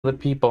The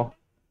people.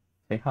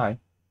 Say hi.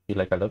 Be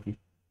like I love you.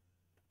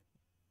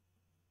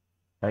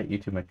 Alright, you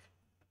too, Mick.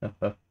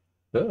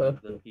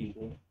 The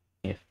people.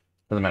 Yeah,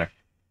 doesn't matter.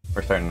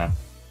 We're starting now.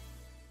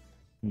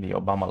 The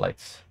Obama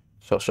lights.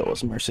 She'll show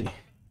us mercy.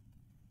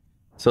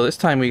 So this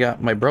time we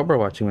got my bro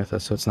watching with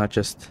us, so it's not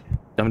just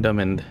Dum Dum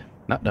and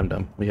not Dum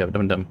Dum. We have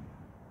Dum Dum,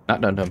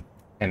 not Dum Dum,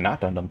 and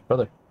not Dum Dum.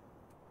 Brother.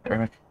 There,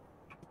 Mick.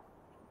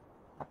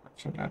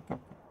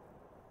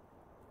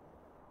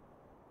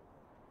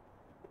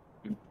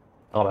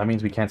 Oh, that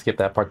means we can't skip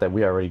that part that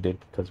we already did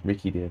because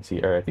Ricky didn't see.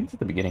 Or I think it's at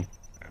the beginning.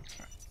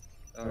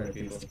 Alright,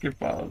 people. Skip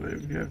all of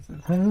it.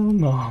 Hell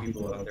no.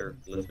 People out there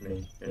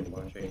listening and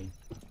watching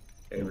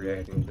and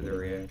reacting to the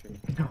reaction.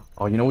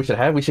 Oh, you know what we should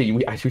have? We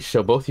should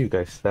show both you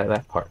guys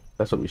that part.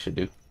 That's what we should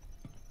do.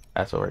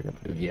 That's what we're gonna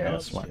do. Yeah,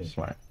 smart,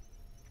 smart.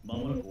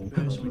 Oh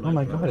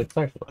my god, it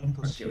starts.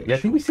 Yeah, I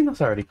think we've seen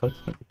this already, Coach.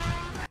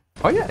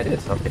 Oh yeah, it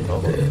is. Okay,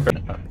 well,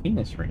 a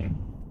penis ring.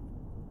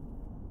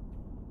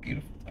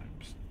 Beautiful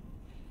times.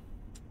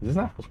 Is this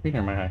not full screen or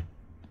am I high?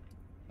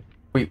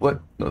 Wait,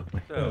 what? No.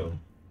 So,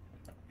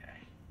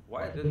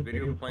 why is this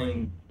video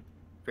playing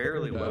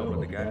fairly well with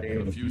the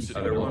goddamn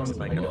other one's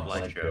like a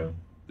slideshow?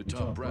 The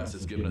top brass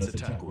has given us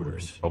attack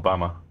orders.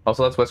 Obama.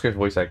 Also, that's Wesker's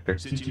voice actor.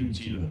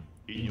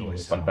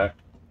 Fun fact.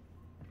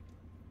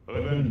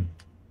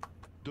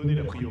 Donnez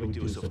la priorité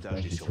au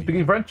sauvetage des survivants.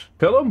 Speaking French,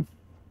 kill him.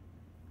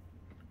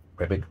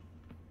 Right, big.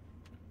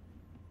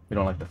 We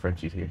don't like the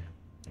Frenchies here.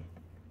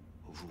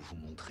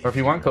 Or if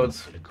you want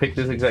codes, pick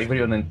this exact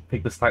video and then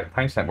pick the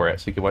timestamp we're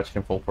at so you can watch it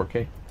in full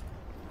 4K.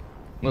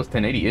 No, it's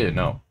 1080. Yeah,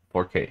 no,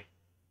 4K.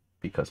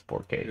 Because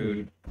 4K.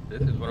 Dude,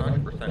 this is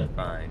 100%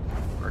 fine.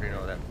 I already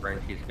know that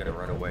Frenchie's gonna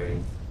run away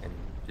and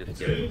just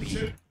get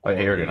beat. I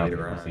already know.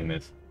 later I've on. seen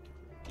this.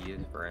 He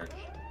is French.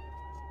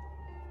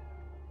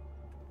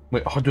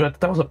 Wait, oh, dude,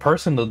 that was a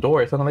person in the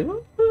door. It sounded like,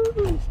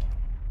 woo.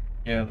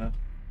 Yeah, that.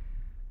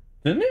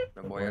 Didn't it?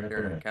 The boy out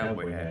there in a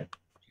cowboy hat.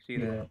 Did you see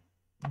that?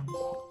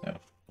 Yeah.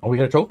 Oh, we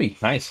got a trophy.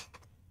 Nice.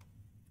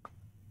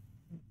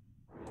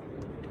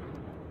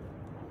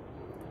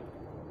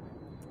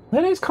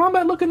 That is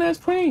combat looking ass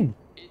plane.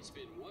 It's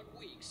been 1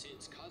 week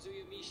since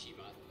Kazuya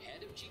Mishima,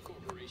 head of G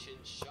Corporation,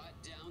 shot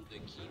down the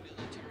key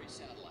military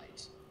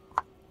satellites.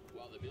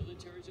 While the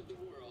militaries of the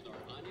world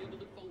are unable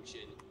to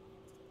function,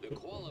 the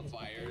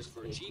qualifiers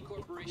for G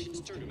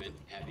Corporation's tournament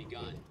have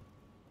begun.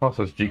 Oh,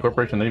 so it's G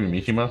Corporation, not even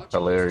Mishima?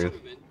 Hilarious.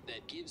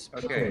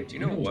 Okay, do you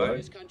know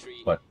what?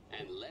 What?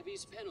 And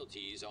levies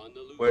penalties on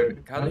the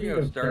Would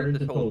Kazuya started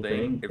this whole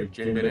thing if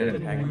Jin didn't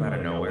attack him out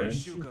of nowhere?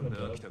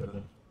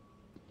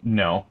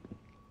 No.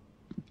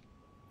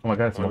 Oh my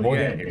god, it's my Once boy.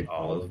 again, it's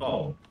all his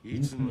fault.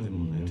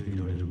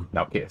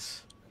 Now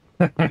kiss.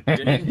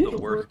 Jin is the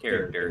worst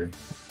character.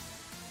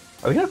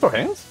 Are they gonna throw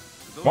hands?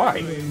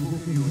 Why?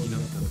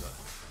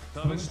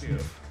 Oh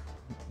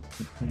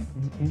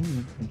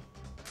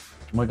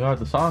my god,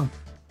 the song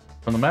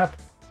from the map.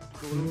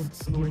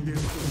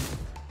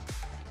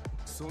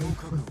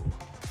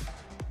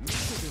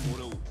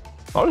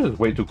 Oh, this is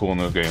way too cool in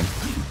this game.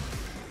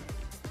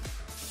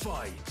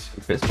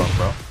 Fist bump,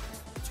 bro.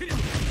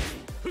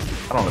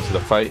 I don't want to see the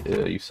fight.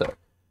 You suck.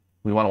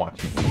 We want to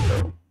watch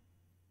you.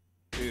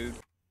 Dude.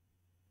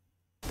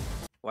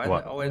 Why What?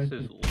 is it always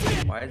his,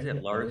 why is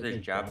it Lars'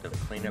 job to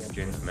clean up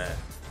Jin's mess?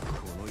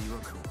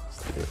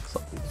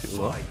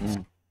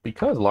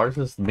 Because Lars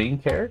is the main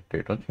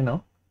character, don't you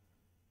know?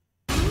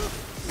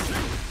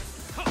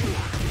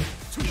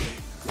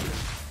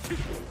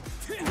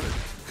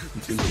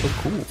 He's so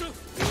cool.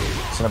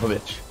 Son of a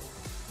bitch.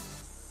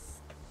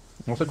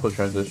 That's a cool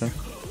transition.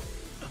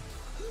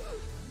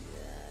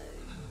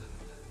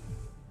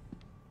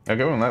 I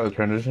give him that. The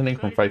transitioning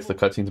from fights to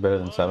cutscenes better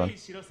than 7.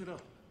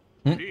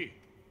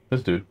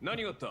 This dude.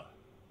 Nani yatta?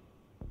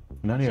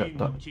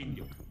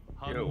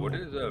 Yo, what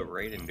is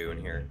Raiden doing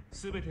here?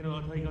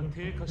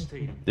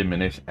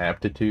 Diminished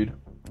aptitude.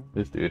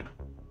 This dude.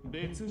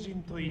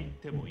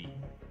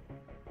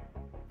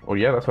 Oh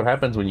yeah, that's what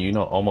happens when you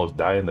know almost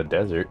die in the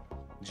desert.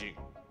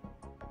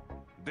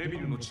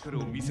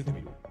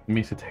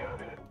 Misate.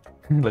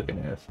 Looking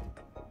ass.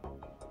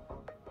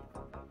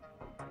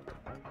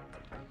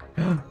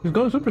 He's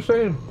going Super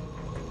Saiyan.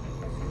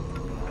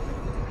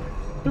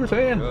 Super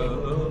Saiyan.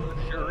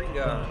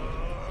 Sharingan.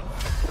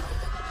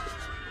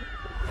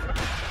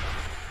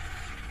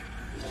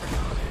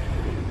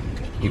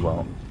 He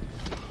won't.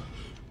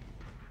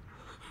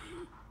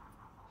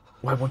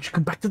 Why won't you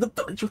come back to the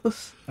village with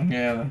us?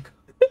 Yeah.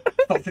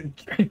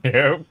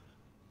 Yeah.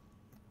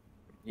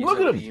 He's Look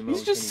so at him. emo,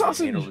 He's just can't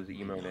even sausage. handle his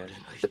emo-ness.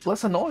 It's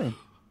less annoying.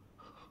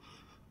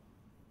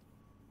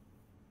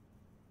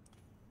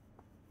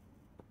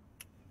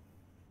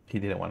 He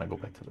didn't want to go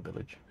back to the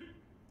village.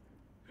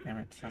 Damn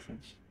it,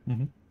 sausage.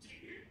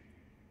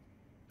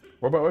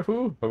 What about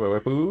waifu? What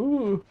about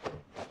waifu?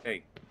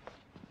 Hey,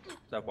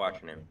 stop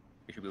watching him.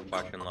 You should be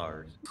watching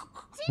Lars.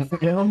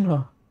 Yeah,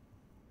 no.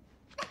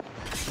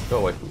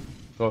 Go waifu.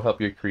 Go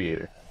help your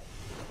creator.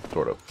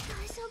 Sort of.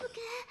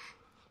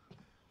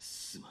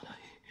 すまない。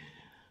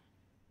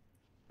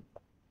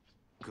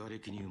ガ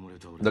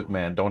Look,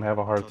 man, don't have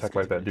a heart attack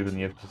like that dude in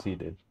the FGC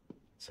did.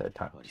 Sad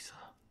time.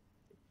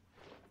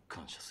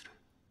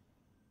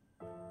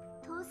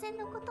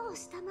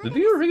 Did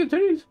you ever read the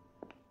titties?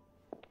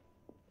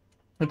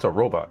 It's a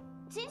robot.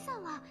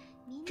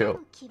 Chill.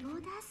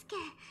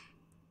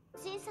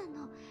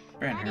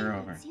 Bring her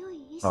over.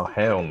 Oh,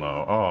 hell no.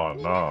 Oh,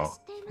 no.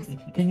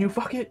 Can you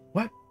fuck it?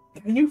 What?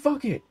 Can you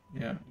fuck it?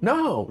 Yeah.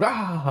 No!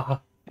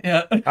 Ah!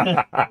 Yeah.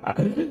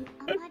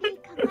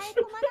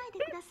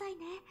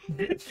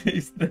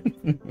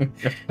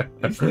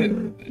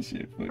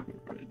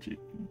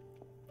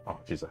 Oh,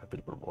 she's a happy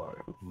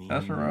little.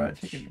 That's right.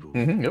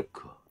 Yep.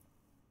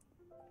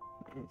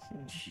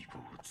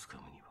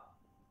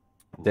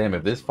 Damn,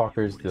 if this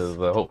fucker's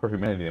the hope for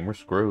humanity, then we're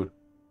screwed.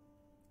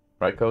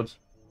 Right, Codes?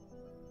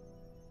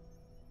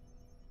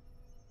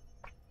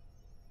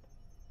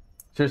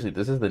 Seriously,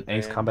 this is the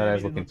Ace Combat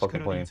Eyes looking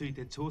fucking plane. There's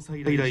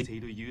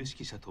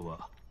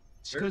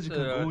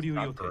a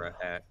Sakura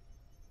hat.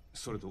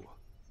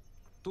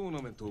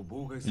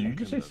 Did you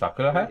just say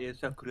Sakura hat? It is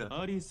Sakura.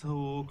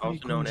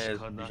 Also known as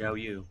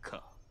Zhao Yu.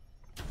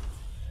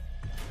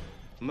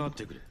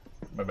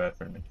 My bad,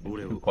 friend.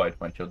 Too quiet,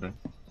 my children.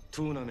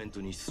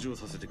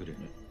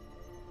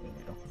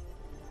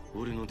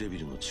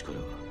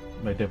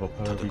 My devil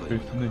power be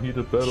faced in the heat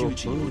of battle. I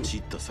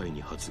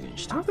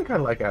don't think I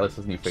like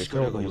Alice's new face.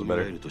 That one was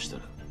better.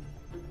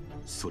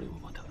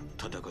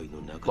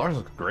 Lars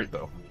looks great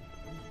though.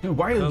 Dude,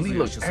 why does Lee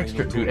look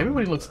extra? Dude,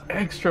 everybody looks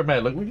extra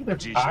mad. Look at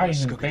their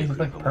eyes and face. It's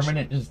like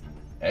permanent, just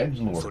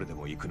edgelord.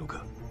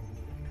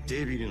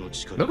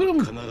 Look at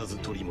him.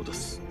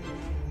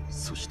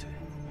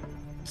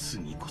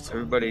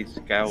 Everybody's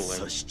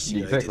scowling.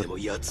 Exactly.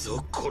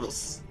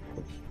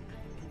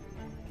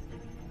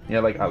 Yeah,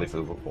 like Alice's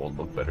old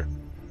look better.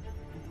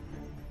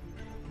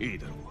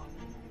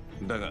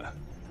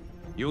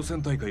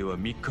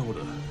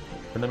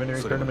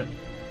 Preliminary tournament.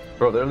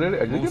 Bro, they're literally,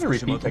 are they gonna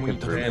repeat Tekken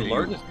 3? And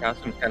Lars'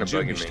 costume's kind of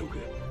bugging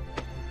me.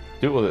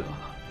 Deal with it.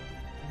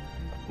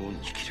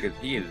 Because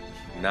he is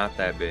not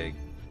that big.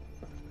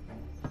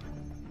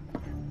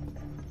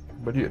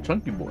 But he's a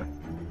chunky boy.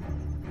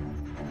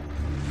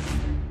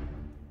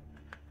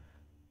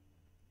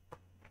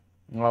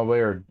 Oh,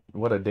 weird.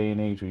 What a day and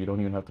age where you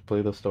don't even have to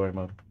play the story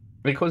mode.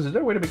 Because is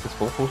there a way to make this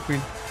full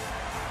screen?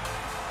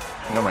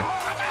 Never mind.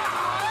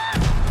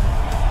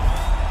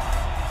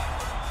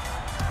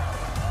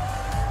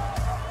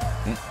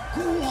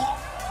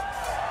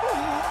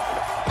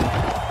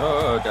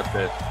 Oh, death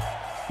fist.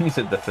 He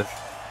said death fist.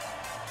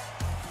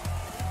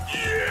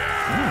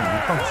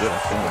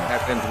 What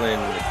happens when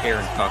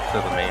Karen talks to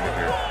the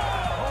manager?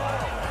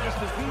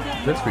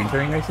 Is that screen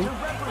sharing I see?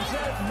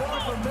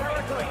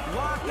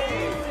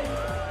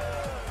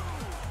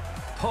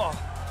 Paul,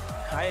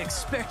 I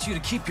expect you to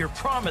keep your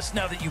promise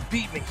now that you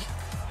beat me.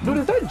 Dude,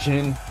 is that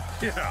Jin?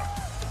 Yeah,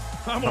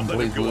 I'm gonna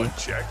let it go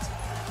unchecked.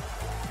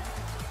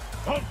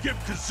 I'll give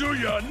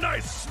Kazuya a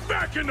nice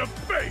smack in the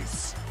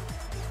face!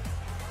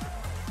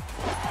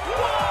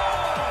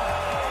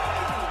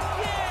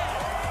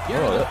 Here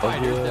are the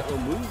fighters that will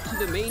move to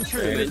the main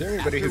tournament Is there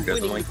anybody who after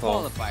doesn't winning like the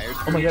Paul? qualifiers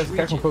Oh for my god, each it's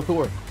Capcom region. Pro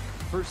Tour.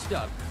 First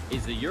up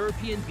is the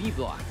European B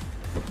block.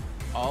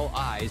 All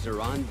eyes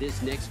are on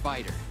this next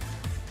fighter,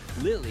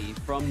 Lily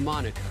from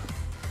Monaco.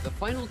 The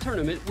final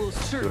tournament will Dude,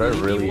 I certainly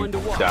be really one to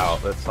watch.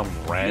 doubt that some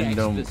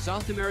random Next, the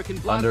South American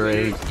block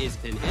underage winner is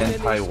an hentai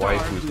MMA wife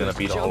star who's who gonna has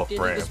beat all of jumped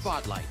into the France.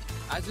 spotlight.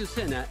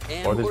 Azucena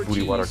and Or this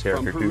booty water Ortiz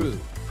from character, Peru. too.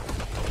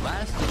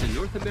 Last is the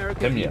North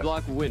American Him, B yeah.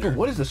 block winner. Dude,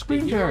 what is the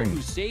screen The hero sharing?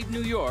 who saved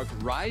New York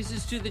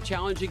rises to the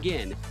challenge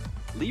again.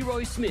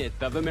 Leroy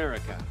Smith of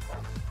America.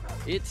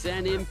 It's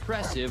an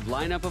impressive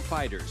lineup of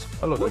fighters.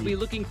 Hello, We'll Dougie. be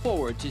looking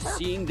forward to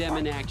seeing them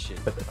in action.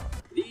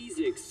 These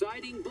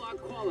exciting block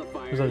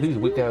qualifiers like these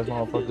weak ass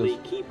will definitely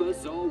motherfuckers. keep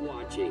us all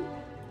watching.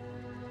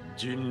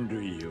 人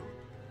類よ、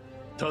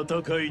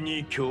戦い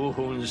に教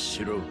本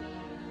しろ。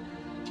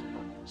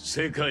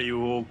世界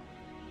を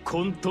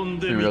混沌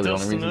で See, 満 really, the た only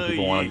す reason がい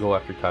people want to い。 go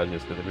after Kazuya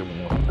is because everyone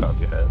knows what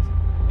Kazuya has.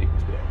 They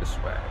just have the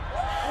swag.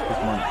 His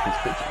money, his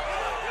bitches.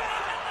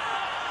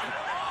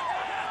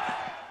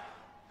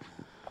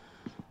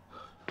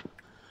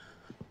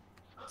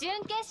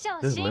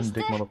 This limb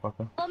dick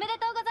motherfucker.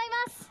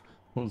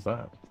 Who's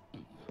that?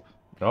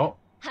 No.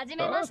 はじ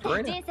めまして、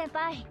 Great. ジン先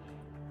輩。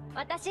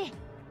私、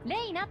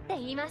レイナって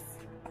言います。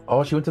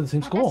 Oh, she went to the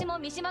same 私 school. も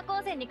三島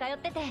高専に通っ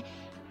てて、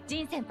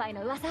ジン先輩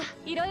の噂、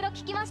いろいろ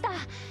聞きました。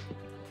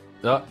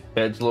 Ah,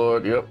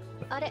 Edgelord, yep.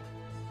 あれ、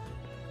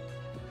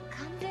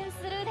完全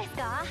スルーです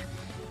か？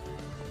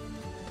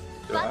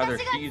 So either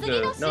私が she's 次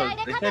a の試 no, 合で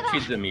they 勝て said ば、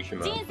 she's the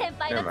Mishima. ジン先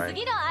輩 Never の mind.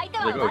 次の相手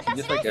Like, は oh, she's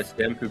私 just で like す。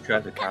 a simp who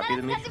tries to copy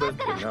the Mishima?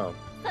 But no.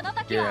 その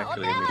時 You're はお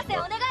actually 手 a 合わせ Mishima.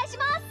 お願いし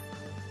ます。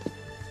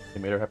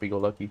 They made her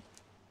happy-go-lucky.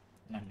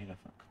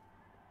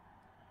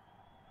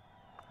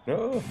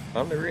 No,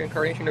 I'm the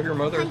reincarnation of your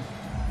mother.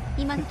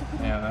 今のとこ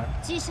ろ Yeah.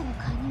 G 社の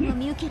介入は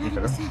見受けら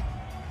れません。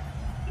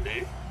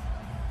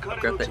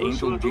 Got the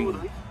angel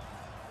gene.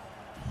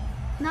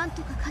 なん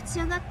とか勝ち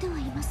上がっては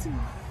いますが。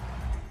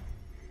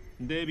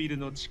デビル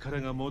の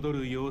力が戻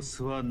る様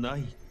子はな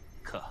い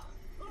か。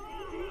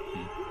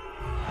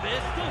ベス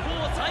ト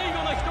4最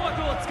後の一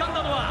枠を掴ん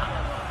だのは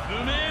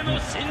無名の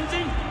新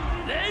人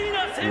レイ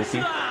ナ選手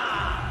だ。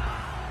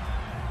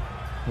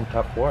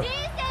 Top 4. ジン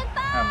先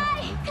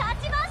輩勝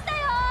ちました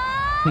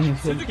よ。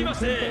続きまし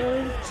て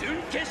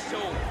準決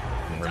勝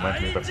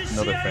Reminds me of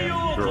another fan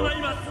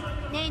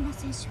girl. レイナ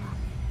選手は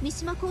三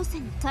島高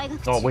専の在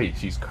学中。 Oh wait,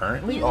 she's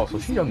currently? Oh, so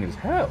she's young as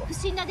hell. 不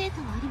審なデー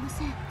タはありま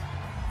せん。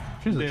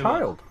 She's a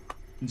child.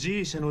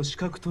 G 社の資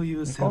格とい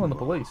う They're 線 calling the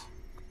は police.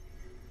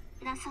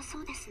 なさそ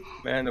うですね。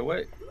 Man, the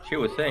what she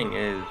was saying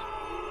is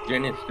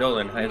Jin is still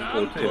in high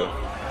school too.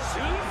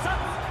 瞬殺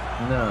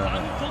No.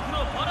 韓国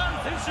のパラ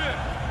ン選手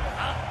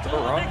圧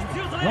倒的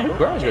強さで No, he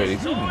graduated. He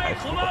決 was in 勝 high へ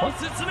school. 駒を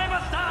進めま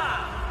した。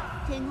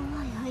手強い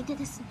相手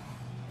ですね。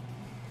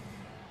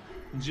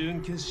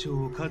準決勝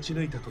を勝ち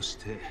抜いたとし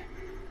て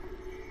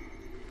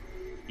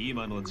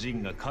今の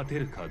陣が勝て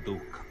るかどう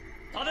か。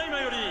ただいま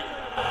より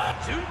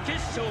準決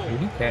勝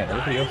He can't.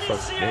 第 Everybody 2 else sucks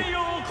試 dick.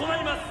 合を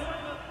行います。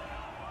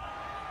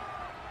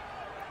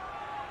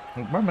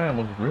 My man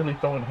was really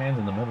throwing hands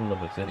in the middle of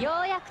the city. よ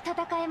うやく戦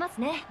えま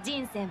すね、ジ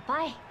ン先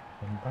輩。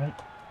 Right?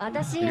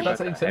 私、 You're not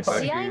saying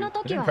senpai. 試合の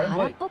時は You didn't try and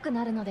腹っ fight. ぽく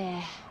なるので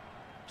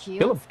気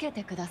Kill を him. つけ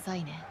てくださ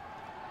いね。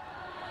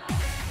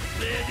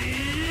レディ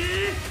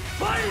ー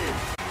ファイ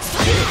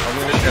I'm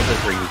gonna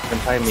translate for you.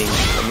 Senpai means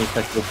let me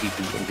touch your pee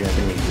in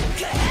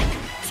Japanese.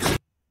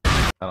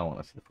 I don't want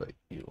to see the fight.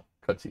 You.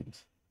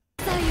 Cutscenes.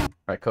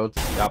 Alright, codes,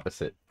 the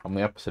opposite. I'm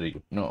the opposite of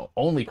you. No,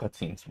 only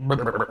cutscenes.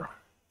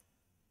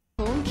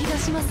 本気出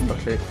しますね。 Oh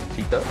shit,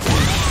 cheeked up.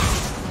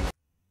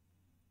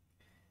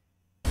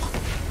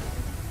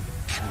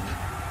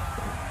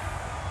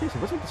 Seriously,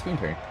 what's with the screen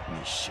tearing?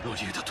 西野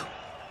流だと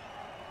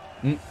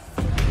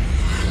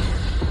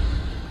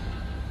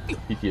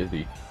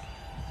PTSD.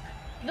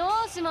 ど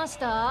うしまし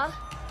た？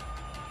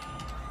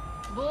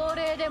亡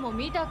霊でも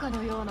見たか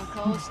のような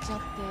顔しちゃっ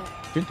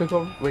て。 Jin took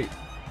over. Wait.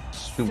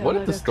 Dude, what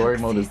if the story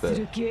mode is that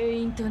原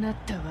因となっ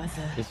た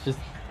技。 it's just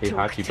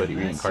Heihachi, but he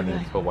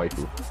reincarnated into a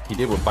waifu? He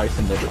did what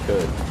Bison never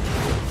could.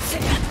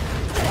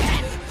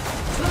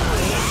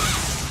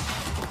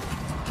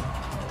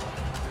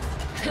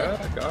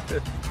 Got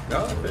it.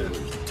 Got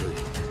it.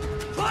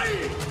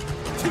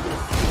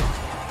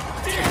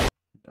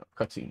 No,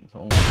 cutscenes.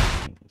 Only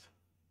cutscenes.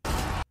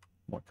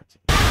 More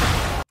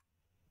cutscenes.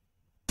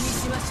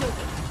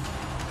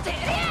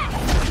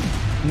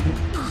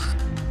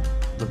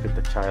 Look at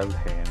the child's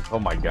hands. Oh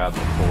my god, the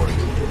force.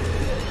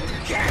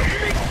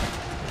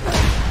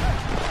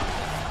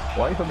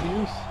 Wife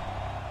abuse?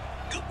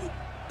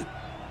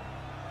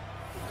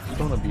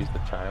 Don't abuse the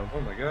child.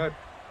 Oh my god.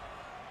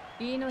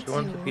 命 She を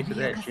wants a piece of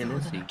脅 that かすほど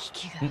の Genesee. 危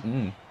機が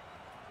Mm-mm.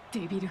 デ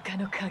ビル化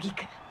の鍵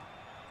か。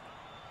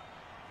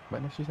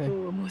 What did she say?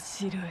 面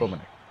白い。 Wait a minute.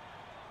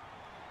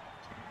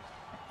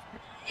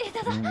 い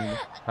ただ、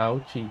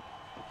 Ouchie.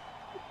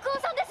 ゴ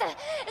ーさんです。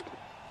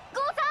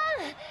ゴーさ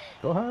ん。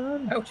 Go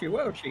ahead. Ouchie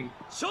wouchie.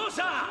 勝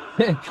者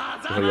Look 風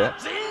at 間 that.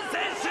 仁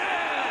選手。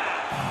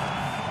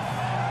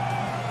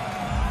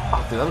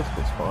 Oh, dude, that looks a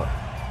good spot.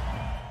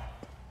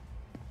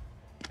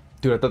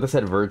 Dude, I thought this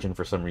said virgin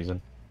for some reason.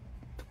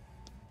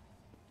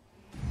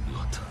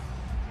 また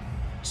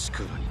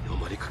力に飲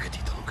まれかけてい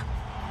たのか。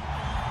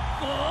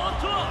おー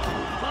っと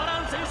バ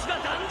ラン選手が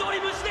段取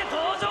り節で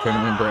登場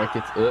Tournament だ。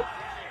 brackets up.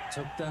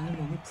 적당히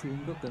몸이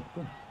풀린 것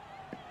같군.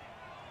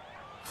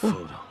 そ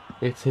うだ。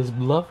 It's his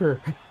lover.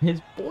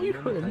 His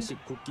이러면 boyfriend. 다시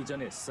굳기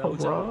전에 Oh,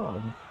 싸우자.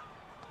 wrong.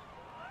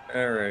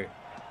 Alright.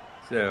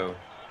 So,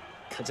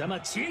 가자마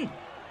진.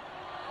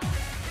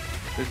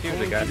 this seems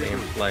a goddamn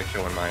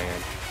slideshow on my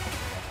end.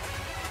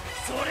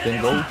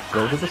 Then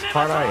go to this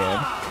part I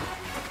am.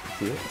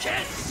 See it?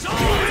 決勝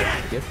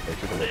へ Yep, that's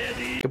just a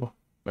little. Come on.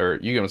 Or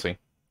you gonna sing?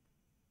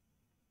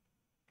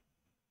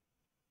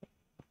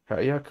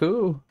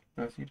 Hayaku.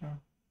 That's you, John.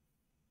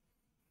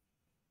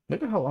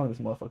 Look at how long this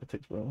motherfucker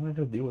takes, bro. I'm not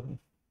gonna deal with him.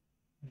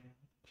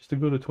 Just to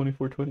go to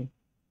 2420.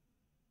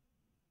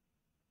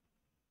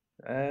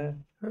 I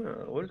don't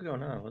know. What is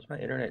going on? What's my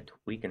internet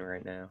tweaking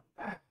right now?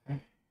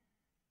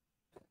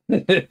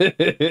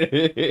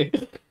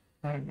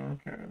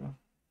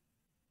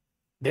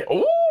 Yeah,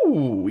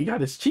 ooh, we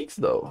got his cheeks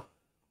though.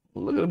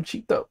 Look at him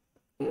cheeked up.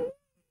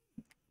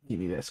 Give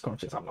me that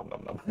scrumptious. Nom, nom,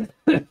 nom, nom.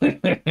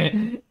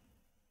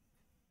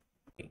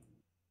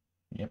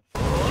 Yep.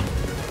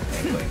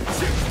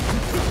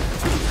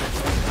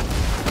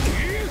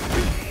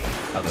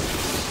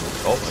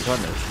 Oh my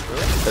goodness.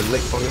 That's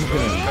like fucking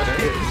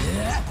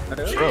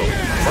bro,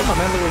 why my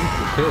man look like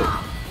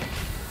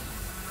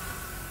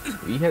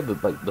he had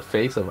the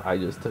face of I'm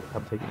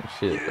taking a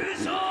shit. But, 優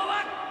勝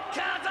は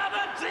風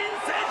間仁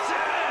選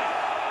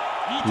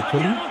手。 you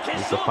kidding?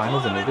 It's the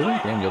finals and everything?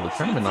 Damn, yo, the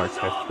tournament arc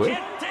has quit.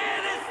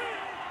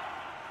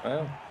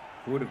 Well,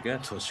 who would have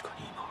guessed? 確か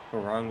に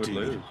今 Farang would デビ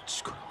ル lose. の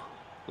力は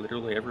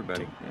Literally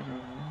everybody.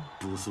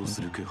 暴走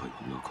する気配は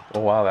なかっ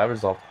Oh wow, that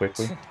resolved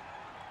quickly.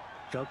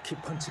 럭키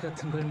펀치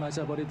같은 걸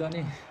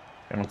맞아버리다니.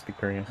 I don't speak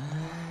Korean.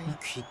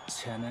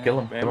 귀찮아. Kill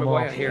him. Man, Kill my him boy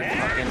all. out here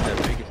talking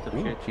the biggest of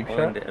Ooh, shit, cheap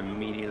only shot. to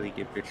immediately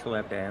get bitch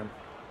slapped down.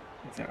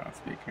 He said I don't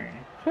speak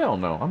Korean. Hell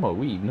no, I'm a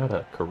weeb, not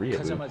a Korea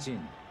weeb. 카자마 진,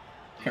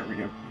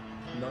 Korea.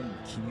 넌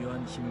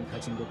기묘한 힘을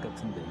가진 것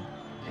같은데.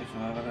 There's a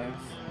lot of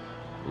those.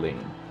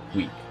 Lame.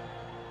 Weak.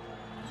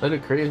 Look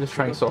at Korea just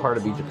trying so hard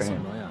to beat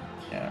Japan.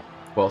 Yeah.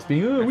 Well,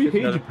 speaking of, we That's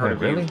hate another part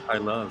Japan, of you really? I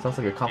love. Sounds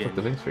like a conflict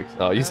Jin. of interest.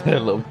 Oh, you said I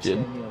love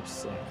Jin.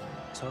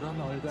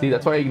 See,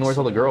 that's why he ignores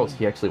all the girls.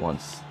 He actually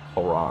wants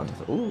Oran.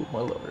 Ooh, my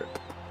lover.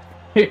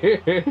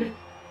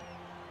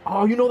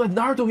 Oh, you know that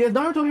Naruto? He has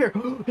Naruto hair.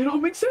 It all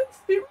makes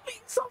sense. It really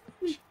makes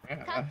sense.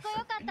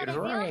 Because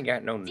Rory ain't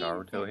got no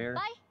Naruto hair.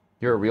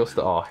 You're a real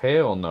star. Oh,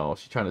 hell no.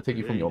 She's trying to take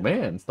you from your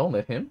mans. Don't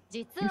let him.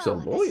 You're so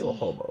loyal,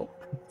 homo.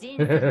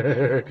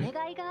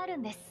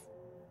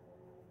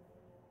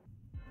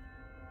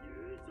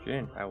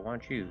 Jin, I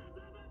want you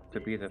to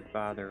be the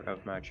father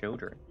of my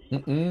children.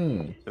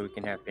 So we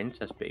can have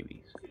incest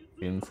babies.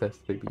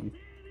 Incest babies.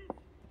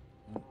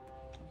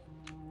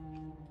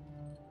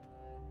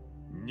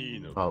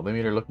 Oh, they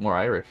made her look more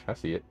Irish. I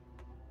see it.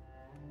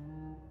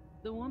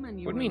 The woman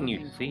you What do you mean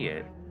you see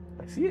it?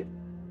 I see it.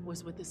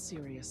 Was with a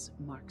serious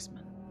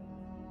marksman.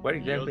 What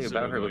exactly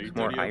about her looks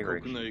more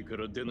Irish?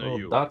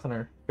 Little dots on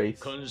her face.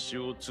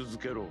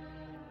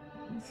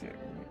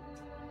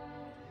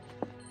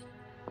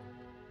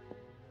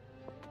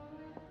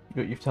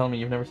 You're telling me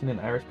you've never seen an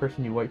Irish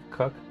person, you white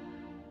cuck?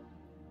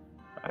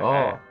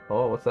 Oh,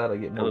 what's that? I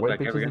get more white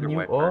bitches than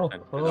you? Oh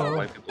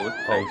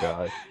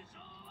god.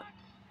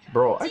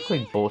 Bro, I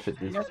claim bullshit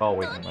these. Oh,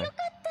 wait, never mind.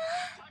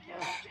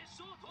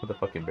 With the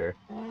fucking bear.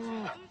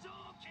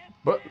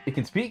 But it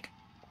can speak.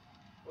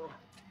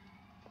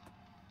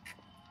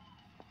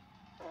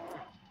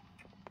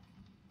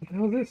 What the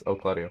hell is this? Oh,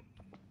 Claudio.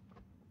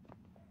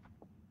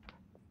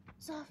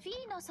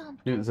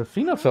 Dude,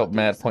 Zafina felt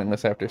mad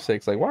pointless after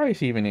 6. Like, why is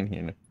she even in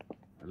here?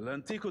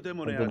 Like,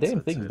 the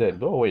damn thing's dead.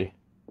 Go away.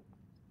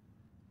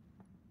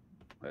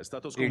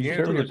 Serve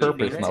your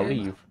purpose, now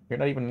leave. You're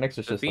not even an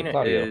exorcist like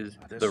Claudio. Is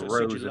the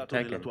rose of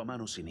Tekken.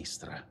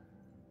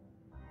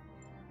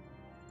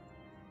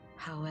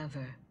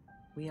 However,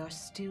 we are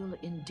still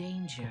in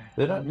danger.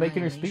 They're not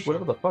making her speak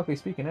whatever the fuck they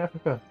speak in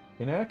Africa.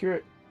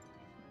 Inaccurate.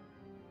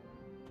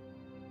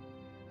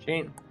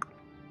 Shane.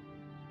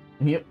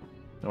 Yep.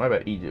 No, my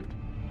bad. Egypt.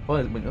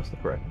 Well, what's the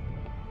correct?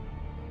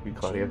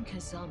 Claudia. Jin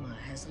Kazama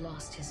has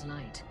lost his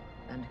light,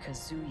 and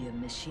Kazuya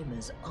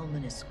Mishima's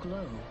ominous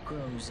glow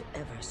grows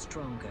ever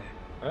stronger.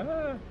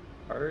 Are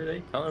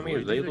they telling me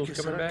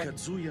Azazel's coming back?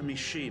 Kazuya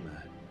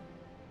Mishima,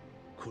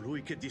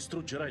 colui che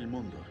distruggerà il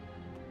mondo.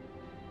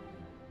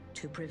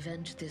 To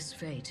prevent this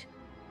fate,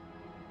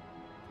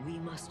 we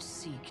must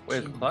seek.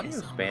 Wait, is Claudio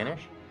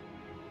Spanish?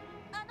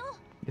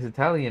 He's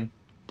Italian.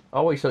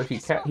 Oh wait, so he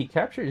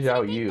captured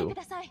Zhao Yu,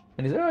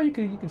 and he's like, oh, you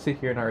can sit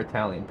here in our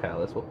Italian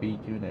palace. We'll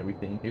feed you and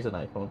everything. Here's an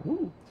iPhone.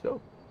 Woo, let's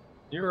go.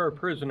 You're a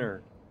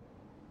prisoner,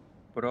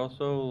 but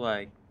also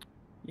like,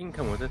 you can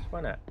come with us. Why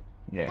not?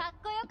 Yeah,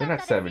 they're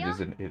not savages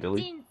in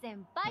Italy.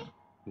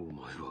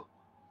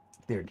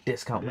 They're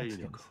discount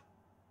Mexicans.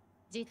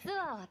 Dude,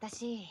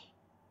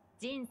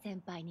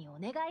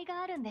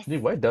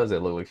 why does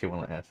it look like she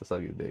wanted to ask to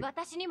suck your dick?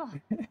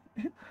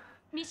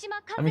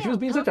 I mean, she was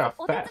being such a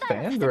fat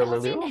fangirl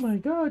earlier. Oh my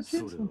god,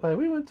 Jin-senpai,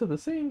 we went to the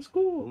same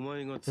school.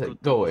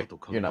 Like, go away.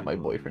 You're not my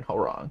boyfriend. How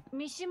wrong.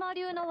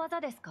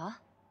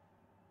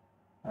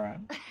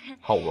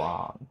 How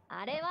wrong.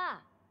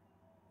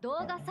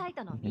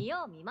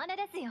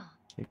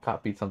 You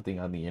copied something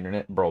on the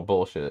internet? Bro,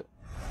 bullshit.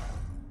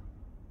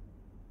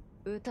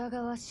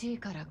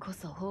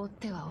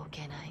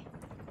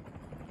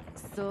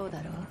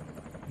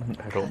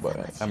 I don't,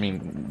 but I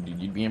mean,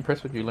 you'd be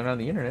impressed with what you learn on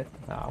the internet.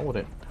 Nah,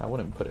 I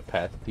wouldn't put it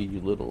past you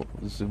little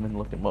zooming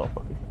looking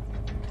motherfucker.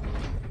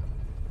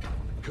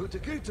 Who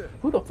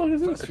the fuck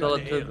is this? That's all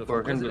it took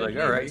for him to be like,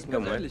 alright,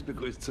 come with.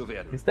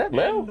 Is that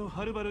Leo?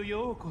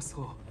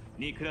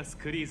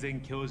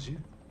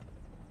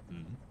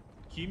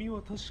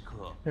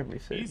 Let me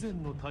see.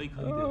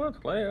 Oh,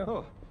 that's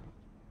Leo.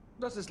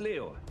 Das ist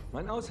Leo,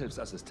 mein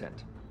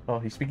Aushilfsassistent. Oh,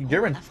 he's speaking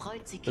German.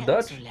 The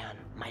Dutch.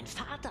 Mein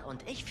Vater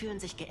und ich fühlen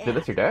sich geehrt. Dude,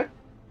 that's your dad?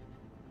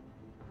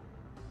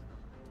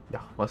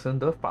 Ja, was denn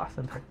das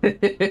passen?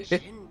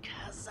 Jin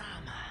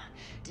Kazama,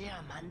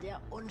 der Mann, der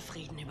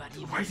Unfrieden über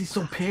die Why is he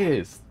so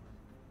pissed?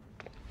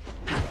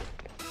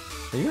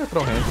 Are you gonna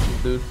throw hands at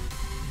this dude?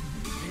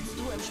 Willst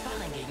du im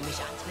Sparring gegen mich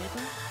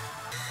antreten?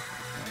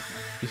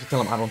 You should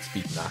tell him I don't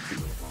speak Nazi.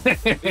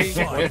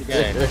 Once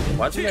again,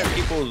 watching that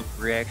people's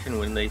reaction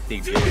when they see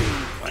Jin,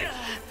 like,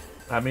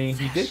 I mean,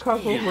 he did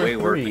cross he's over way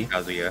worse than 3.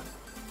 Kazuya.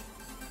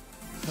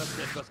 Hast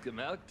du etwas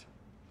gemerkt?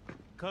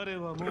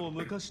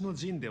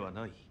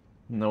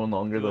 No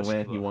longer the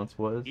man he once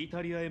was.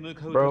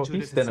 Bro,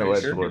 he's standing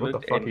right to What the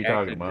fuck are you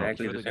talking about?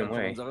 Exactly the same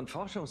way. Unseren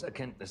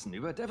Forschungserkenntnissen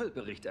über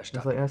Devil-Bericht It's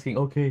erstatten. like asking,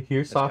 okay,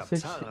 here's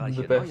sausage,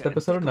 the best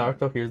episode of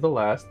Naruto, here's the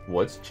last.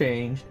 What's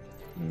changed?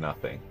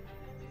 Nothing.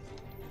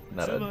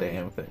 Not a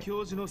damn thing.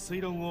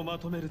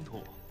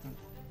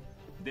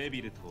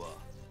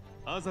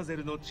 アザゼ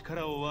ルの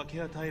力を分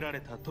け与えら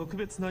れた特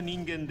別な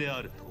人間で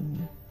あると。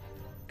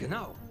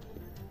Genau.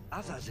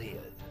 Azazel,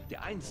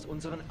 der einst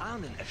unseren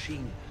Ahnen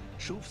erschien,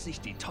 schuf sich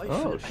die Oh,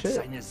 Teufel als shit.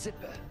 seine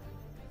Sippe.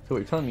 So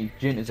you're telling me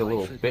Jin is a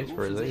little Teufel bitch for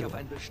berufen sich Azazel? auf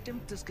ein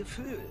bestimmtes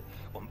Gefühl,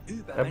 um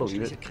believe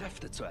übermenschliche it.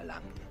 Kräfte zu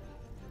erlangen.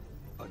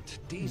 Und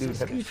Dude,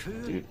 dieses have you,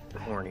 Gefühl dude,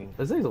 Horny.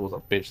 Azazel was a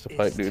bitch to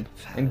fight, dude.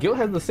 And Gil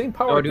has the same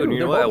power Oh, dude, too. you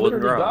They're know what? I both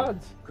wasn't literally wrong.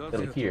 gods.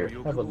 Like, here,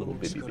 have a little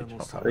baby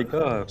bitch.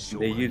 Like,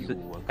 they use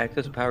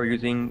access power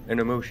using an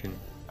emotion.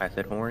 I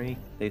said horny,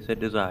 they said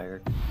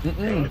desired.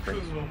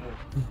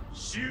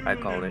 I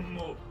called it.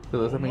 So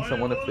does that mean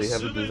someone, if they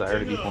have a desire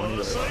to be horny,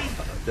 they're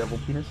a devil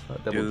penis?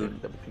 Devil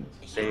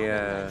penis. They,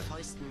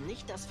 Fäusten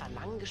nicht das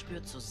Verlangen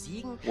gespürt zu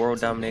siegen, world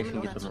zu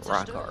domination gewinnen gets oder them zu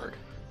rock zerstören.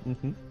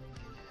 hard.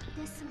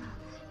 ですが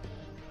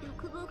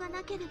欲望が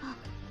なければ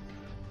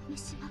三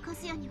島和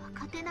也には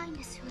勝てないん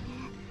ですよね。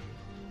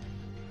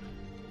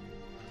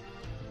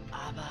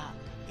 Aber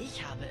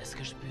ich habe es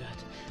gespürt.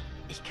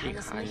 Ich kann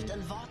es nicht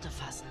in Worte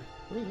fassen.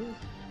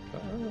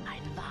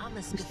 Ein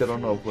warmes I still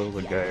don't know if Gefühl, it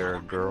was a wie guy or a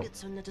ein girl.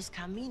 angezündetes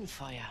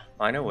Kaminfeuer.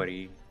 I know what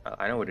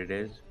it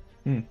is.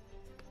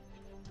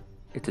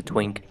 It's a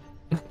twink.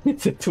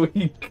 It's a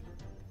twink.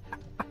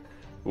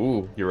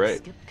 Ooh, you're right.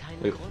 Es gibt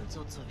keinen Wait. Grund,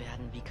 so zu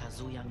werden wie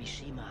Kazuya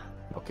Mishima.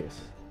 Okay.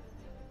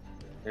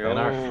 Yo, Fan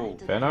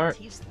art. Fan art.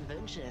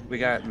 we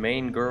got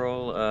main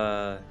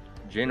girl,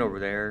 Jin over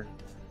there.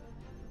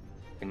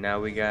 And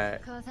now we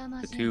got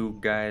the two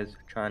guys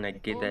trying to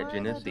get that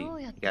Genesee.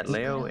 You got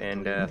Leo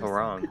and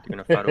Harang. They're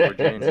gonna fight over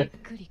Jin.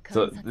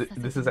 So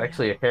this is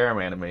actually a harem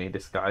anime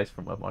disguised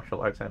from a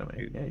martial arts anime.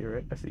 Yeah, you're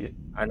right. I see it.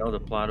 I know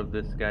the plot of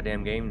this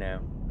goddamn game now.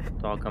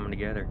 It's all coming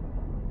together.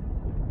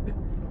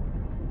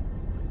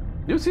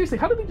 Dude, seriously,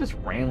 how did they just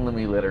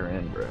randomly let her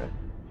in, bruh?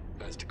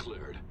 As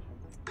declared,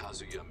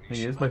 Kazuya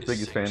He is my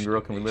biggest fan,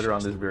 girl. Can we let her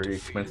on this very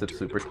expensive,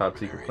 super top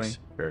secret plane?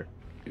 Sure.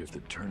 If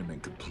the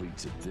tournament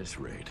completes at this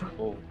rate,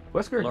 Oh,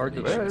 Wesker, Lars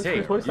is yeah, like, it's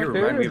hey, voice you actor.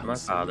 remind me of my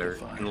father.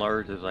 And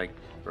Lars is like,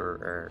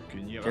 or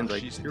Jin's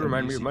like, you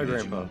remind me of my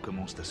grandpa.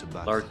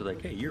 Lars is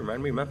like, hey, you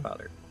remind me of my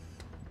father.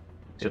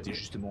 C'était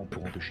justement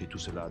pour empêcher tout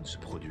cela de se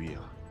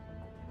produire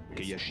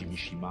qu'Eihachi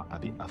Mishima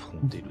avait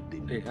affronté le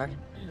démon.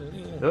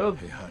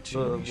 Heihachi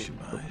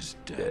Mishima is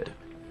dead.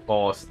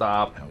 Oh,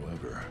 stop.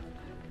 However,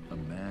 a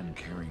man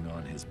carrying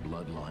on his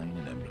bloodline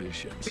and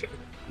ambitions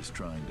is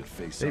trying to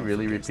face They off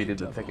really against repeated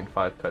the devil Tekken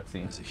 5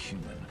 cutscene. as a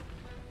human.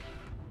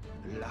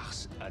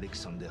 Lars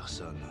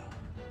Alexanderson,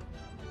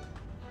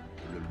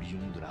 le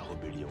lion de la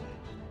rébellion.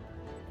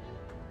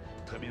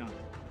 Très bien.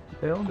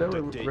 Lion de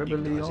Contactez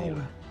Rebellion. Yggdrasil.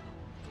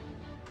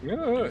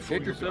 Yeah,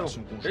 hit yourself.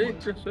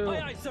 Hit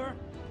yourself.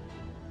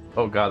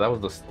 Oh god, that was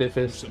the Nous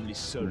stiffest sommes les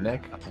seuls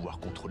neck. à pouvoir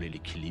contrôler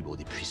l'équilibre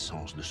des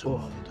puissances de ce Oh.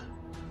 monde.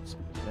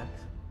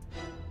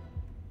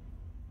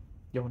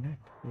 Yo, neck.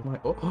 You're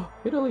like, oh,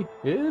 Italy,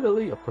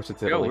 Italy. Of course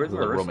it's Yo, Italy. where's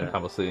It's a Roman Marissa?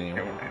 Colosseum.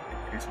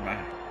 Here's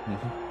mine.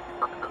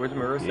 Where's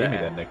Marissa Give me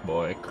at? that neck,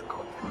 boy.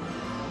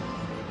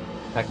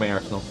 Hack my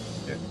arsenal.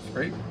 Yeah,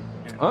 straight.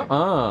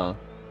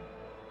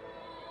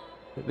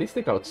 They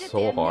stick out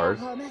so hard.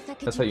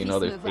 That's how you know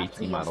there's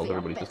 18 models.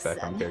 Everybody's just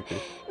background characters.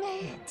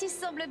 Mais tu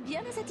sembles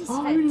bien Oh,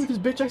 satisfaite. this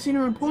bitch, I seen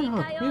her on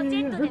Pornhub. 次回 Yeah, をジ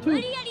ェ yeah, ット her で無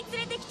too. 理やり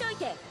連れてきとい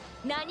て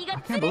何が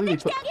I 連 can't believe れ they て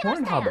きて put あげま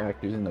した Pornhub よ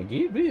actors in a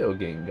video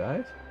game,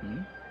 guys.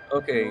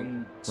 Okay,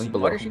 Link why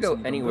below. does she go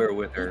anywhere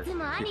with her? いつ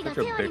も She's 兄が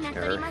such 世 a 話に bitch なっ to て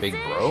おり her. ます Big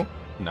bro?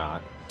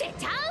 Not. 出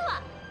ちゃう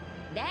わ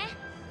で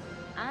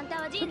あん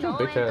たはジ Such ン a の応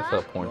bitch 援 ass か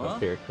Pornhub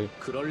character.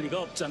 그럴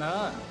리가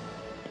없잖아.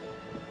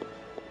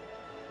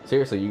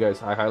 Seriously, you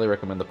guys, I highly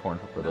recommend the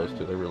Pornhub for those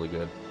two. They're really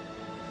good.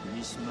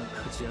 미시마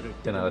카즈야를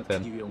 10 out of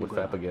 10 때려눕히기 위해 온 with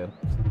거야. FAP again.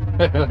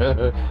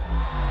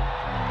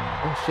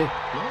 Oh shit.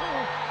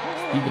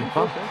 Stephen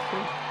Puff.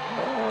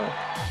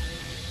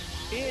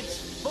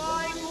 It's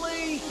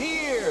finally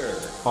here!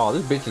 Oh,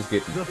 this bitch is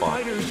getting The fucked.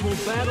 fighters will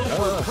battle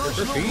for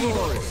personal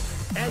glory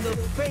and the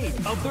fate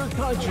of their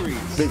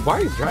countries. Dude, why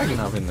is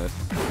Dragunov in this?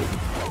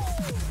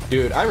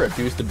 Dude, I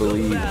refuse to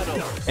believe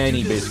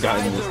any bitch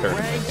got in this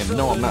tournament. And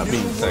no, I'm not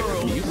being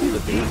sexist. You see the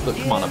dude? Look,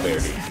 come on up there,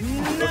 dude.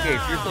 Okay,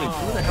 seriously,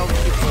 who the hell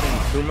keeps putting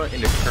Kuma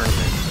in this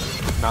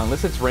tournament? Now,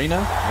 unless it's Reina,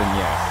 then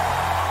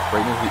yes.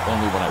 Reina's the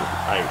only one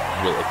I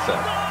will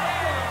accept.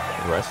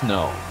 The rest,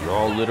 no. You're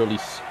all literally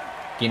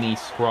skinny,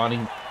 scrawny,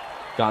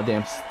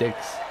 goddamn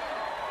sticks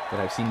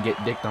that I've seen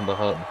get dicked on the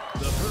hub.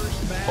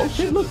 Oh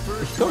shit, look!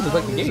 It's going just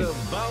like the game.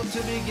 About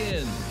to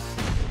begin.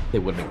 They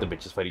would make the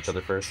bitches fight each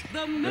other first.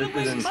 This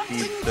isn't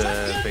Steve's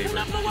favorite. He's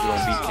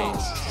gonna beat King.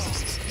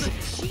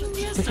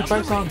 Tekken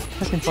 5 song.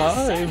 Tekken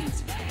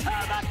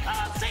 5.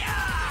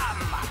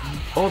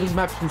 Oh, this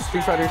map's from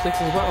Street Fighter 6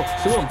 as well.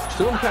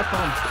 Sue him,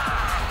 Capcom.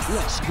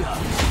 Let's go.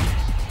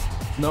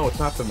 No, it's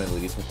not from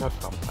Italy. It's from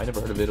Capcom. I never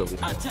heard of Italy.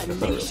 A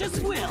tenacious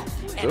will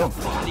and a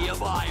body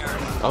of iron.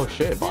 Oh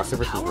shit, boxer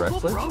versus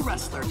wrestler? Pro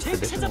wrestler takes his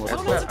Traditional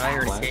That's opponent's not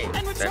Iron past King.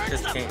 and That's tears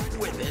just them King.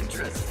 with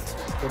interest.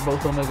 They're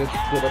both on like a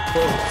good up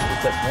close.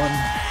 Except one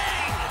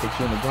takes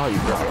you in the jaw, you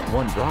drop.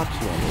 One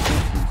drops you on the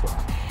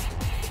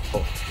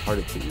Oh,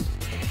 harder to use.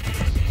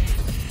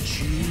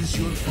 Choose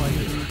your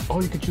fighter.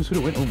 Oh, you can choose who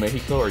to win. Oh,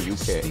 Mexico or UK.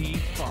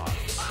 Steve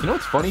Fox. You know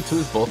what's funny too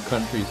is both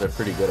countries are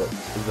pretty good at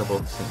the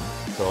boxing,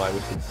 so I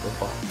would think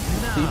they'll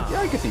Steve.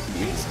 Yeah, I can see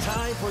Steve. It's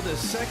time for the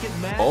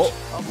second match. Oh,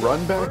 of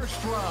run the back.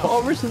 first round.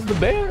 Paul versus the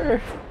bear.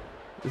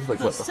 This is like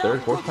what, the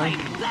third, fourth time?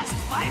 Best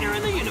fighter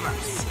in the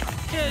universe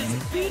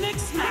is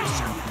Phoenix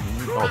Smasher.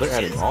 Oh, they're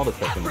adding all the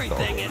Tekken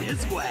Everything in stuff.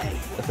 his way.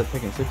 That's a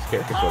Tekken 6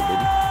 character code,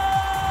 baby.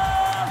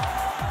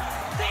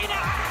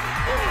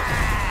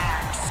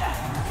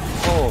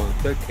 Oh,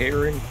 the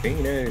Karen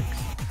Phoenix.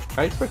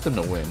 I expect them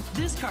to win.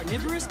 This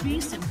carnivorous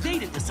beast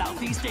invaded the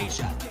Southeast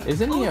Asia.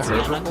 Isn't he a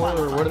herbivore,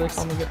 or what do they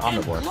call him again?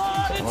 Omnivore.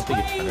 I don't think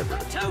it's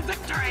carnivorous. To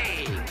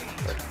victory.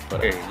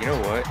 But, Hey, you know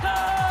what?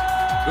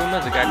 Boom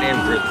is a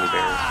goddamn grizzly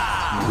bear.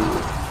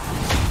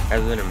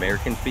 As an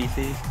American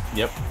species?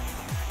 Yep.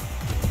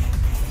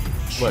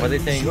 Why are they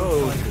saying,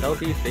 oh,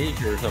 Southeast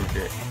Asia or some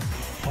shit?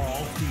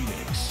 Paul Phoenix.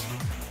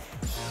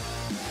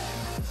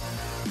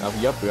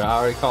 Yep, I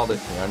already called it.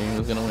 I knew he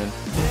was gonna win.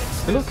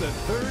 Next is the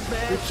third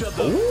match of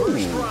the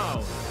first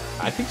round.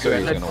 I think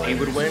Surya's gonna win. He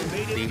would win.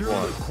 He Through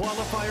won. the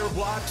qualifier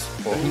blocks.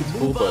 Well, he's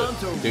cool, but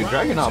dude,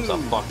 Dragunov's a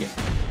fucking.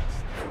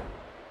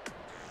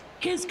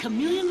 His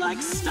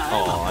chameleon-like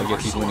style Oh, I of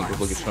guess he's winning because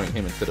martial look, it's showing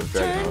him instead of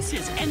turns Dragunov.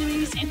 his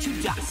enemies into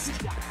dust.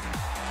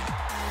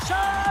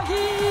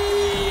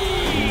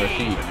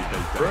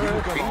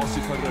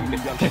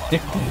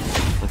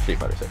 From Street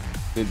Fighter 6.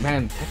 Dude,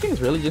 man, Tekken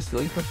is really just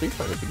stealing from Street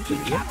Fighter 6. He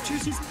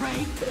captures his prey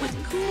with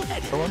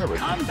cool-headed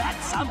combat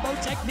sambo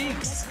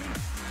techniques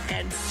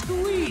and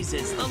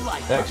squeezes the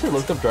life. I actually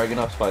looked up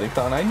Dragunov's fighting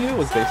style, and I knew it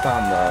was based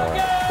on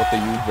what they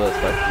used the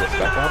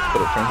spec ops,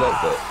 but it turns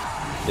out that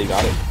they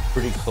got it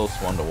pretty close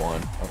 1-to-1. I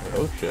was like,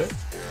 oh shit.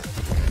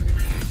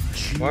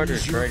 Why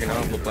does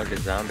Dragunov look like a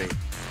zombie?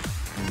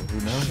 Who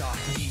knows?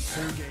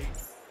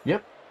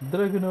 Yep,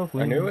 Dragunov.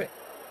 I knew it.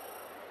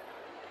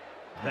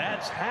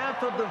 That's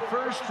half of the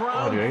first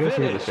round dude, I gotta see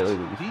finished. the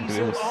These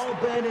have all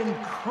been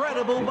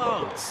incredible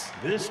bouts.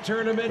 This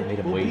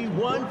tournament will be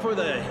one for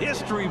the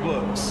history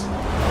books.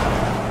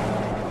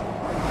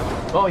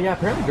 Oh yeah,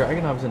 apparently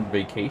Dragunov's in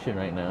vacation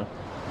right now.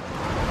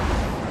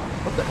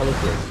 What the hell is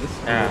this?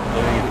 Look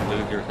at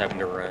losers having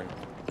to run.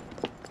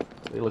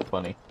 They look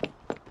funny.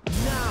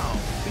 Now,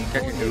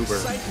 before the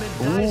excitement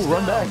dies Ooh,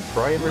 run down, back.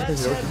 Brian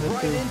versus let's head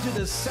right Yoshimitsu. into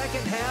the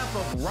second half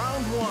of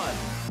round one.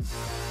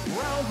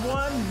 Round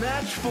one,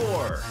 match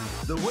 4.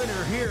 The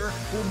winner here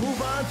will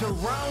move on to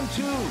round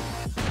 2.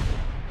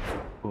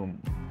 Boom.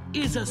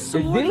 Is a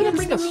sword Did they against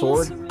bring the a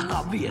rules? sword?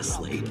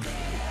 Obviously. Isn't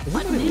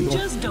But that illegal?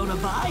 ninjas don't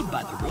abide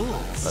by the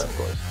rules. Of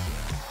course.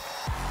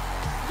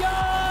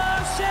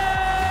 Yoshi!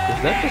 Is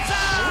that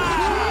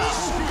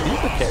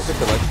the character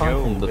selects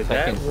from the Is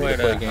that Tekken what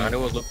free-to-play game? Honda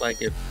would look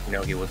like if, you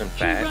know, he wasn't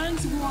fat?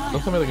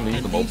 Don't tell me they're gonna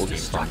use the mobile game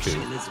song too.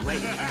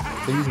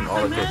 They're using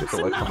all the character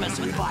selections.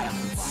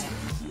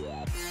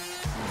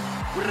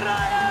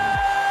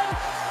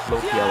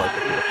 Low-key, I like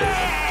the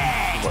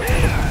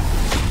free-to-play.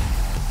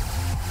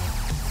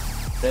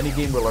 Any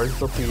game with large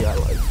LP, I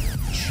like.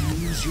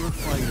 Choose your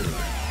fighter.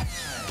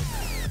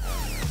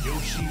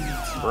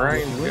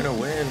 Brian's gonna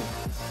win.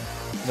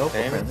 Nope,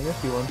 Damn it. apparently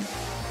yes, he won.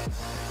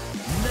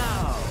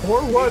 Now,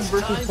 4-1 it's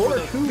versus time for the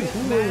 4-2. fifth Who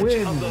will match of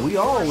win? the We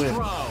all first win.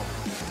 round.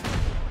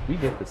 We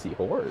get to see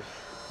horse.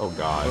 Oh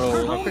god.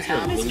 Well, I'm pretty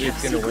sure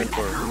Lily's gonna win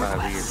for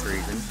obvious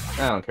reasons.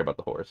 I don't care about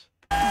the horse.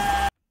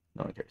 No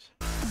one cares.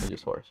 It's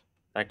just horse.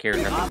 I care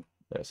nothing.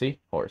 Yeah, see?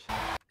 Horse.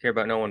 Care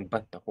about no one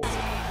but the horse.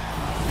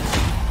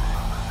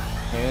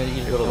 Yeah, you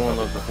can If go to no one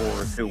the loves the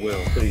horse, who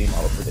will? 3D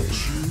model for days.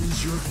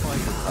 Choose your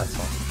fighter. That's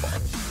not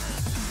fun.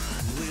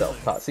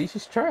 Self-taught. See,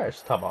 she's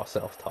trash. Talk about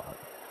self-taught.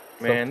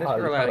 Man, this Self-taught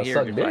is girl how out to here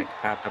suck just dick. like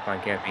hopped up on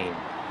caffeine.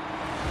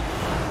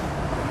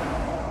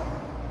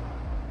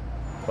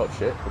 Oh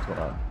shit, what's going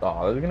on?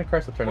 Oh, they're gonna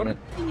crash the tournament.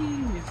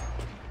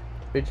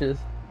 Bitches,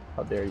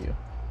 how dare you?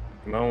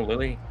 Come on,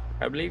 Lily.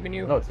 I believe in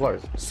you. No, it's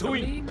Lars.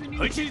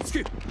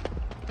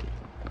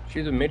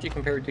 She's a midget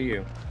compared to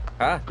you.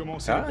 Ah,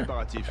 Commencez les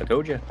préparatifs. I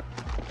told you.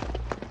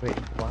 Wait,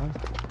 what?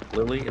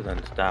 Lily is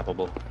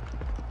unstoppable.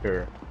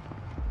 Sure.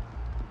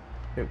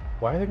 Dude,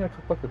 why are they gonna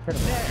cook like the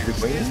tournament?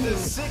 Next is the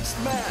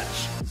sixth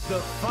match. The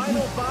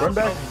final bout Run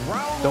back. of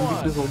round Don't one.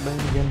 beat this old man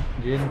again,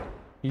 Jin.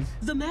 He's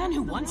The man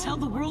who once held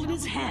the world in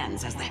his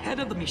hands as the head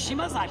of the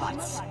Mishima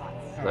Zaibatsu,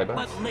 Zaibatsu?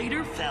 but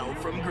later fell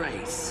from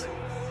grace.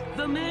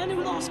 The man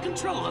who lost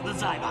control of the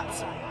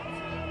Zaibatsu.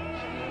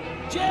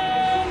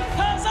 Jin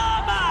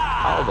Kazama!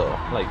 How though?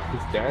 Like,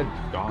 his dad's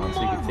gone, so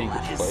he can take Marvel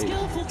at his his place.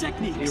 skillful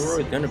techniques.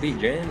 Leroy's gonna beat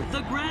Jen.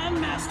 The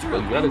Grand Master Well,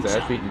 of he got his ass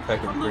Ninja beat in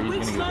Tekken from 3, the he's gonna get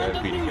his wasteland ass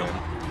of beat New again. York.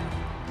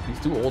 He's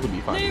too old to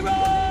be fighting.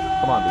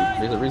 Come on,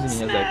 dude. There's a reason he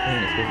has that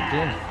cane. It's because of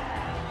Jin.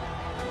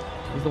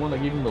 He's the one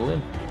that gave him the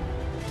limb.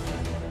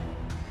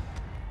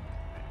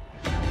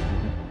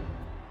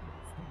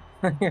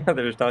 Yeah,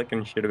 they're just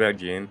talking shit about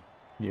Jen.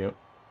 Yep.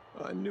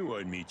 I knew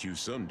I'd meet you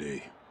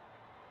someday.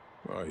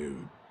 I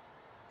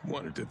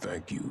wanted to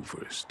thank you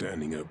for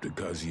standing up to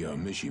Kazuya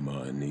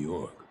Mishima in New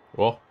York.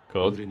 Well,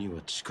 code. 俺に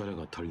は力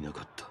が足りな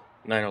かった。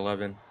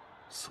 9/11.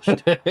 そ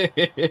して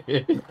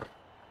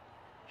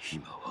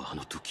今はあ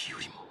の時よ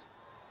りも。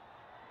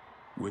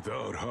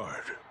 Without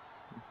heart,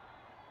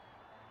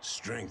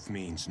 Strength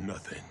means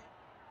nothing.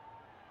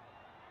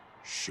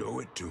 Show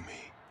it to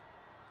me.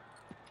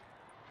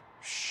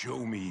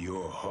 Show me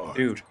your heart.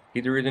 Dude,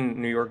 he's the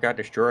reason New York got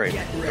destroyed.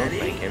 Don't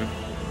thank him.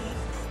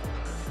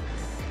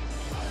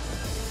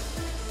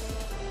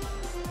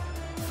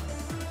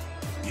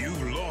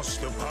 You've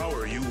lost the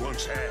power you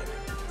once had.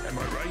 Am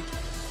I right?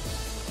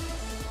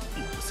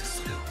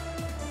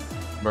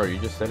 Bro, you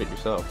just said it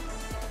yourself.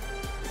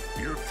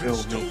 Your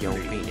fist told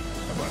me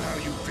about how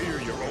you fear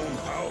your own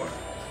power.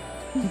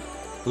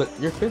 Let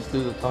your fist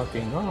do the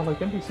talking. Oh, like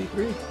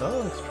NPC3.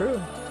 Oh, it's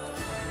true.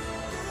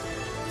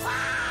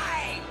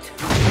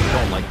 I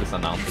don't like this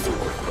announcement.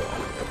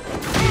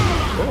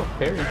 Oh,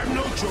 Perry. I have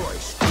no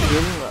choice.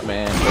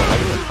 Man, bro,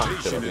 everyone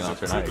talks shit about the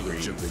announcer, and I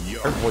agree.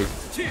 Her voice.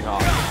 Oh.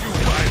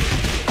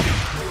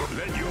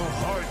 Let your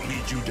heart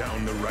lead you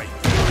down the right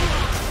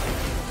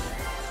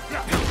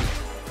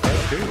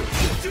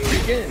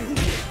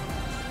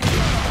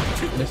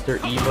Mr.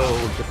 Evo,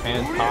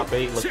 Japan's top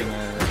 8 looking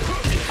at.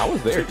 I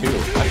was there too.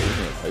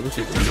 I was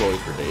just Evo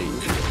for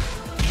days.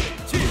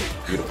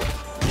 Beautiful.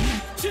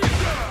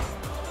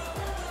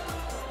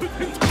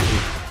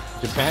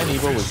 Japan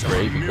Evo was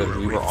great because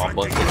we were all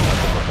busted up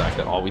on the fact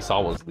that all we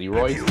saw was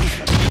Leroy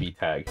BB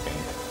tag tank.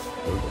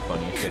 It was the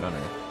funniest shit on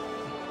earth.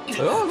 Like,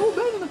 oh, go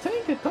back in the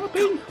tank at top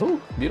 8. Oh,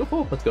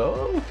 beautiful. Let's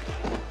go.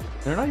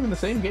 They're not even the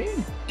same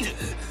game.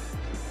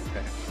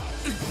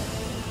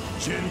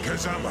 Jin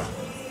Kazama,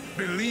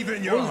 believe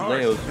in your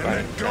heart and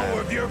let go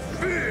of your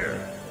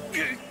fear.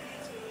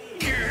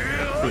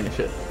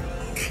 Shit.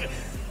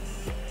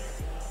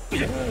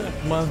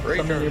 Come on,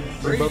 some of your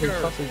brother's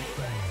sausage.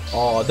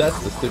 Oh, that's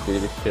the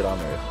stupidest shit on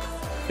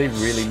earth. They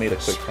really made a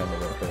quick time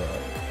event for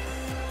that.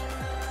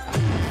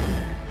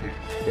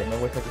 Yeah, no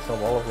way I could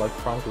solve all of like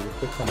problems with a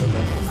quick time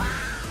event.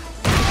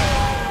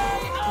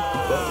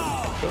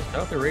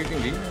 Stop the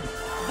raging demon.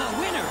 The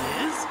winner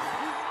is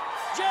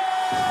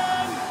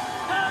Jin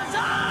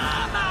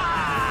Kazama!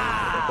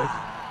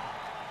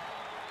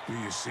 Do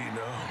you see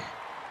now?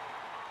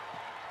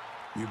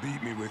 You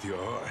beat me with your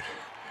heart,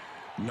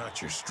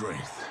 not your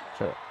strength.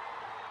 Sure.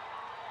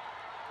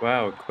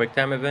 Wow, quick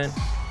time event?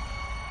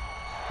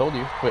 Told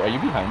you. Wait, are you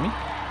behind me?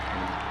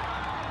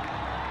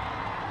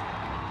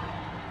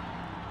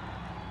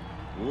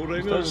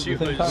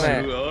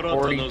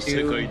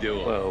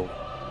 Whoa.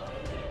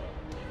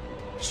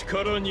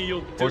 力によ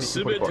って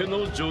全て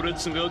の序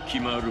列が決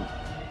まる。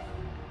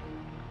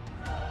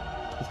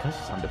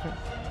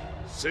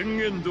宣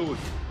言通り、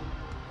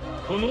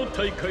この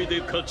大会で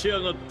勝ち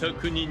上がった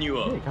国に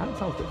は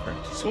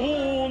相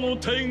応の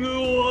待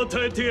遇を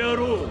与えてや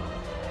ろう。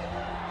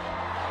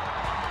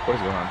What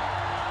is going on?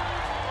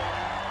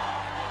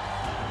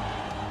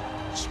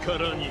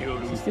 力によ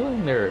る He's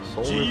stealing their soul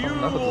or 自由 something?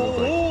 That's what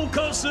を this looks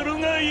like. 謳歌する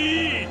がい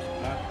い。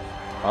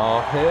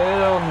 Oh,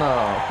 hell no.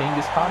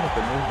 Genghis Khan with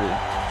the movie.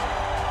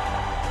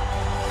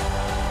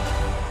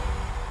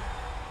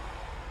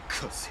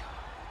 カズヤ、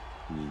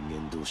人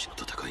間同士の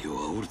戦いを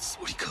煽るつ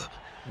もりか。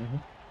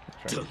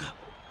だが、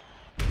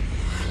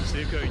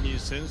世界に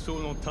戦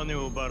争の種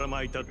をばら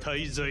まいた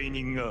大罪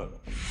人が。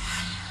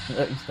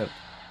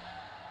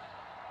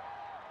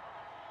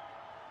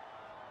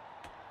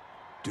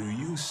Do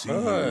you see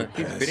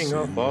he's bidding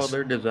off all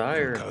their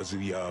desire.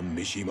 Kazuya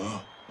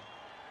Mishima?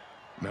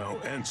 Now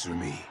answer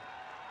me.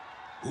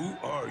 Who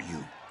are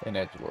you? An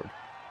edgelord.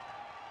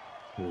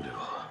 俺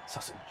は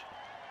Sausage.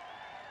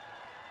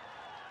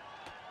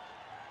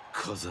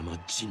 風間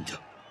陣だ。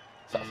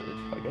Sausage,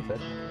 like I said.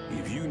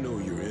 If you know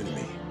your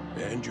enemy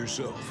and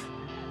yourself,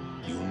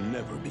 you'll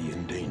never be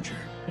in danger.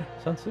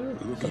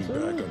 Looking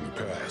back on the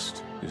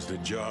past is the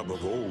job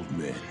of old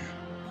men.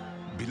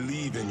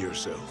 Believe in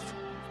yourself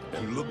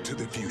and look to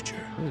the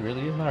future. It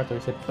really is Naruto. He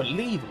said,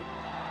 believe it.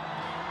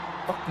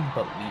 Fucking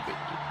believe it,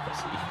 you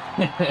pussy.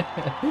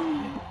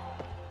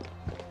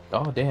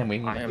 Oh, damn, we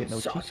didn't get no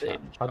cheese.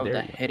 How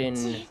dare you?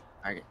 Hidden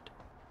target.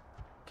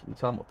 Can you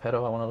tell him what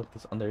pedo? I want to look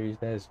this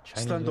underused as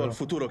Chinese. Stando al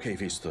futuro che hai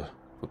visto.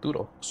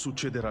 Futuro.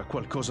 Succederà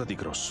qualcosa di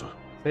grosso.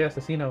 Say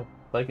assassino,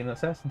 like in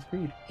Assassin's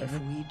Creed. If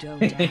we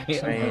don't act,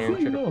 Man,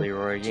 should have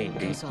Leroy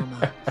Yankee.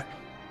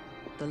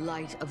 The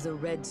light of the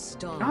red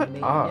star God,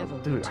 may oh, never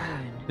dude,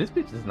 return. this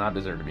bitch does not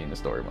deserve to be in the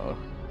story mode.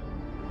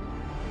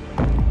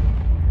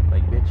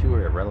 Like, bitch, you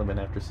were irrelevant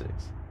after 6.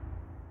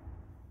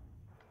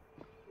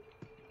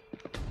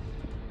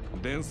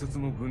 伝説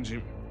の軍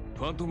人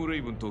ファントムレ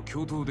イブンと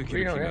共闘でき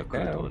We る日 don't が have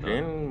来るとは that. な。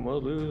 Then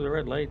we'll lose the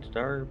red light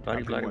star.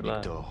 Blah blah Appelez-moi blah.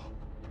 Victor.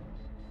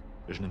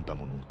 Je n'aime pas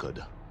mon nom de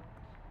code.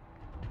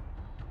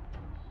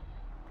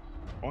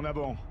 En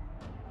avant.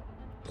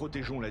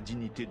 Protégeons la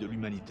dignité de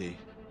l'humanité.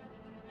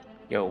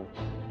 Yo,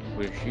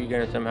 was she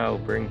gonna somehow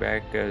bring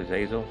back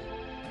Zazel?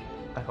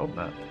 I hope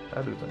not.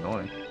 That dude's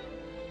annoying.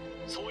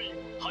 総員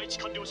配置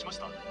完了しまし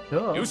た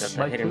Oh, That's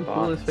my my hidden two boss.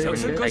 coolest favorite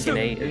Tekken characters.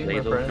 8 is My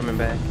Zazel friend. coming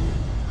back.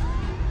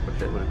 What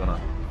shit, what is going on?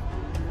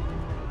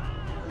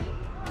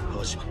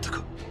 始まった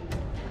か。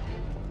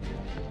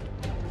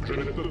 Je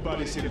ne peux pas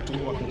laisser le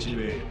tournoi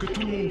continuer. Que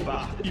tout le monde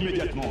parte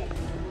immédiatement.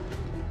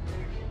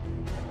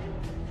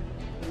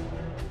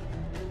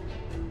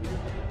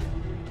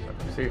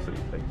 seriously.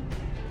 Like...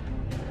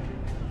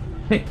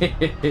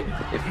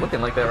 it's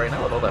looking like that right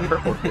now with all that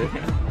purple shit.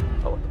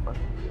 Oh, what the fuck?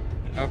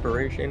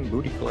 Operation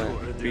Booty Clap.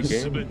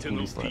 Begin.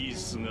 Booty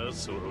slap.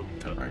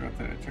 Right up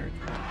to that church.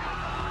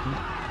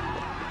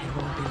 It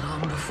won't be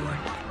long before.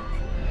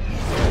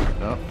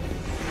 No.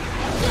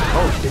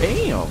 Oh,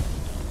 damn!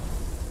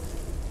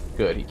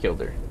 Good, he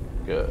killed her.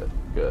 Good,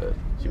 good.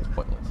 She was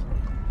pointless.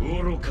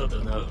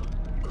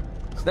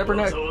 Snapper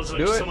neck, do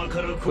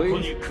it!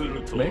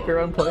 Please! Make her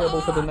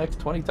unplayable for the next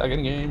 20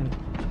 Tekken game.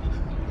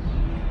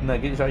 Nah,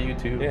 get Zhao Yu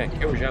too. Yeah,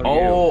 kill Zhao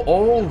Yu.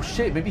 Oh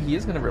shit, maybe he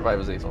is gonna revive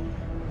Azazel.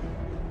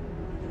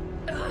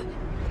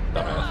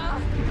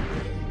 Dumbass.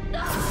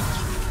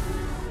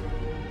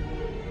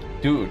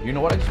 Dude, you know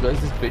what I just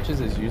realized this bitch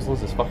is as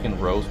useless as fucking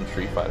Rose from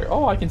Street Fighter.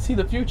 Oh, I can see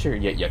the future,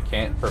 yet you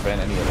can't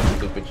prevent any of the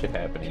stupid shit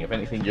happening. If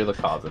anything, you're the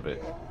cause of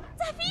it.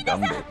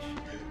 Dumb bitch.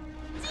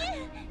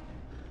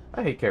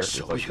 I hate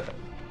characters like that.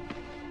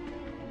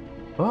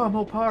 Oh, I'm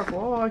all powerful.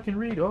 Oh, I can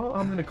read. Oh,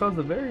 I'm gonna cause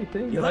the very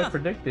thing that I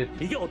predicted.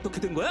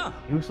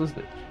 Useless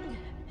bitch.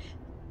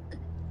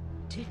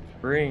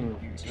 Bring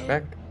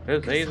back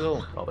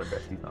Azazel. All their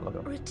besties, not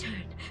looking.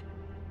 Return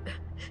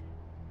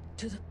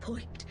to the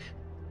point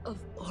of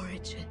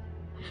origin.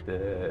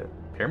 The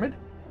pyramid?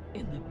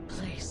 In the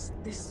place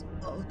this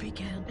all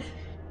began.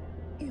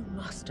 You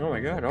must. Oh my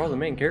god, all the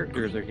main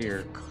characters are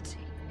here.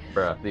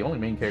 Bruh, the only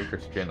main character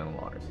is Jin and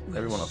Lars.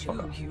 Everyone else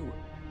fuck off.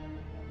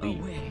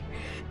 Leave.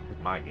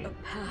 It's my game. A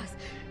path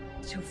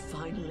to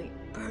finally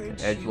an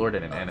edgelord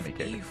and an anime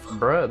character.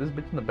 Bruh, this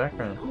bitch in the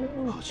background.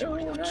 No, not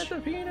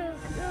the peanut.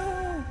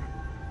 No.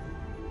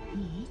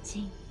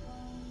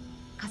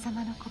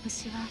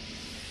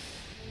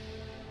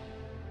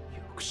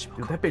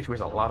 Dude, that bitch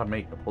wears a lot of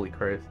makeup. Holy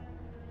Christ.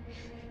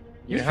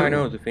 You know how I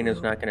know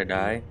Zafina's not gonna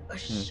die? A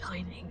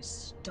shining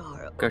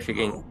star. Because she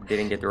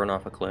didn't get thrown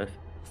off a cliff.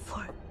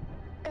 For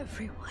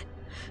everyone.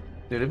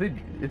 Dude, if they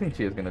think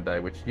she is gonna die,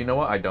 which, you know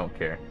what? I don't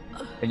care.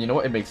 And you know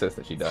what? It makes sense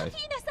that she dies.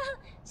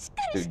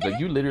 Dude, like,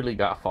 you literally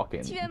got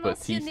fucking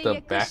Batista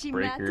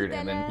backbreakered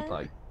and then he,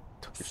 like,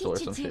 took your soul or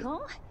some shit.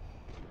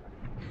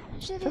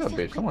 Shut up,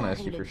 bitch. Someone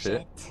asked you for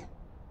shit.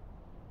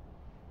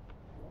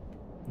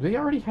 They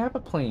already have a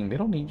plane. They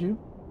don't need you.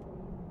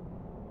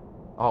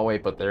 Oh,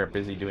 wait, but they're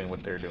busy doing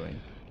what they're doing.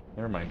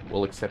 Never mind.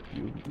 We'll accept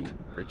you, you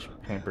rich,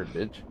 pampered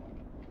bitch.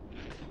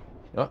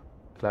 Oh,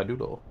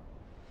 Cladudo.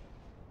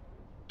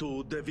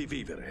 Tu devi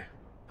vivere.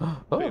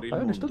 Oh, I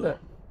understood that.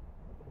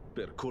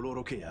 Per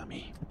coloro che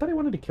ami. I thought he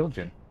wanted to kill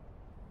Jin.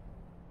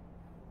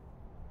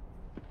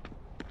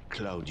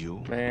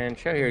 Claudio. Man,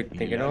 Chad here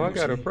thinking, oh, I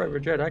got a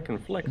private jet, I can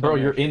flex. Bro,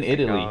 you're in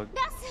Italy.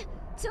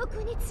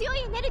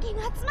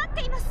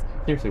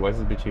 Seriously, why is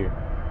this bitch here?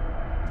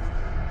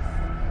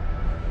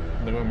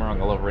 Don't get me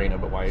wrong, I love Reina,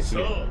 but why is he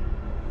here?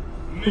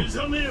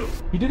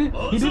 He did it!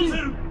 He did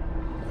it!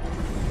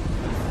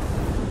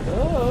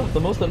 Oh, the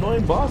most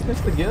annoying boss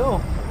next to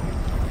Gil.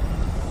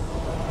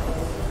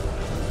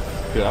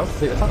 Dude, I was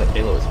saying, that's how the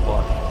Halo is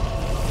fought.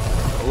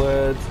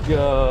 Let's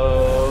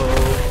go!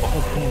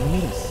 Oh, damn,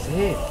 he's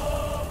sick.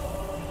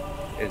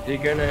 Is he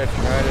gonna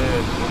try to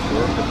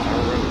absorb the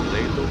power of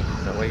Azazel?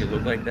 That way you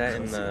look like that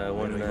in the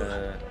one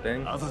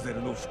thing? I was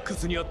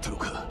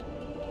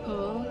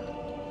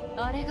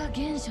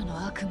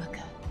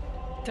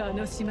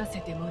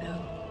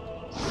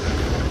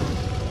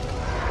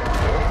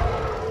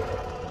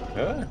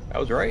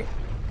right. I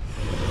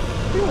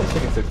feel like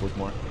Tekken 6 was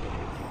more.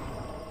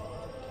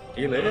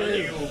 He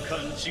lives.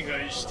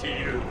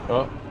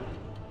 Oh.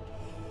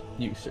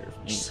 You serve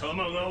me.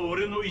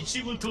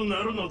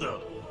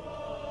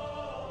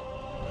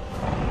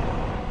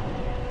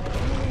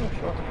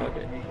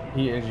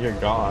 He is your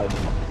god.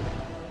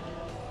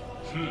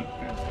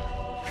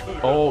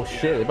 Oh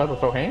shit, they about to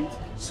throw hands?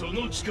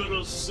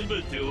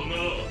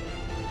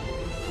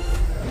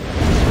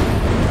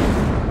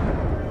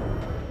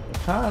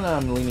 Kinda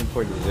I'm leaning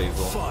towards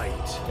Azazel.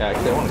 Yeah,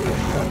 because I want to kill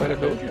him. But I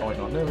told you. Oh,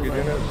 no, never mind. I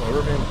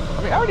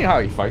mean, I already know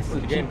how he fights.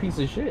 He's a cheap piece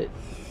of shit.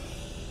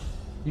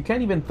 You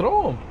can't even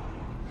throw him.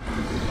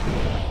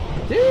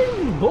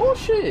 Dude,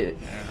 bullshit.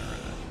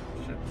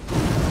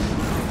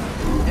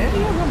 And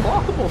he has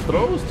unblockable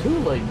throws too,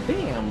 like,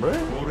 damn, bro.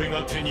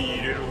 Unblockable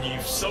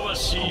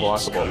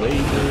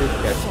lasers,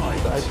 catching,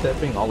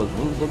 sidestepping, all his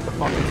moves look the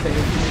fucking same.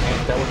 You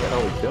can't tell what the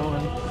hell he's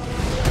doing.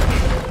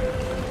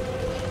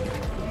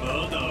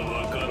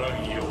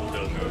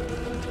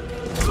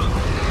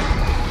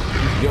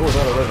 He's Gil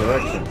without a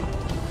resurrection.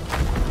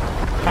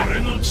 Well, I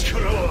mean, just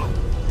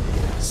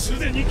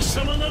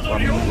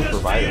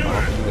revive him, I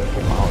don't think he's gonna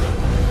come out.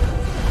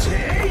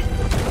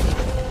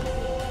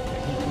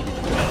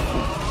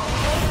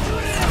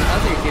 I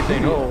think if they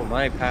know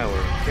my power,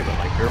 yeah, but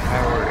like your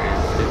power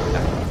is this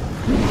power.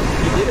 You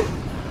did it!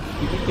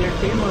 You beat their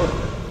game mode.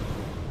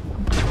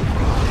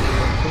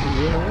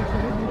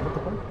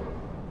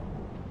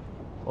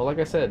 Well, like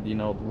I said, you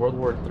know, World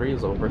War III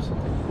is over, so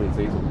technically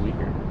Azazel's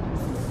weaker.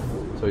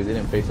 So he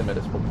didn't face him at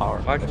his full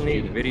power. Watching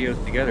these videos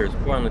together is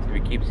pointless if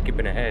you keep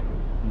skipping ahead.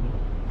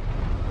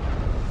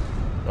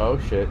 Oh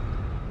shit.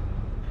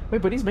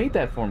 Wait, but he's made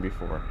that form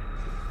before.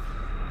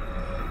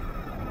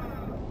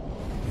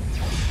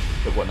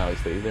 But what now? He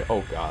stays there?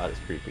 Oh god, it's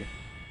creepy.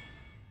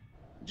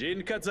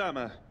 Jin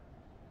Kazama,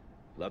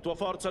 la tua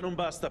forza non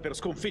basta per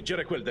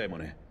sconfiggere quel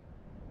demone.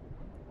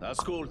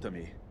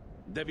 Ascoltami,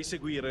 devi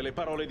seguire le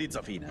parole di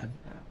Zafina.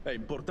 È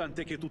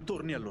importante che tu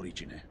torni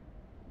all'origine.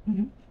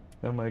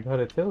 Oh my god,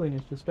 Italian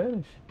is just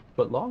Spanish,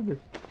 but longer.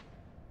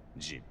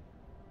 Jin,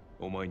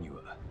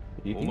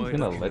 you think he's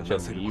gonna let you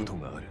leave?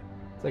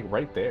 It's like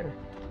right there.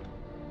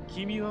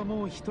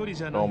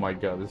 Oh my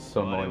god, this is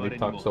so annoying. They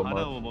talk so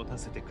much.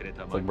 It's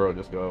like, bro,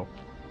 just go.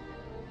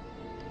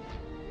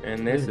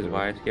 And this is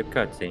why I skip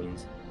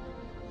cutscenes.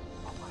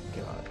 Oh my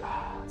god,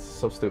 it's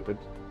so stupid.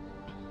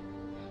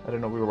 I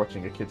didn't know we were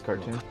watching a kid's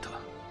cartoon.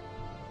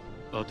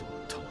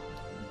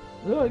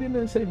 No, I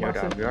didn't say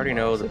massive. We already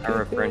know the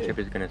power of friendship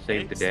is gonna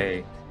save the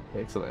day.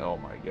 Excellent. Oh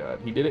my god,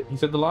 he did it. He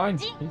said the line.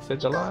 He said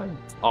the line.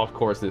 Oh, of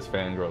course, this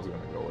fangirl's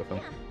gonna go with him.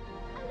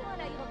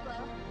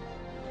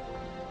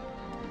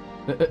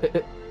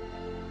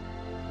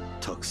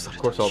 Of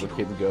course, all the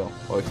kids go.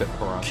 Oh, except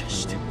Karan.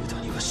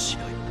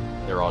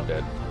 They're all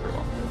dead. They're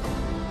all dead.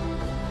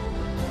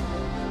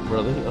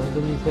 Bro,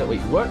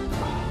 wait, what?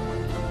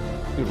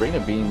 Dude, Reina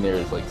being there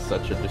is like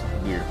such a just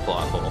weird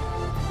plot hole.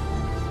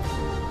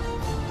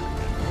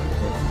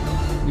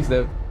 He's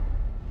dead.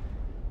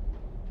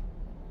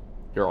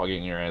 You're all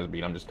getting your ass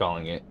beat. I'm just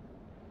calling it.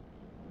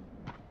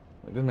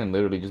 Like, this man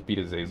literally just beat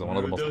Azazel, one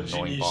of the most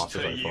annoying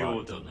bosses I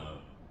fought.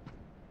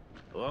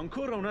 Ho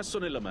ancora un asso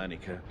nella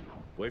manica.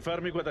 Vuoi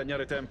farmi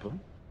guadagnare tempo?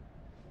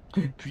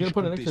 He's gonna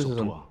put an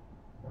exorcism.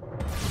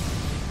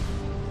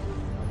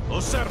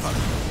 Osserva!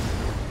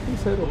 He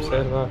said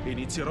observa. Ora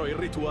inizierò il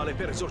rituale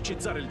per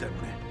esorcizzare il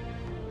demone.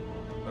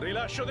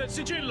 Rilascio del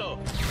sigillo!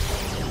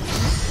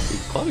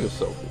 Claudio's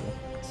so cool.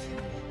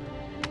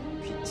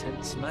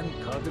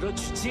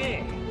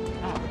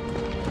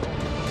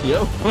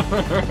 Yo!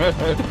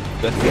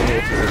 That's the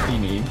exorcist he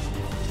needs.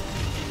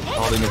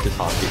 All they make is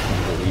hostage, can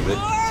you believe it?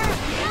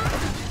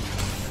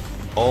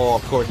 Oh,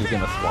 of course he's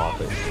gonna swap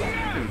it.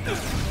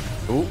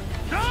 Ooh.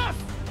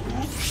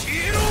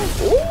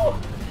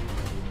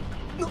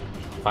 Ooh.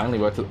 Finally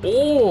we got to.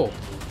 Oh!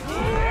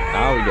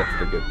 Now we get to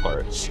the good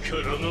part.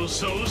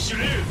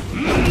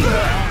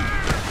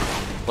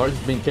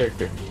 Largest main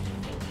character.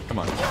 Come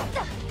on. I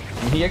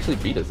mean, he actually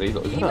beat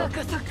Azazel. Shut up.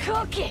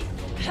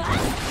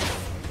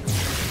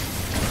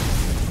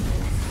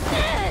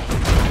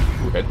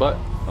 Ooh, headbutt.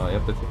 Oh,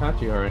 yep, that's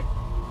Hachi, alright.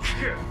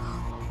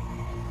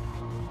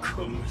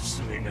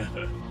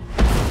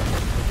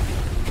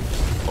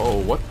 Oh,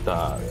 what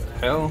the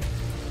hell?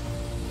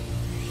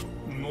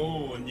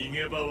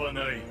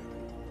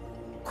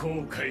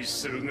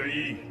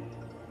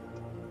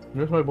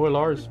 There's my boy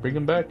Lars. Bring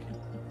him back.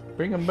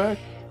 Bring him back.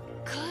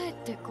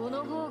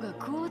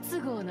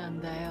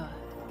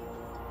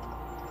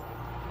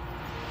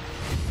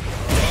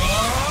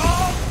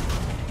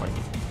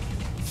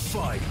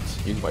 Fight.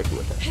 Use waifu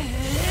attack.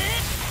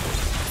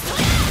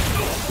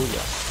 Oh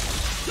yeah.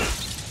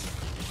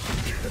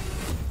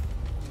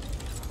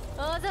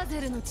 アザ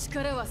ゼルの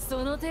力は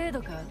その程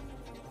度か。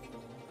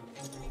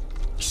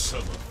貴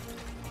様、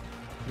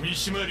三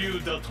島流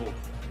だと。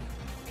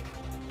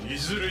い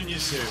ずれに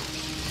せよ、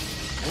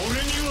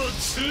俺には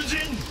通じん。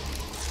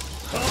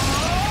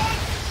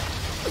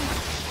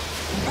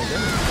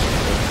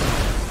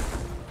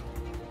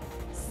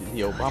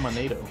The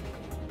Obama-NATO. こ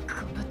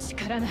の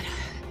力なら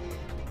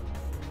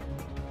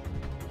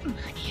間に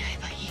合え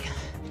ばいいが。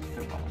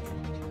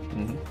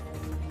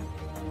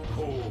ほ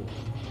う。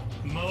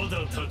まだ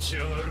立ち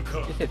上がるか。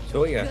He said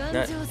Soya,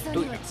 not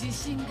Soya.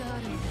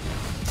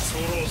 そ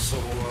ろそ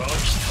ろ飽き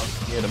た。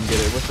 Get him, get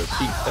it with the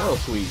cheap hell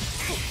sweet.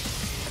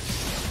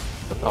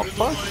 What the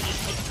fuck?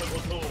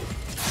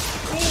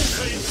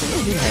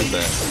 He has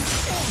that.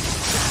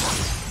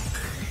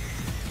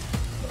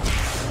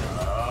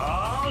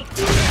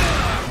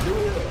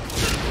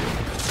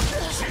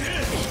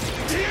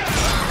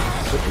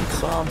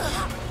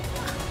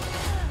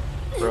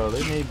 Bro,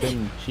 they made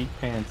them cheap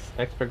pants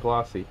extra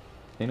glossy.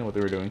 They know what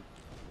they were doing.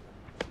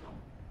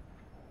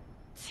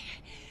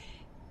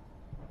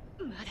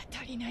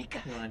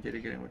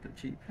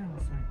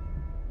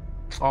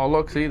 Oh,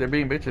 look, see, they're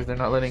being bitches. They're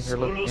not letting her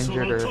look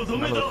injured or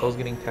none of the clothes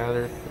getting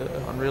tattered.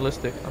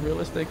 Unrealistic.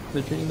 Unrealistic.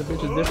 They're treating the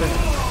bitches different.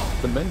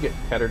 The men get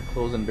tattered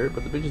clothes and dirt,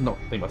 but the bitches, no,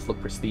 they must look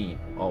pristine.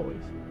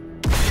 Always.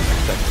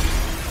 That's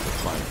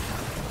fine.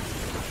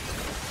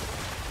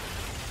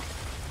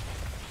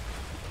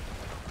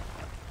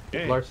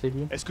 Hey, Lars save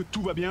you? Est-ce que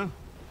tout va bien?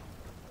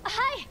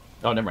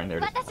 Oh, never mind. There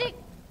it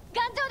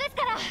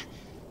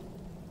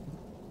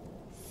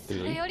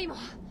is. Really?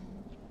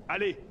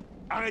 Allez,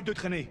 arrête de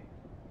traîner.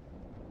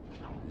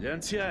 Gli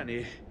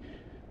anziani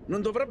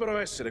non dovrebbero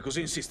essere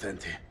così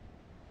insistenti.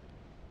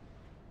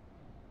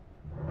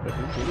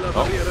 La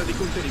barriera di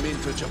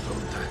contenimento è già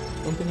pronta.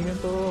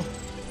 Contenimento.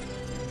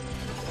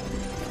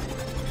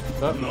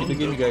 Oh, he's the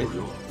game, guys.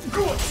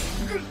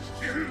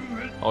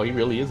 Oh, he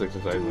really is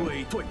exercising.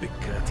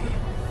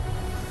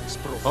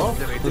 Oh,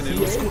 the CA?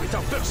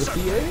 The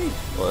CA?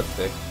 Oh, that's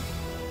sick.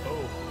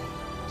 Oh,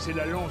 c'est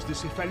la lance de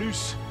ces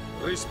phallus.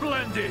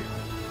 Risplendi,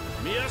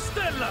 mia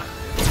stella!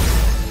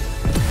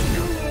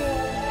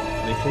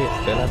 say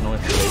Estela, no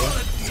Estrella?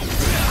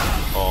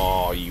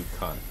 Oh, you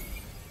cunt.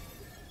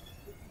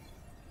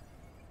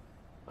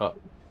 Oh.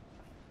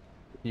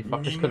 You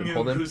fuckers couldn't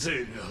hold him?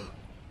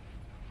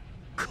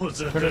 Turn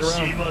it around. Turn it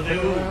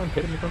around.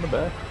 Hit him from the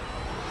back.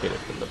 Hit it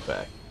from the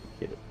back.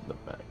 Hit it from the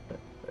back.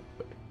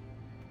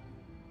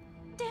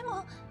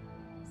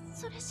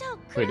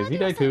 Wait, does he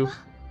die too?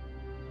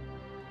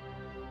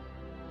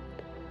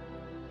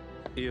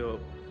 Io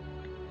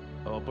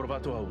ho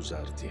provato a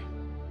usarti.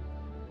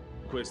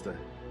 Questa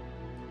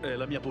è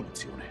la mia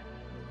punizione.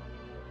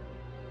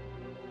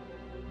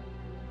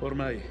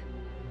 Ormai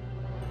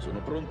sono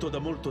pronto da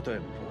molto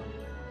tempo.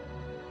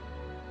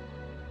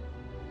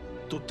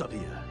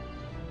 Tuttavia,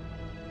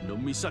 non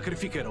mi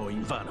sacrificherò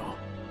in vano.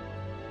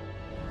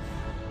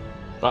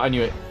 Oh, I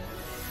knew it.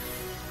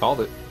 Called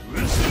it.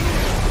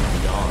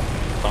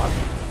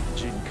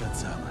 Jin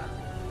Kazama.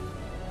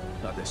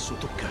 Adesso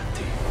tocca a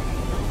te.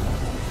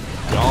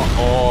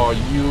 Oh,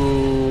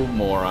 you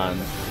moron.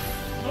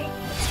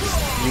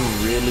 You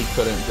really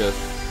couldn't just,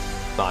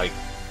 like,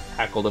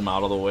 tackle them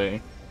out of the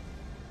way.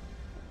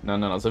 No.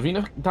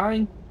 Zafina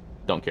dying?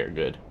 Don't care.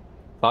 Good.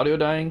 Claudio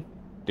dying?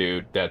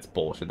 Dude, that's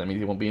bullshit. That means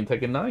he won't be in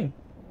Tekken 9.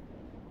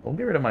 Don't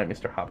get rid of my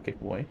Mr. Hopkick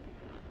boy.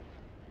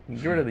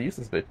 Get rid of the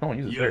useless bitch. No one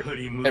uses her.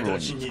 Everyone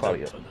uses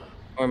Claudio.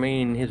 I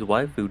mean, his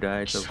waifu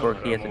died, so of course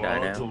he has to die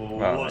now.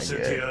 Oh,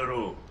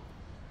 yeah.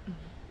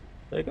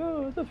 Like,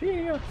 oh,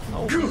 Zafina!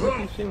 Oh,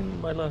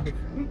 soon, my love. It's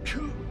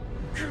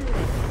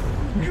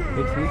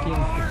leaking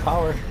its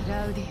power.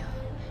 Claudio,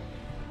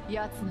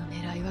 奴の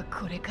狙いは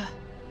これか。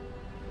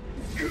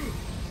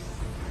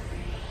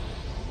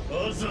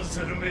アザ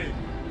ゼルめ、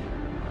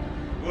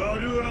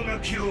悪あが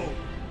きを。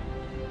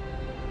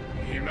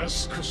今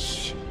少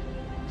し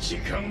時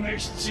間が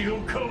必要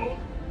か。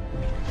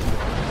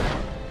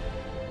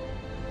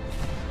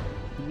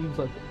He leaves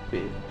like a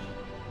bitch.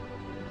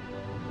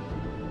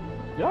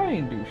 Y'all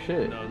ain't do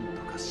shit.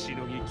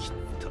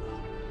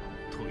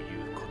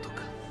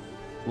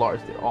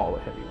 Lars did all the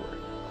heavy work.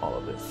 All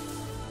of it.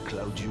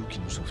 Claudio qui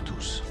nous sauve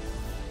tous.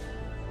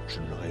 Je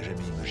ne l'aurais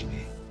jamais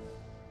imaginé.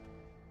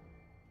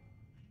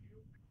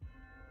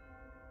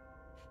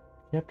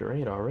 Chapter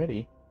 8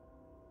 already?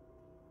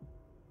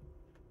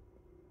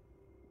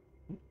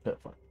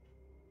 Fine.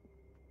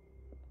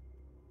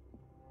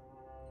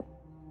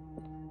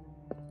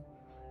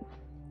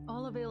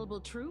 All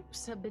available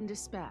troops have been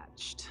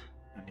dispatched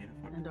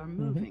and are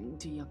moving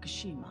to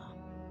Yakushima.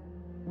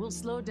 We'll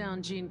slow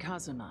down Jin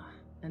Kazuma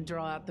and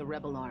draw out the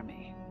rebel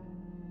army.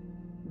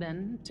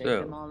 Then take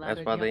them all out that's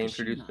of why they Yakushima.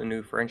 introduced the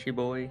new Frenchie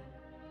boy,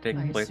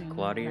 taking place with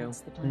Claudio.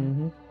 That's the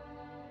plan.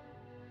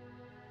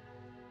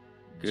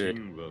 Good.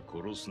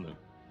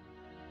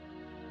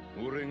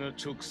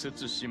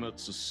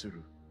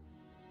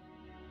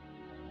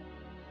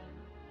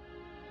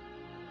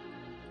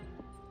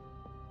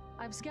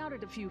 I've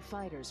scouted a few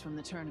fighters from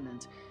the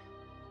tournament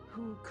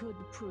who could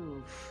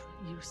prove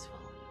useful.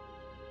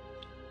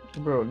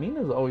 Bro,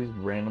 Nina's always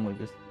randomly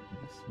just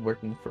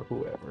working for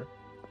whoever.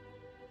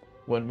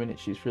 1 minute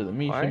she's for the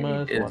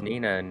Mishimas. Why is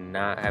Nina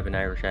not have an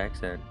Irish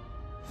accent?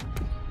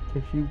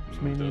 Because she's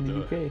mainly in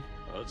the UK.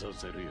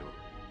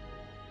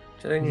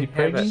 She doesn't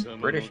have a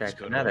British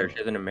accent either. She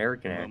has an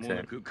American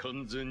accent. See,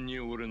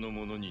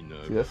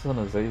 that's on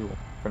Azazel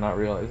for not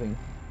realizing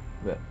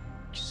that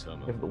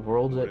if the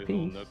world's at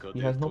peace, he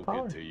has no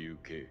power.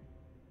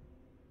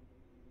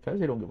 Because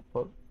they don't give a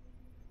fuck.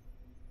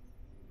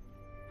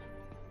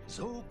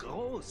 So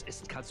groß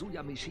ist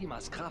Kazuya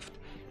Mishimas Kraft,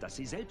 dass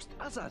sie selbst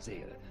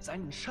Azazel,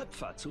 seinen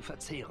Schöpfer, zu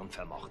verzehren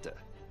vermochte.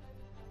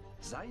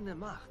 Seine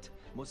Macht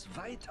muss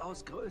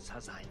weitaus größer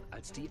sein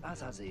als die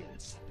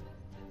Azazels.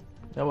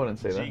 I wouldn't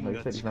say that. Like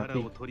I said, he's not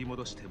peak.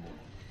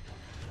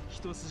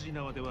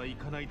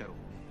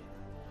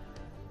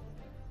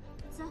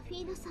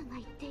 Zafina さんが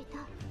言っていた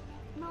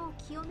魔を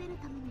清める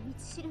ための道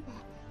しるべ、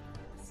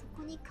そ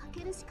こにか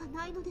けるしか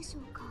ないのでしょ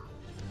うか。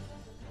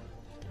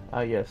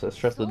Ah yes, let's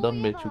trust the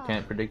dumb bitch who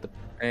can't predict the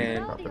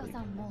And properly.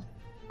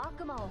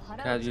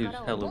 Kazu's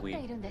hella weak.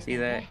 See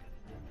that?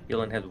 He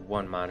only has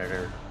one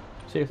monitor.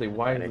 Seriously,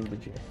 why is this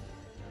legit?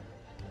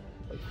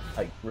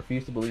 I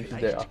refuse to believe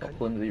she's there off a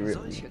flimsy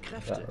reason.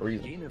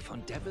 Jene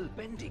von Devil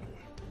bändigen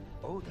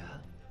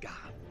oder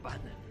gar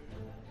bannen.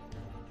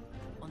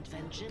 Und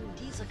wenn Jin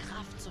diese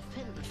Kraft zu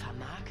finden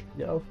vermag,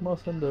 ja, auf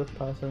Mossen das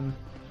passen.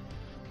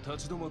 God,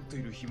 seriously,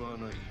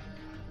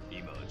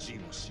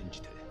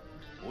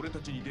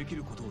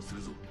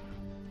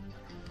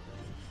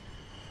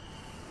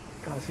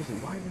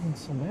 why are you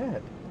so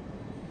mad?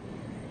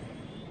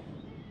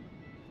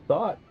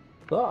 Thought.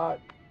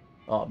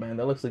 Oh man,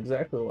 that looks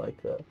exactly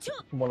like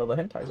one of the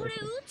hentais. これう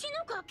ち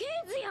の家系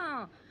図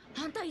やん。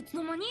あんたいつ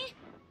の間に？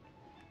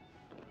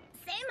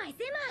狭い。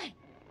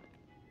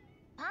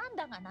パン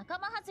ダが仲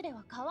間外れ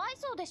はかわい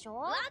そうでしょ。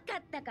わか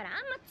ったからあん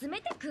ま詰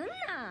めてくん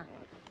な。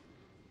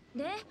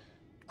で、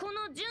こ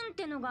のジュンっ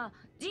てのが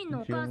ジン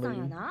のお母さん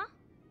やな。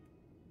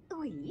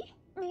Oui,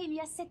 mais il y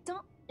a 7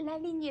 ans, la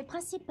lignée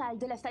principale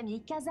de la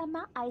famille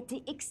Kazama a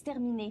été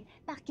exterminée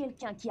par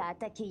quelqu'un qui a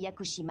attaqué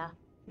Yakushima.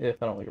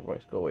 If I don't like your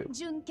voice, go away.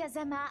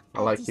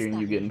 I like hearing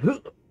you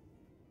getting.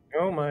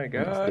 Oh my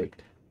god.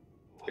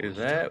 Is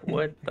that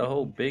what the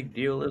whole big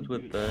deal is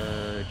with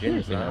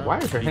Jin's mom? Why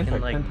is her She can,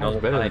 hentai like, 10 times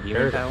nullify better than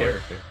demon her power?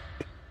 character?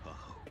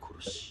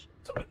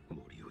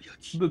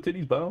 The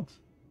titties bounce.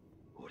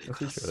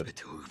 Yes, it should.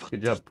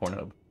 Good job,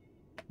 Pornhub.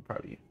 I'm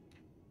proud of you.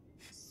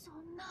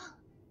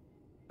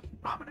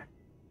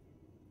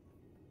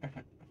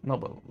 No,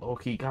 but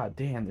low-key,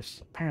 goddamn,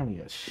 there's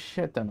apparently a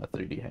shit ton of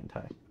 3D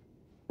hentai.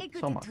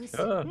 So much. Things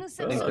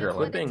that are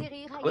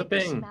Clipping.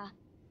 Clipping.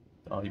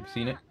 Oh, you've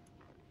seen it?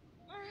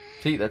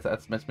 See,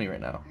 that's me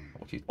right now.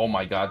 Oh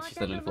my god, she's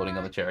literally floating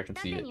on the chair. I can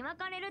see it.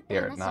 They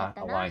are not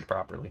aligned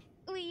properly.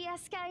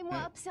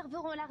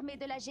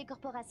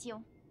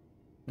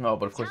 No,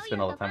 but of course it's been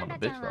all the time on the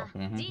bitch though.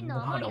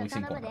 Oh no, we've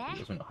seen porn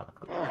videos. We know how to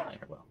align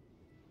her well.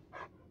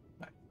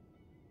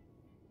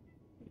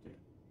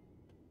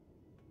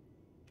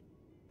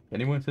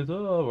 Anyone says,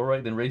 oh,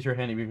 alright, then raise your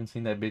hand if you've even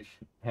seen that bitch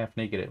half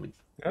naked at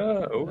least.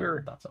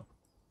 Ogre. Thought so.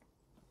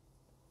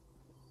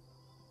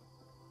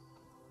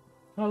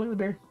 Oh, look at the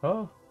bear.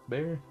 Oh,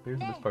 bear. Bear's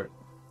the best part.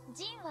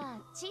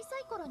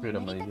 Straight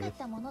up lady this.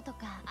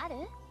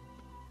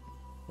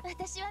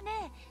 This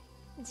bitch.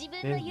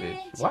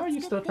 Why are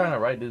you still trying to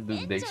ride this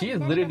dude's dick? She is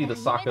literally the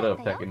Sakura of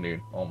Tekken,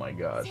 dude. Oh my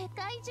god.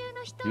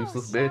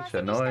 Useless bitch,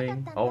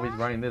 annoying, always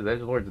riding this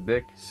edgelord's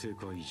dick.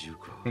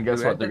 And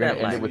guess what? They're gonna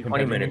end it with him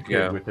having a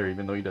kid with her,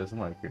 even though he doesn't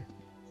like her.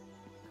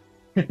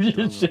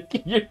 You're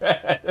shaking your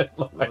head.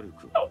 Like,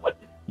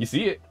 you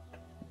see it?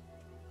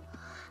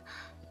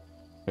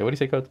 Wait, what do you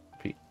say, Code?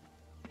 Pete.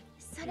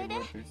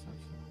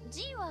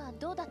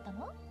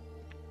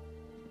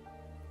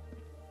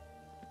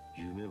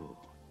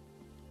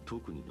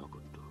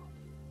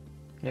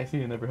 Yeah, I see,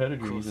 he never had a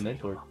dream. He's an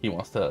edgelord. He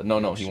wants to.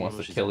 No, he wants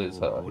to kill his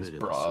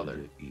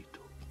brother.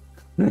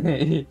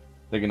 They're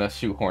gonna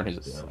shoehorn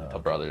his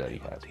brother that he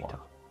has. One.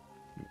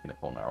 He's gonna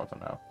pull Naruto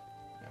now.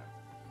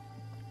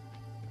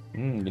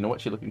 You know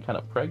what? She's looking kind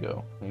of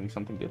prego. Maybe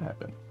something did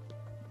happen.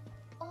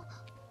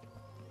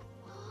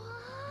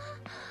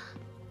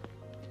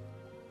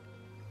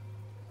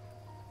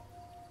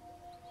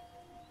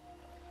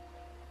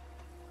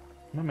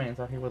 My man's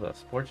out here with a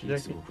sports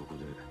jacket.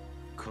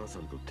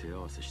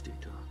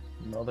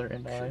 Mother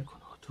and I. You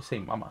say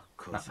mama,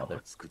 not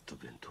mother.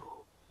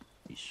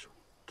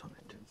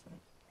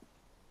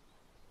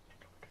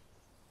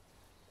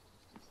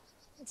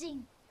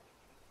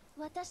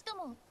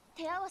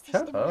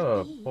 Shut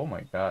up. Oh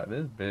my god,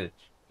 this bitch.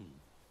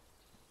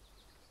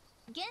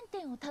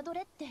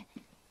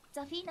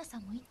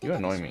 You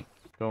annoy me.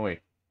 Go away.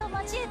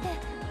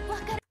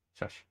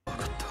 Shush.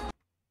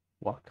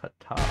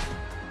 Wakata.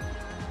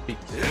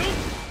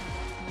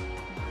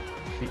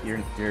 Speak your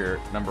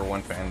number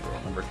one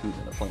fangirl. Number two's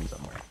in the flame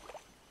somewhere.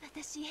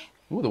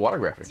 Ooh, the water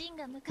graphic.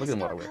 Look at the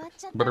water graphic.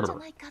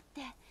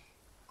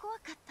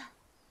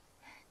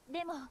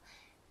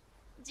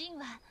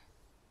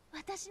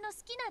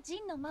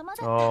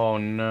 Oh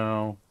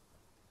no.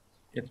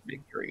 It's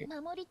victory.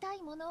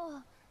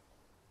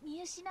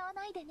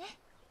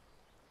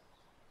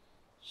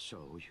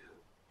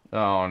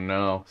 Oh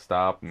no.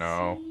 Stop,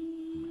 no.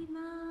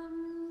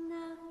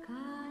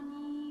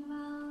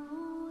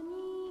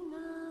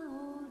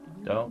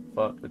 Don't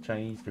fuck the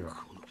Chinese girl.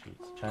 She's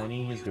a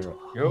Chinese girl.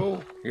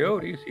 Yo,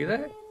 do you see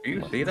that? Do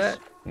you see that?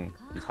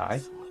 He's high.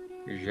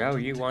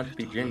 Zhao Yi wants to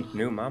be Jin's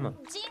new mama.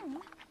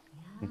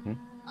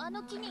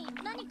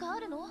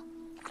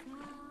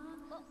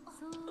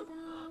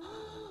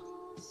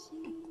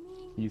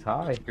 He's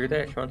high. Hear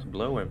that? She wants to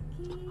blow him.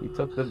 He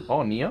took the.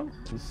 Oh, Neo?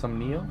 Is this some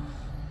Neo?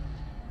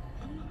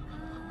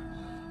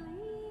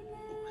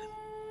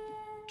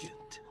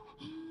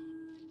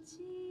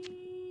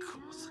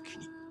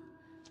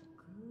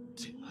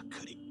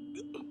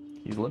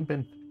 He's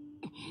limping.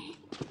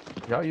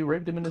 Yeah, you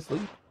raped him in his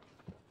sleep.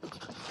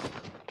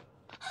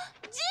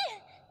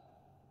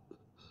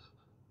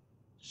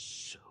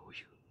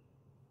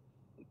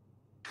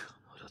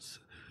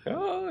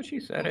 Oh, she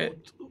said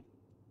it.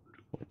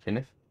 What,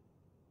 Kenneth?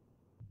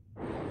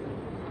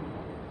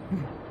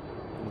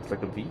 Looks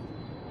like a V.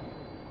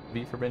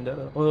 V for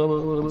Vendetta.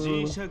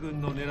 G 社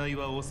軍の狙い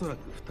はおそらく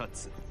2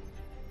つ。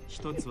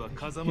一つは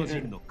風間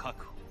陣の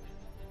確保。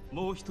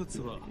もう一つ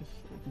は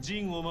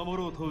陣を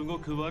守ろうと動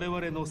く我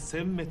々の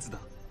殲滅だ。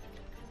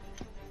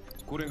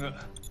これ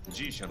が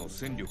G 社の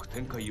戦力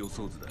展開予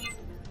想図だ。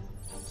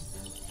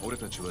俺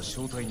たちは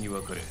小隊に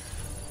分かれ、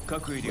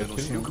各エリアの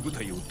主力部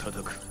隊を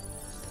叩く。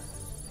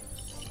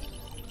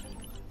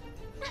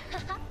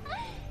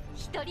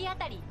一人当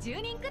たり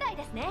10人くらい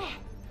ですね。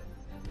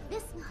で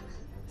すが、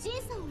G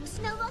さんを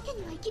失うわけ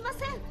にはいきま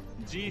せん。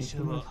G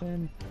社は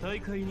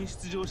大会に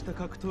出場した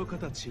格闘家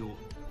たちを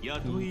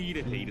雇い入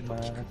れていると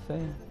聞く。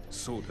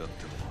そうであっ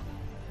ても。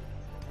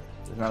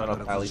There's not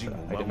enough allies.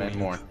 I demand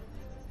more.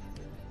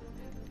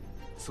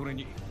 それ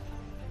に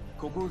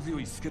心強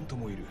い助っ人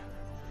もいる。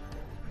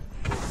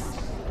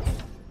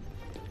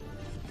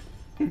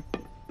Is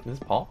this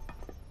Paul?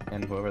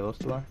 And whoever those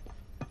two are?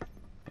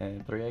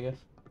 And 3, I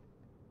guess.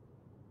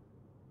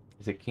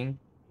 Is it King?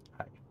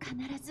 Hi.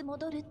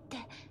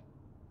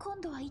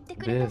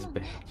 This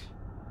bitch.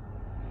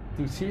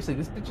 Dude, seriously,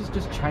 this bitch is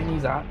just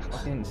Chinese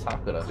fucking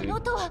Sakura, dude.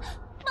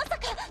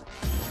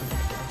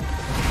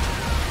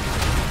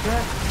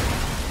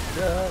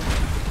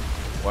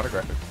 Water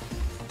graphics.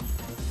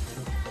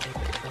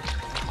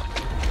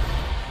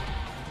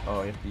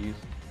 Oh, you have to use.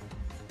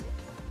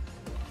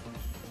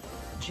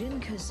 Jin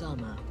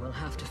Kazama will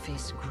have to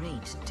face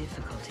great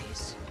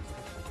difficulties.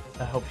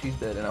 I hope she's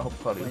dead, and I hope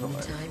Claudio's When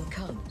alive. time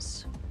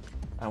comes,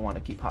 I want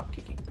to keep hop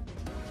kicking.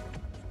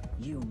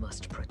 you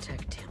must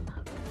protect him.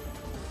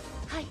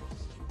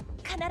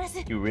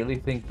 You really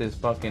think this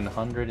fucking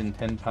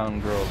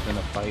 110-pound girl is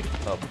gonna fight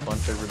a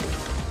bunch of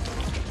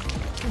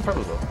ribbons? She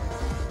probably will.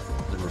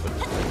 The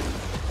ribbons.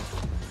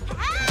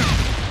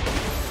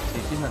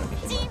 See, she's not a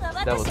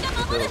Mishima. That was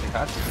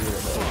Hikachi here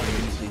that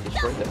easily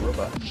destroyed that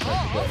robot.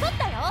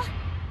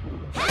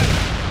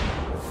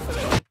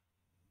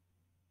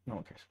 No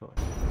one cares. Go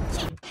ahead.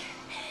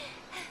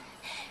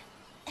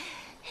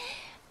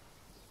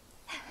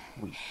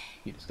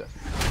 You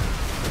disgusting.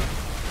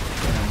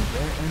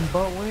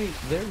 But wait,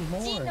 there's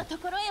more.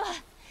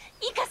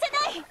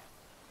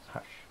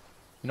 Hush.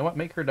 You know what?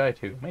 Make her die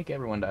too. Make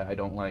everyone die I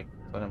don't like,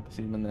 so I don't have to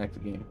see them in the next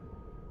game.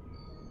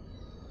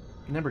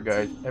 Remember,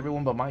 guys,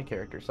 everyone but my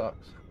character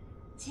sucks.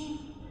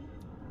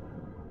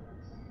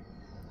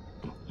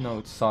 No,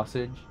 it's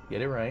sausage.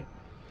 Get it right.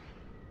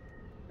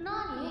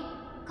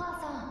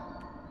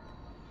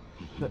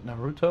 That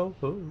Naruto?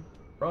 Oh,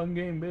 wrong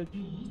game, bitch.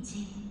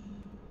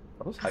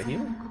 Are those high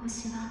heels?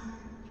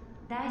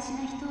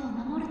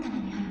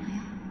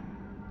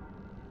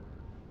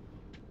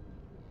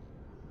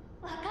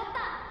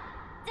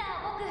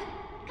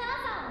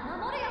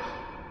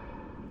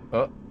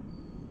 Oh.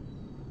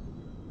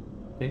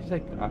 Did you say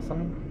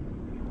Kasan?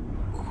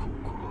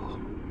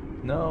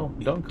 No,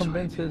 don't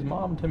convince his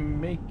mom to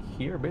make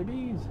here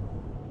babies.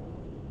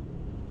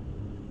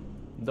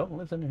 Don't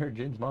listen to her,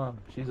 Jin's mom.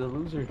 She's a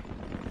loser.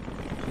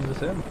 She's a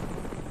sim.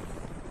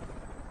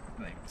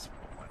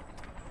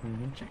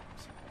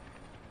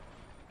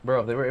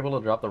 Bro, if they were able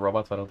to drop the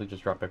robots, why don't they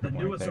just drop everyone?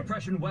 The newest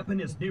suppression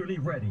weapon is nearly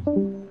ready.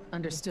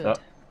 Understood. Oh.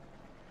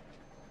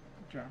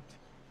 Dropped.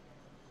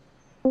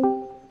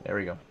 There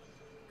we go.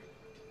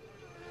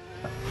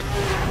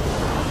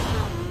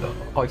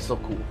 Oh, he's so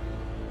cool.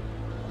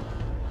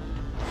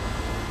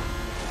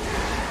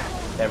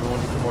 Everyone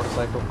needs a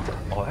motorcycle.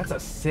 Oh, that's a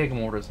sick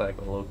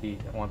motorcycle, Loki.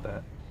 I want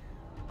that.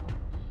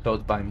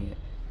 Codes, buy me it.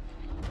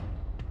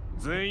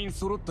 全員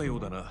揃ったよう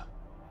だな。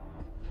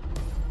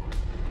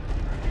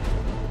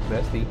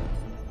 Bestie.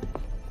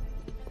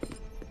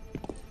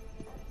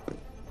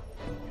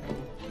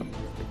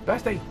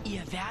 Bestie!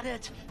 Ihr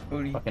werdet...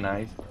 Fucking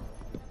eyes.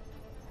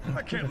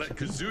 I can't let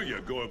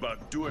Kazuya go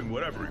about doing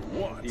whatever he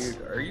wants.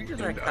 Dude, are you just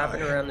like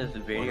hopping around this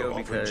video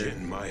because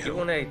even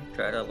when I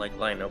try to like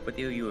line up with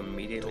you, you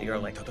immediately are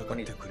like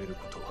 20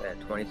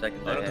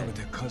 seconds ahead.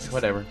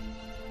 Whatever.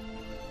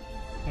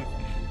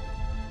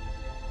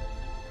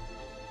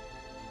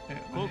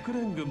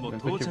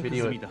 Put your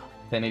video at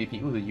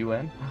 1080p. Ooh, the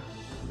UN?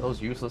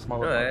 Those useless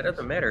motherfuckers. No, it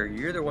doesn't matter.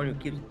 You're the one who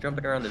keeps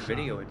jumping around the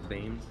video, it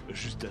seems. Yeah,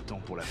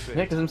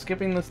 because I'm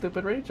skipping the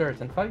stupid raid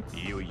charts and fights.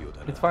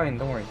 It's fine,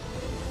 don't worry.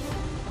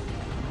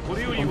 こ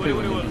れより我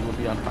々は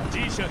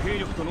G 社兵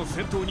力との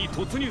戦闘に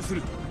突入す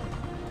る。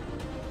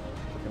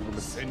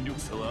戦力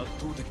差は圧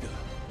倒的だ。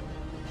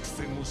苦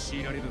戦を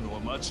強いられるのは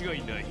間違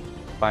いない。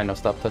 Fine, no,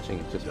 stop touching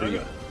it. Just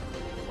breathe.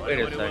 Wait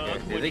a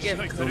second. Did they get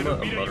Kuma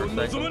a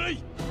motorcycle?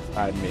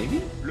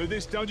 Maybe? Le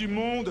destin du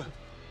monde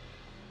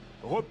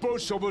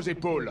repose sur vos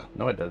épaules.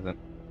 No, it doesn't.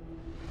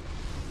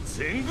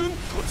 全軍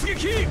突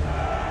撃!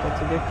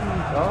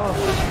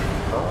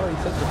 Oh,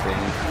 he's such a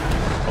thing.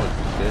 Oh,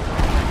 shit.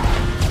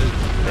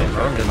 Damn,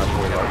 Arm did not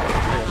score that.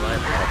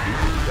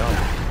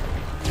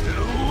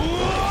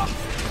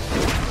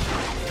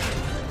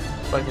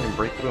 If I can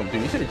break through him.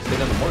 Dude, you should have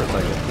stayed on the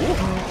motorcycle. Ooh.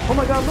 Oh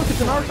my god, look,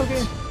 it's an Naruto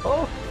game!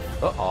 Oh!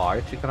 Oh, I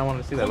actually kind of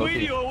wanted to see that.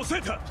 Loki.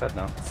 Shut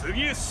now.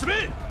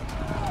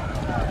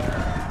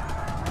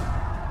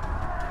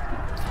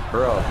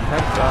 Bro, you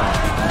have guns.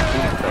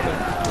 Shoot each other.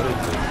 What is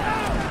this?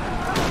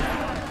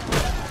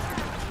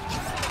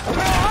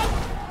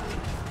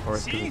 Or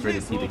it's because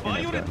it's rated TV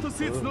gun.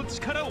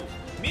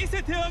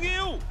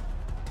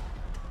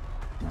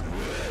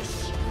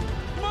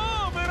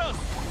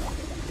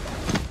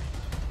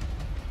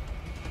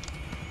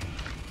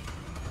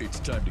 It's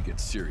time to get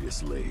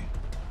serious, Lee.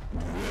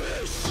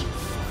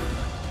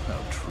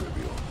 How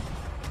trivial.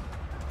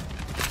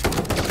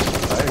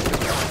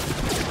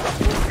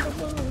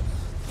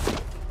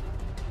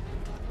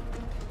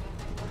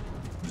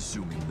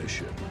 Resuming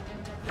mission.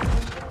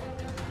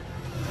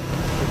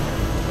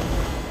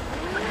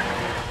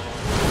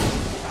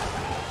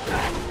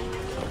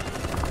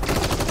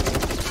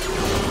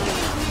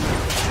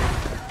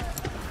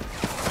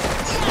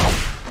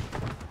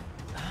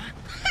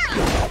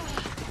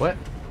 What?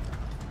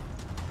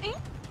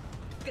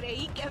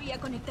 Creí que había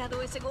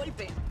conectado ese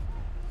golpe.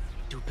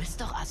 Du bist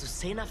doch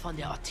Azucena von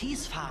der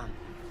Ortiz-Farm.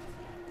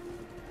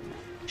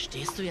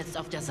 Stehst du jetzt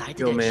auf der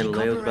Seite Yo, der man,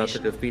 Leo's about to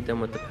G-Corporation? defeat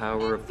them with the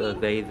power of the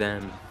they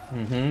them.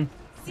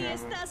 Si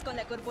estás con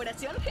la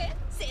corporación G,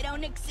 será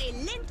una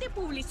excelente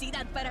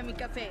publicidad para mi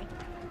café.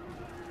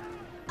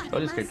 Oh,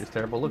 this character's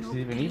terrible. Look, she's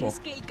even evil. ¿Crees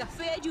que el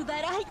café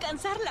ayudará a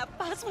alcanzar la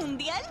paz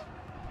mundial?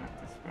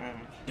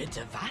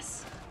 Bitte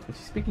was? She's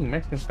speaking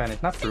Mexican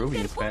Spanish, not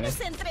Peruvian Spanish.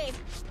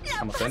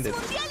 I'm offended.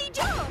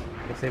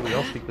 They say we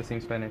all speak the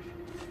same Spanish.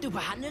 Du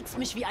behandelst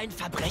mich wie ein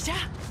Verbrecher?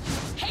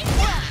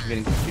 I'm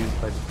getting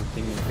confused by this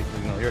thing.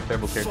 No, you're a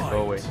terrible character.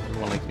 Go away.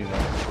 Everyone likes you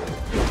now.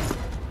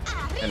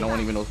 And no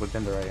one even knows what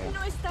gender I am. No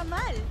está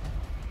mal.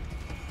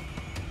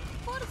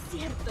 Por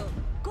cierto,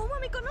 ¿cómo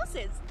me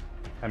conoces?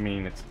 I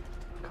mean, it's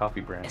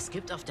coffee brand. Es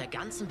gibt auf der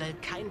ganzen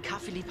Welt keinen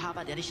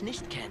Kaffeeliebhaber, der dich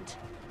nicht kennt.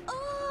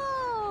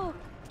 Oh,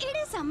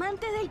 ¿eres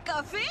amante del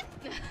café?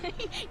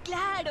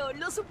 Claro,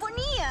 lo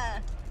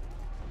suponía.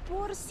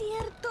 Por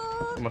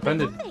cierto, I'm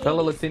offended.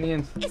 Fellow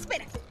Latinians.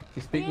 Espera.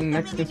 She's speaking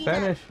Mexican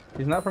Spanish.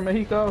 She's not from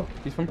Mexico.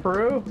 She's from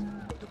Peru.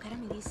 Tu cara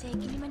me dice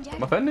Kilimanjaro.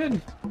 I'm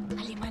offended.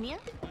 ¿Alemania?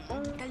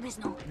 Tal vez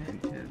no.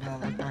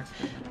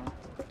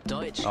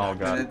 Deutsch. Oh,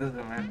 God.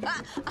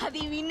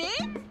 ¿Adiviné?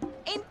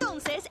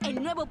 Entonces,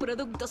 el nuevo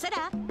producto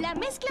será la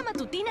mezcla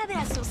matutina de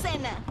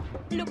Azucena.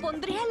 Lo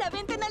pondré a la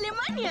venta en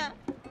Alemania.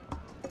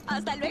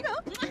 Hasta luego.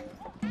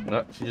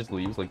 No, she just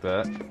leaves like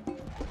that.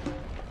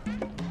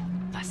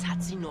 Was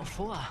hat sie nur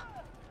vor?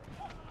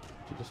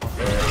 She just wants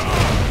to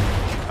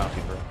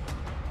coffee bro.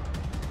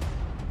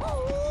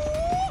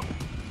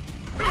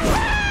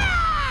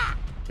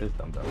 It's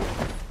dumb.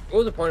 What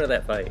was the point of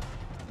that fight?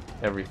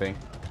 Everything.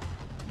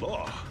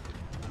 Law.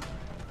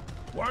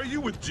 Why are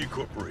you with G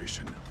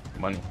Corporation?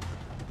 Money.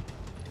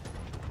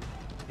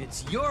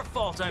 It's your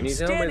fault I'm Can you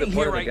tell me the standing point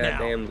here of the right now.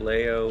 goddamn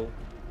Leo?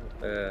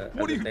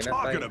 What are you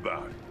talking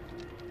about?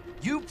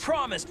 You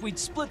promised we'd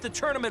split the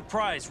tournament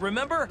prize,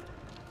 remember?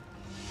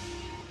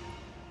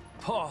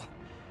 Paul,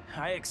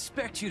 I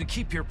expect you to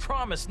keep your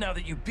promise now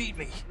that you beat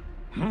me.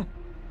 Hmm?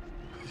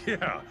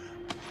 Yeah,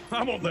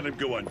 I won't let him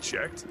go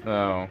unchecked.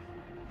 Oh.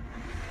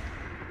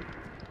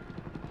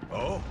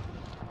 Oh.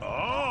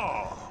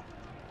 Oh.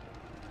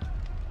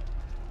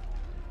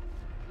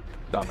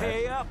 Dumbass.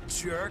 Pay up,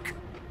 jerk.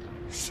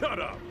 Shut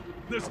up.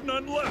 There's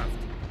none left.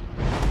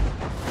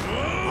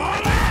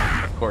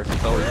 Of course,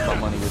 it's always about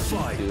money with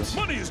these two.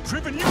 Money has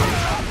driven you.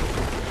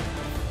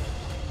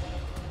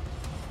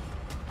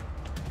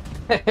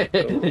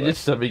 They're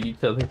just shoving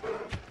each other.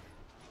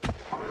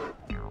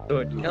 So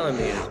what you're telling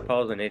me is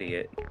Paul's an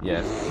idiot.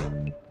 Yes.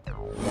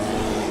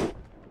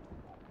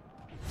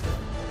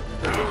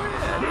 I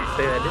didn't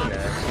say that, didn't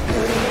I?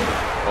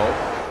 Oh.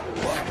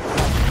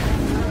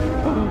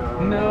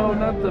 No,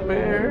 not the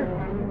bear.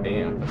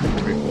 Damn,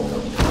 that's pretty cool.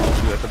 Dude,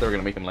 I thought they were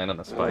gonna make him land on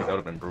the spike. That would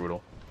have been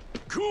brutal.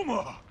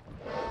 Kuma!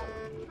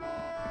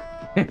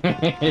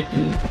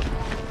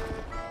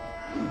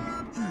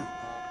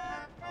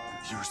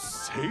 You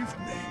saved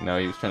me. No,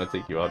 he was trying to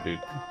take you out, dude.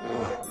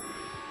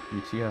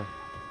 Yuchiya.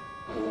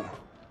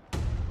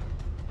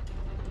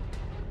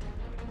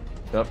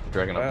 Yep,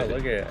 dragging up. Wow, look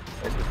at it.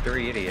 It's the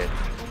three idiots.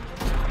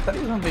 I thought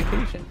he was on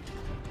vacation.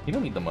 You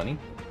don't need the money.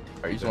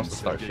 Or he just wants to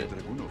start shit.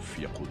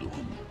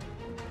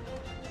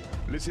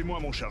 Laissez-moi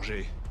m'en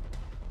charger.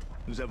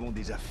 Nous avons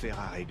des affaires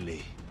à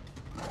régler.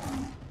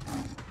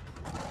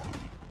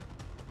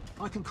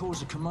 I can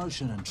cause a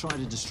commotion and try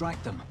to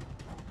distract them.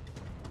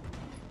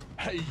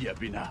 Hey,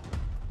 Yabina.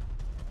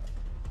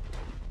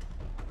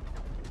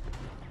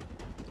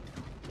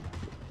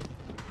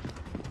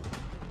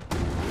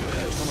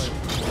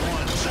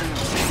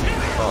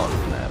 Oh,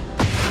 snap.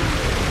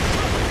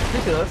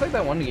 Seriously, that's like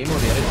that one game where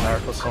the edit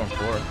Naruto's going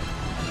for.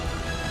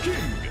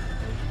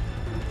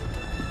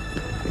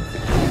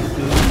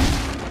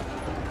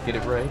 Get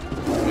it right.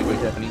 Wait, by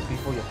Japanese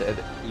people, you have to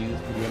edit, use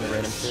the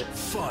random shit.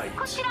 Fight.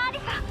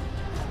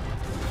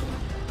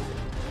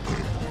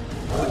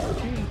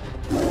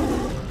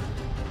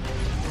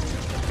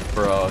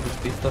 Bro,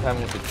 they still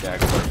haven't with the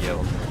Jaguar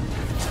yelled.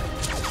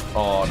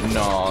 Oh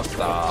no,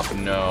 stop,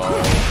 no.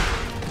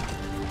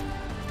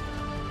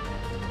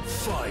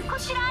 Fight.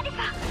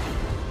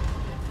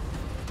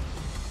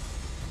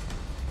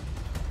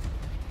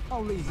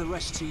 I'll leave the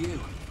rest to you.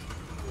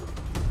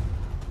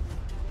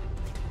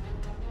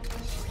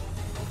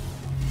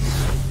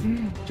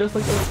 Just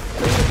like that.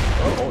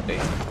 Oh,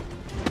 damn.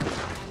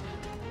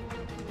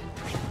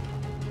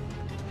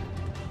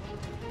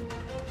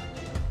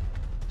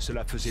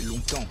 Cela faisait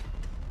longtemps.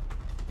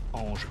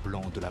 Ange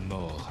blanc de la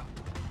mort.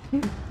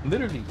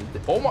 Literally.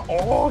 Oh my.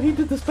 Oh, he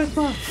did the spec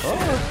bomb.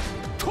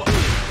 Oh.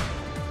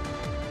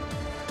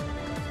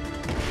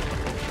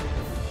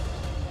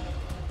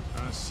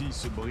 Ainsi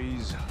se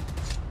brise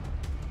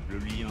le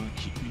lien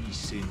qui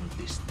unissait nos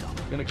destins.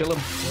 Gonna kill him.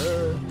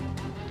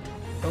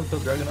 Don't kill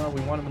Dragonov.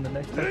 We want him in the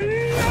next Tekken.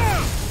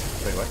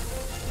 Wait, what?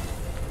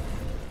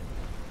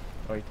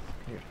 Wait,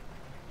 here.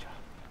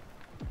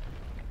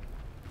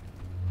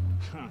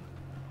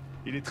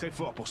 Il est très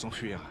fort pour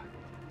s'enfuir.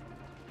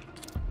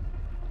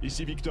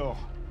 Ici Victor,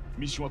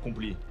 mission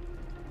accomplie.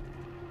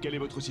 Quelle est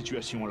votre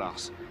situation,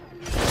 Lars?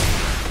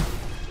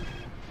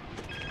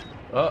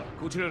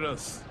 こちらラ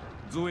ス、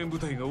増援部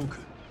隊が多く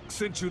苦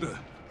戦中だ。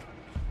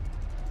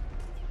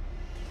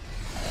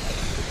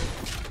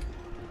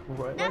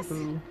ラス、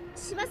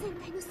島全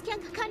体のスキャ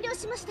ンが完了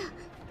しました。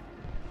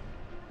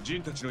ジ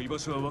ンたちの居場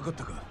所は分かっ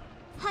たか？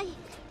はい。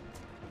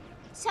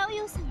シャオ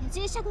ヨウさんが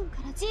G 社軍か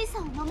らジンさ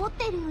んを守っ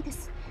ているようで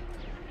す。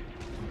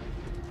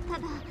た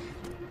だ、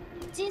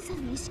ジンさ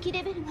んの意識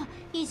レベルが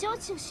異常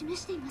値を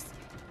示しています。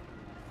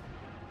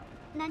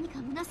何か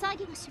胸騒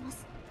ぎがしま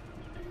す。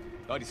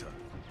アリサ、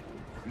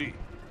リー、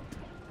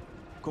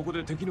ここ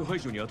で敵の排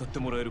除に当たって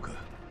もらえるか？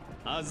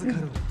預か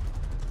ろう。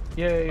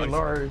Yay,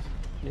 Lars.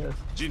 Yes.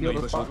 Steal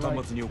the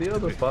spotlight. Steal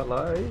the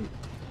spotlight.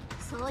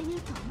 そう言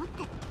うと思っ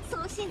て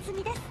送信済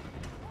みです。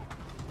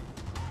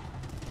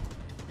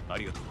あ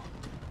りがとう。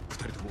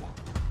二人とも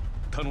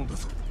頼んだ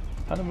ぞ。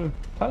頼む、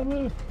頼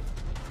む。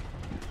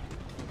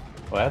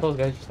Why are those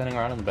guys just standing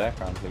around in the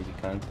background, lazy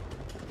cunt?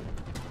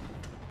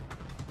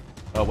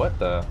 Oh, what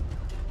the?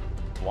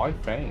 Why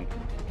Fang?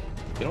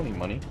 They don't need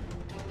money.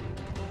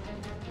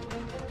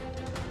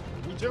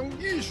 你将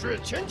浴血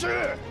前去。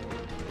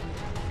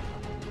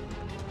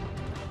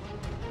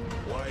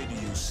Why do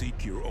you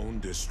seek your own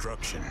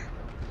destruction?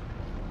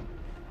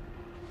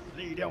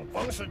 力量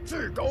方是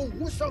至高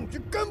无上之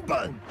根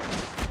本。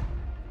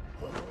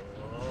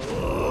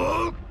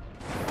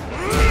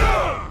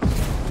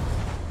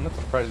I'm not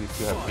surprised these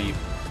two have beef.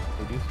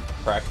 They do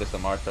practice a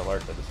martial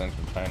art that descends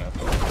from China.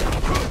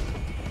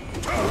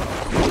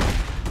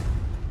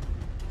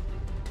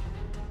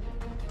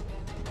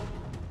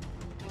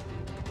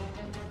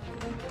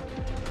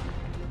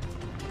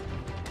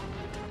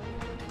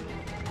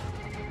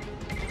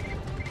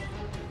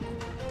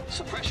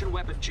 Suppression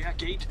weapon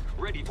Jack 8,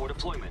 ready for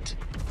deployment.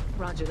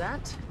 Roger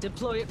that.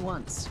 Deploy at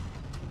once.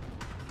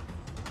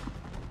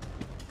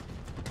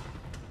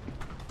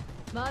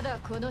 まだ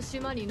この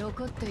島に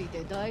残ってい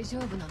て大丈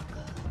夫なのか、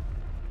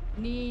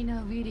ニー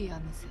ナ・ウィリア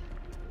ムズ。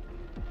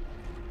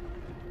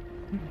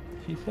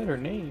She said her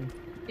name.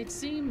 It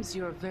seems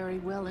you're very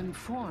well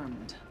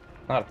informed.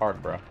 Not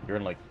hard, bro. You're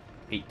in like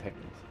 8 Tekkens.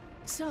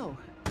 So,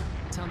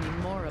 tell me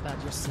more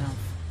about yourself.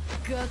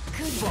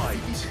 Fight.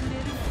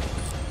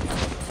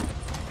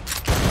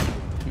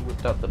 He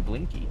whipped out the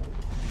blinky.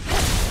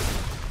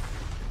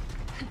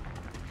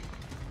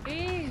 い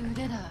い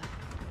腕だ。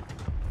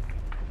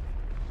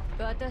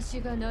私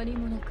が何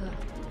者か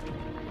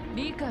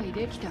理解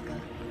できたか？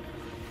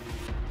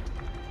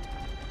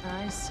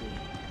 I see.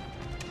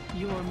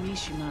 You're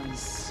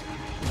Mishima's.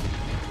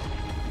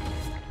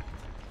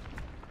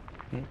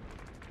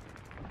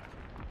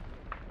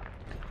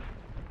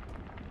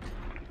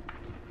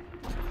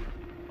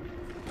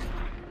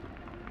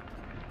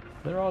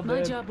 They're all dead.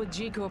 My job with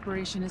G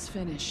Corporation is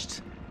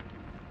finished.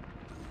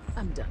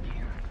 I'm done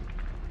here.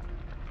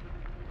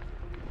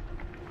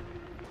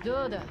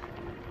 どうだ？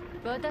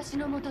私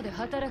の下で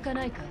働か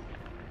ないか？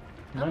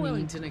 I'm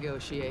willing to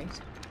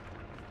negotiate.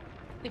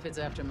 If it's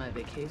after my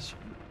vacation.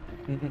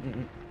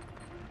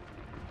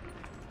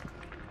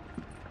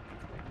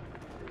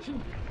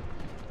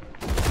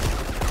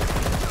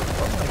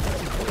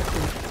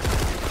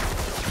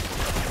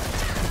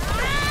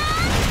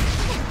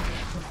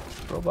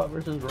 Robot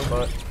versus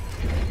robot.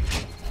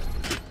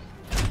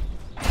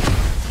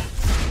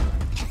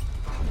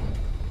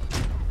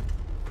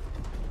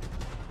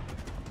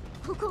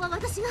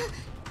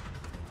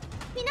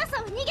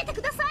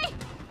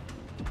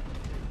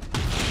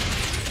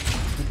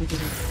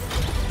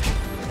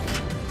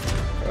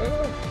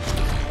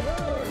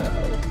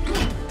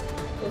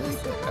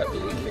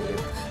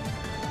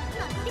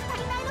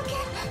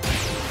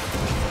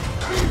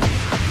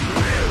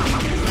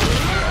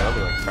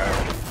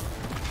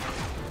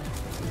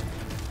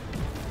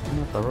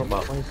 The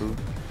robot waifu.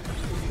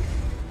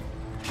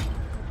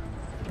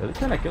 Yeah, they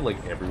kind of kill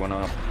like everyone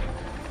off.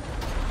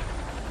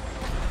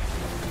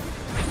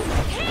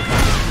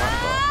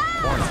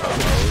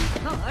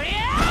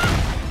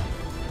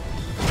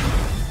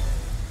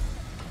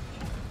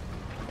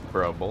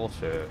 Bro,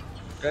 bullshit.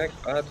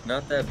 Jackpot's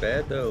not that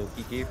bad though.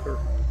 He gave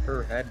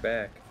her head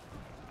back.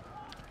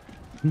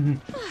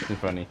 It's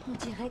funny.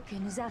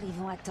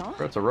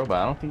 Bro, it's a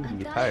robot. I don't think you can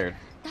get tired.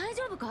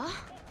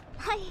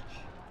 はい、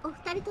お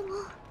二人とも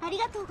あり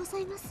がとうござ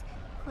います。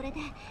これで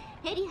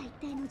エリア一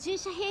帯の従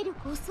者兵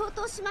力を相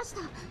当しまし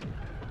た。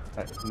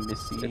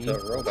Missy. It's a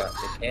robot.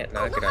 They can't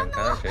knock it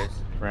unconscious.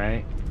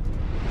 Right?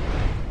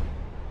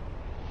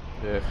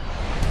 Yeah.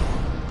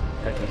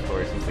 Tekken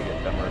story seems to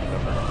get dumber and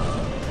dumber.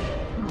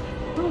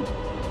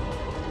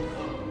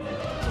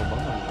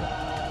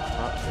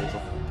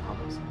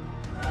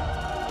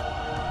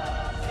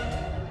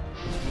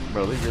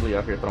 Bro, they really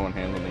out here throwing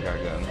hands when they got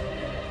guns.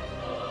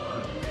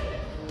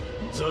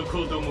 雑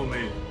魚ども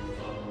め、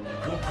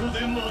ここ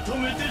でまと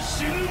めて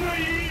死ぬが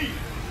いい。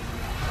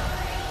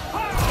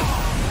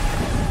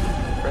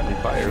 Friendly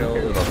fire, who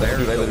cares about that?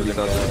 Dude, I literally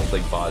thought this was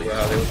like bodies.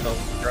 Wow, they were some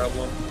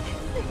problem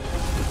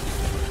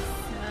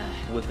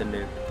with the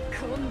nuke.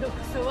 今度こ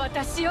そ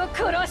私を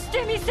殺し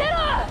てみせろ。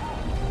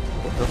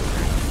 Bro,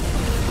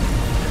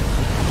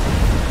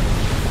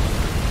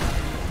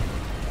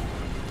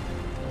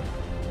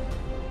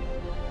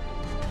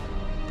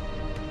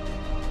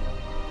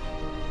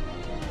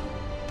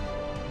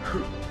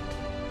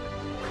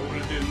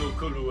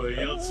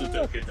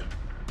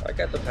 I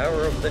got the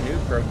power of the new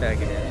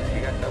protagonist.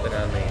 You got nothing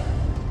on me.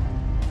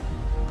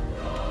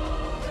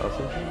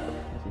 Sausage?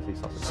 What does he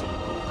say sausage?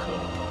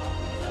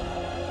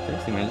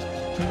 Seriously, man, just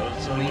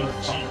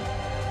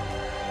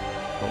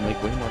don't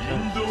make way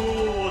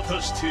more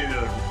sense.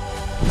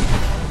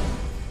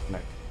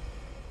 Nice.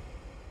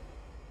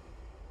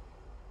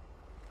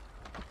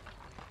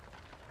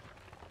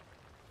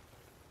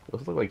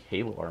 Those look like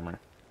Halo armor.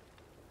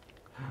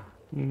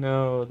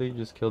 No, they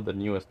just killed the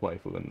newest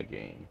waifu in the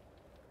game.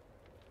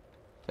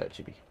 That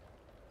should be.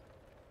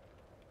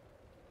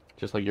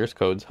 Just like yours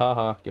codes.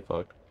 Haha, get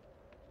fucked.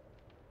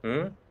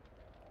 Hmm?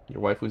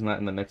 Your waifu's not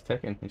in the next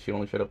Tekken, and she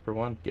only showed up for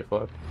one. Get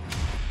fucked.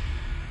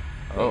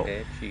 Oh.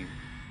 Okay, she.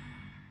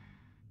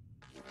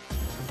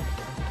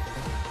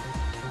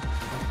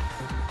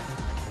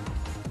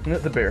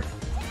 The bear.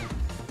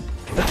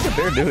 What's the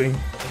bear doing?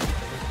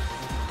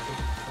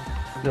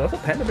 Dude, also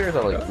panda bears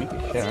are like weak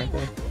as shit, aren't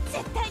they?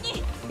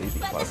 Lazy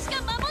fuck.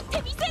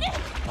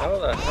 How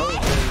the hell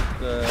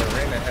does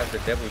Reina have the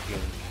devil gene?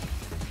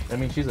 I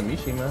mean, she's a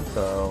Mishima,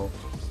 so...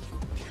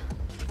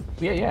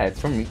 Yeah, it's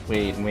from...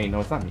 Wait,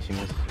 no, it's not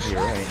Mishima.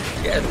 You're right.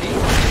 Yeah, see,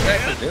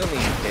 exactly, doing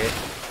kid.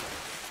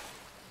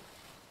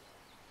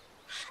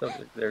 So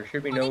there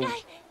should be no...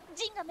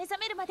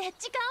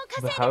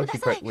 But how is she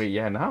wait,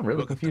 yeah, now I'm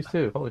really confused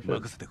too. Holy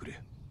shit.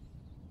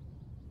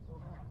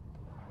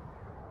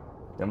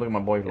 Damn, look at my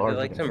boy Lars.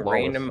 Like some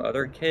random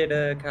other kid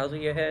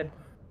Kazuya had?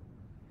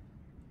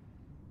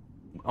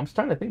 I'm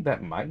starting to think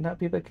that might not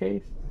be the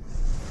case.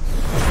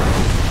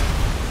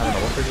 I don't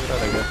know what they're doing,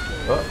 I guess.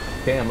 Oh,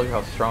 damn, look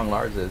how strong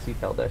Lars is. He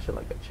held that shit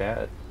like a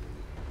Chad.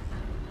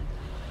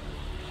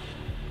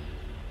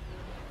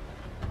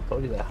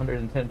 Told you that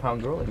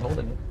 110-pound girl ain't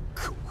holding it.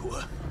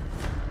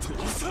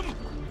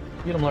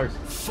 Beat him, Lars.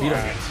 Beat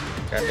him.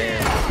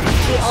 Goddamn.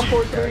 I'm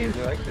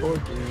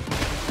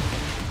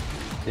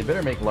 4-3. They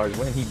better make Lars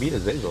win. He beat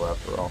Azazel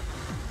after all.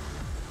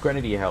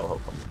 Granted, he held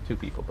hope from 2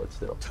 people, but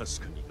still.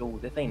 Oh,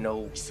 this ain't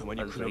no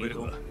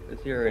Azazel.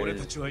 This here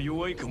is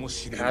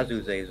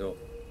Kazu Zazel.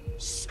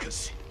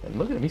 And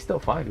look at him, he's still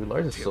fine, dude.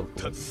 Lars is so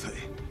cool. Kazu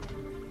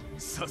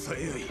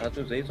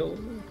Zazel?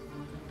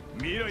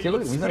 See,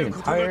 look, he's not even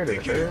tired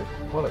or hurt.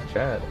 What a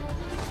Chad.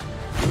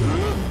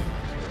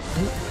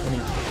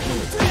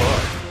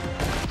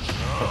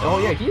 Oh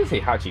yeah, he is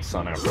Heihachi's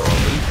son after all.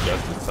 He's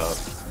just as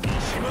tough.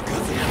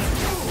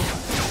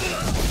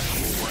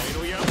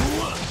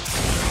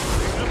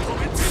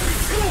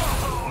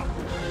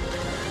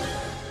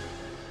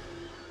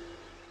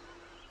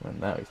 And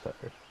now he's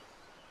tired.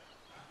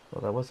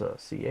 Well, that was a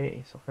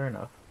CA, so fair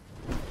enough.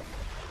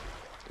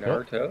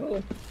 Naruto?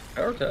 Yep.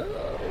 Naruto?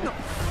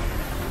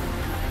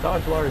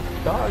 Dodge, Lars.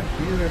 Dodge.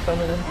 Use or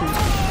summon him to...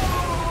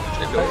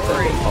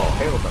 Oh,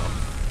 hell no.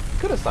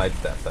 Could have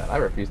sidestepped that. I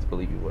refuse to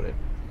believe you wouldn't.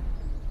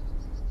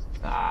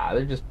 Ah,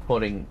 they're just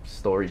putting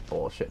story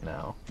bullshit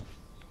now.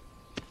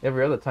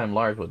 Every other time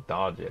Lars would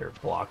dodge it or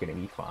block it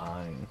and be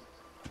fine.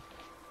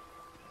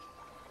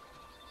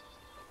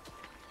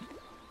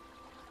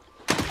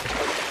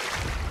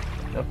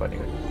 No funny.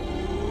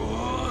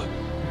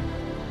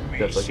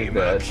 Just like his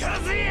dad.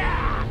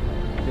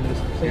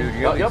 Dude,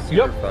 you're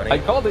super funny. I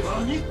called it.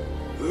 Dude,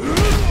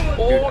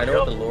 I know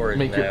what the lore is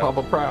Make your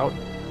papa proud.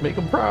 Make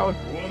him proud.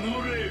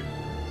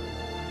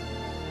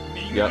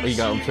 Yeah, he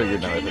got him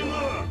triggered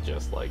now.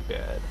 Just like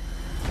Dad.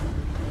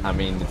 I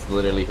mean, it's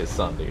literally his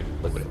son, dude.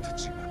 Look at him.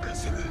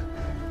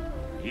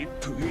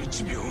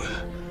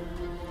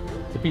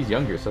 If he's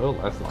younger, so it'll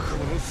last longer.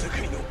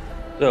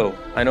 So,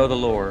 I know the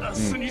lore.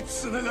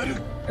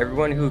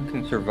 Everyone who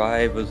can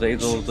survive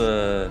Azazel's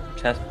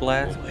chest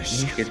blast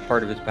gets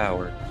part of his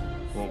power.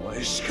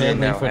 And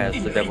now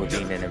has the devil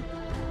gene in him.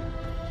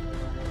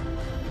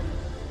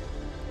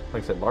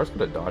 Like I said, Lars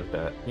could have dodged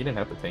that. He didn't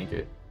have to tank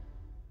it.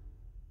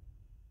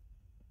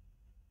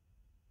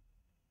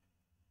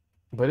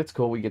 But it's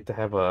cool we get to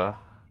have a,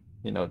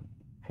 you know,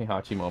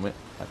 Heihachi moment.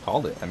 I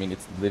called it. I mean,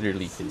 it's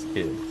literally his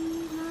kid.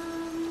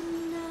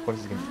 What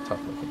is he gonna be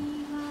tough looking?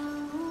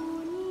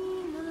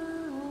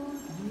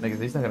 Like,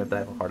 he's not gonna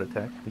die of a heart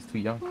attack. He's too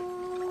young.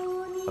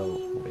 Oh,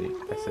 wait.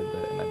 I said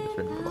that and I just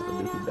remembered about the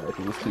dude who died.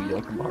 He was too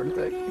young from a heart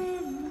attack.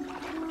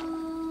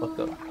 Fucked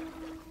up.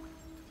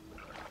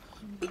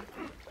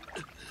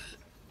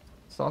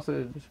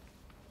 Sausage.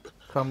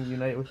 Come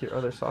unite with your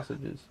other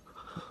sausages.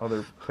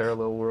 Other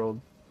parallel world.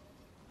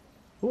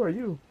 Who are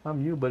you?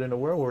 I'm you, but in a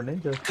world where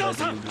ninja. I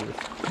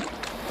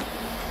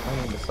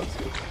mean the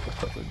sausage. The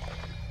sausage.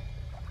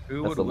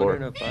 Who That's would the win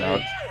in lore. a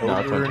fight?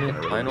 Over in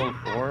his final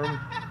form?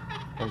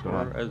 What's going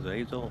on? Or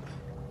Azazel?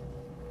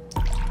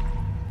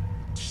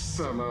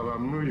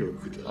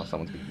 Oh,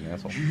 someone's being an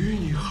asshole.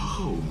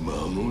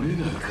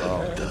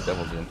 Oh,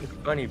 Devil's in. It's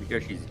funny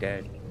because she's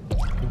dead.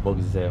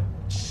 Bugzel.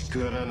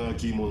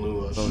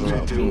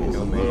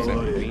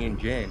 Me and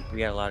Jin, we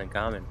got a lot in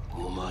common.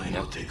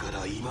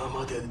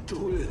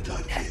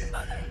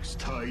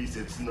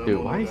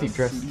 Dude, why is he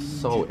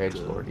dressed so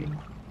edgelordy?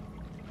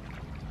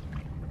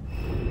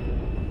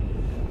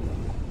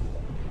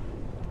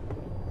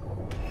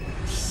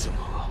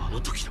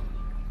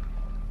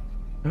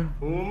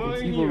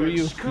 It's evil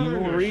Ryu.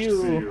 Evil Ryu.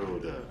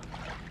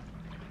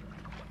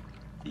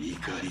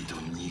 怒りと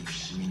憎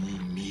しみに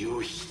身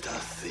を浸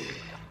せ。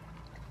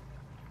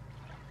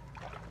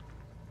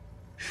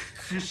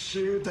復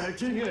讐だ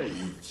けが生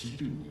き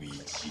る道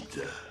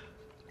だ。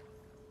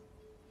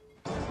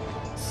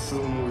そ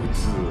の器、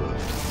投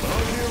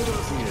げを出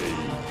すがいい。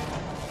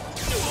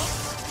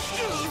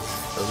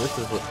So this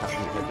is what you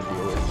have to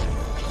deal with.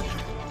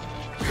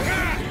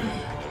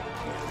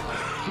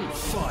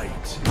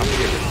 Fight. Top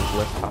tier is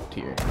less top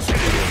tier.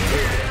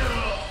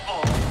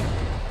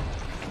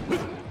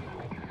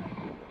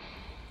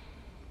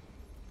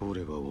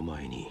 俺はお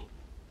前に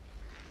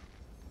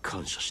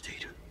感謝してい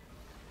る。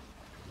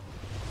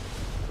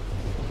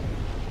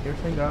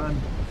Everything gone.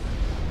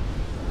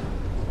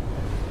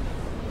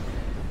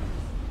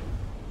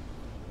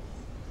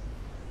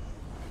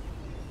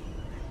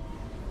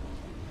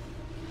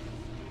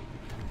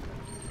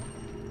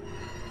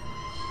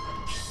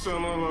 貴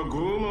様は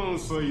傲慢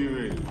さ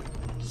ゆえに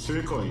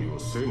世界を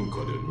戦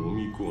火で飲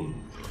み込んだ。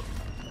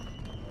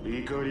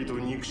怒りと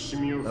憎し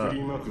みを振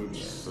りまく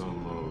貴様は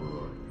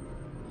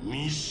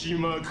三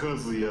島和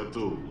也と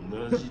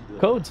同じ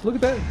だ。 Codes, look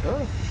at that.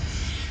 Oh.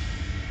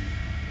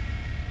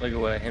 Look at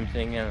what him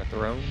sitting on a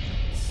throne.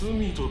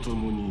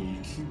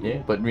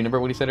 Yeah, but remember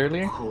what he said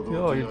earlier?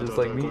 Oh, you're just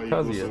like me,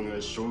 Kazuya.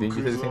 Didn't you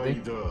say the same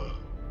thing?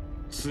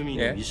 罪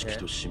の意識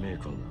と使命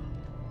感が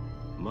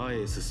前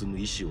へ進む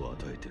意志を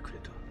与えてくれ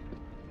た。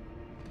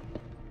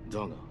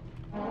だが、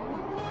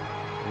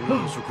俺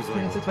の食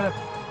材は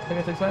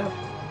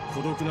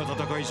孤独な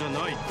戦いじゃ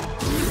ない。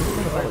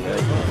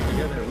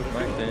 Together with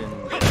my then.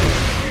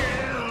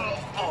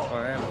 Or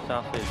I am a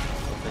sausage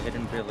of the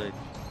hidden village.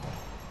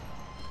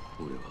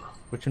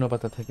 What you know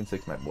about that Tekken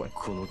 6 map, boy?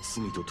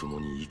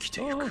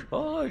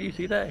 Oh, do you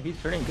see that? He's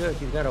turning good.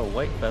 He's got a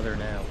white feather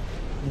now.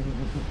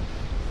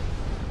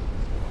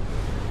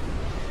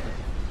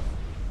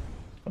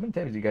 How many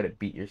times you gotta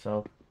beat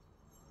yourself?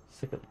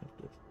 Sick of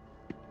this.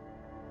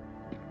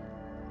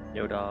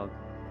 Yo, dog.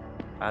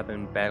 I've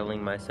been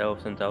battling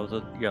myself since I was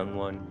a young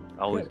one.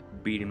 Always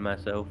beating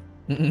myself.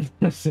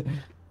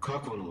 過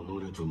去の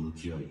己と向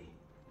き合い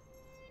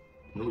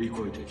乗り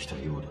越えてきた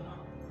ようだ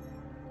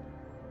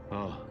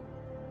な。ああ。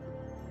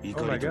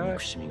 Oh my god,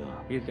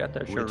 he's got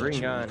the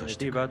Sharingan. Is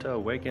he about to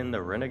awaken the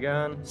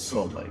Renegon?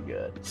 Oh my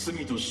god. This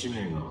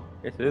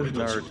is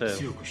Naruto.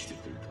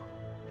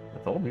 I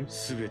told you.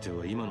 すべて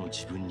は今の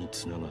自分に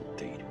つながっ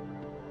ている。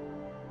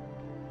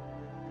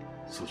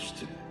そし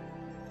て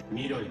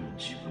未来の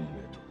自分へ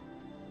と。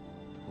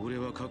俺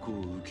は過去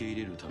を受け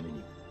入れるため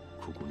に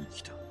ここに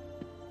来た。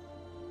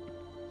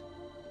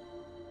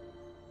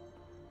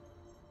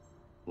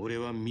俺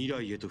は未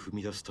来へと踏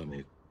み出すた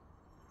め。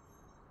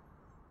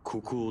 こ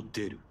こを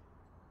出る。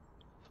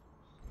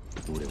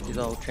 He's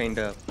all chained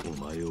up. You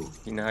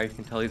know how you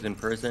can tell he's in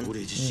prison?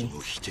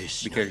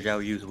 Because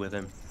Zhao Yu's with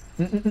him.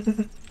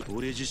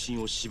 俺自身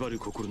を縛る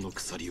心の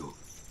鎖を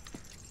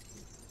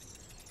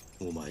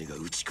お前が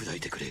打ち砕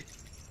いてくれ。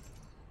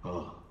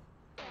ああ。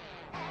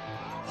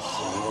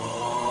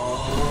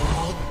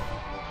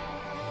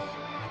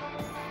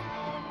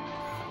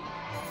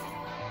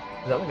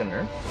 Is that like a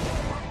nerf?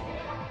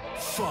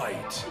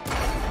 Fight.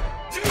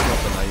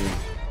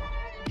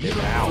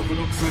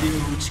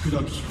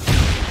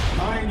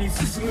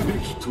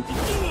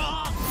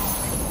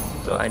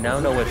 So I now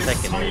know what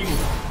Tekken is.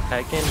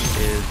 Tekken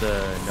is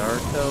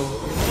Naruto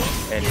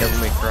and Devil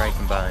May Cry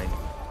combined.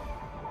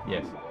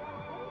 Yes.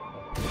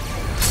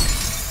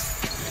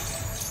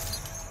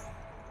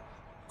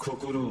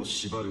 心を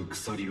縛る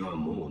鎖は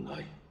もうな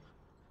い。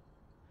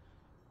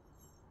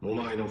お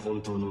前の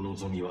本当の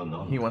望みは何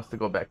だ? He wants to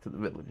go back to the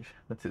village.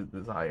 That's his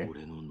desire.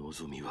 俺の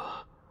望み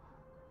は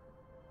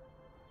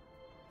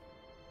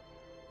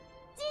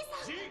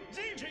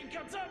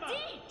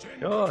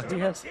Oh, he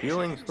has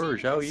feelings for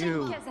Zhao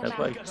Yu. That's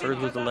why hers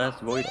was the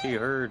last voice he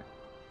heard.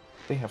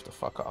 They have to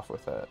fuck off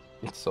with that.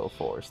 It's so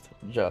forced.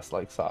 Just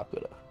like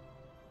Sakura.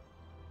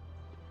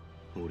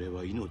 俺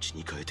は命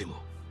に変えて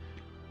も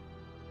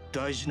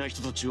大事な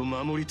人たちを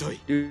守りたい。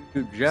 Dude,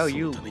 Zhao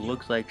Yu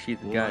looks like she's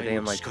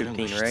goddamn like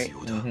 15, right?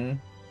 Mm-hmm.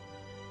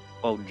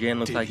 Oh, Jin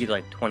looks like he's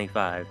like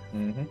 25.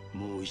 Mm-hmm.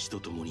 もう一度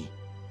共に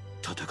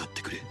戦っ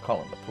てくれ。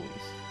 Calling the police.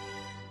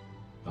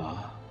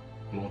 あ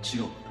あ、もち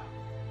ろんだ。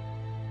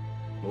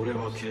俺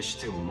は決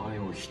してお前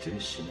を否定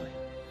しない。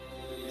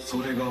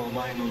それがお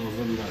前の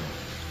望みなら、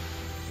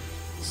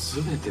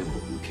全てを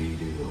受け入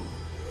れよ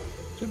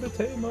う。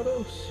Jibite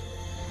Motos.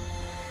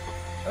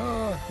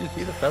 Oh, you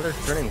see the feathers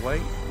turning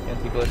white?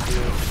 Anti-glitch.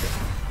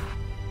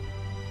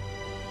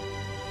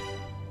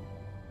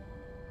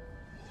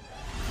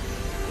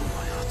 お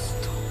前はずっ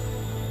と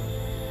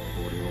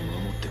俺を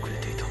守ってくれ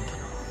ていたんだな。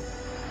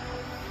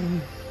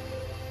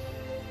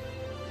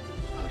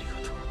ありが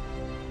とう。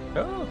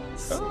 Oh,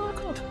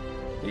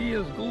 he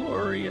is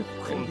glorious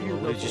and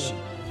beautiful.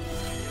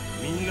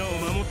 みんなを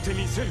守って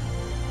みせる。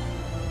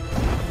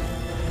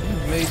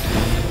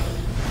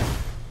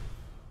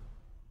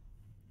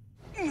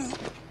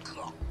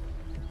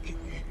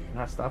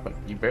 Not stopping.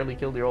 You barely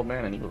killed your old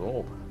man and he was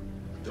old.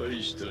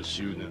 大した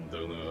執念だ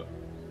が、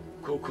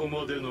ここ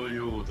までの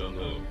ようだ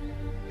な。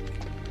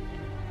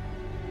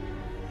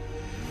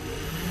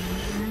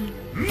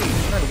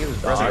Trying to give his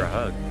brother a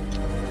hug.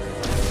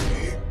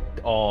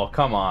 Oh,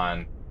 come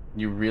on.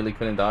 You really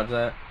couldn't dodge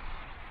that?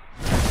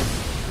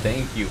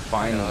 Thank you,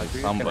 finally,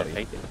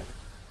 somebody.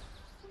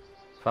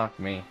 Fuck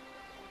me.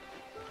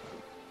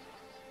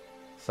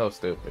 So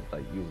stupid.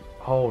 Like, you.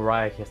 Oh,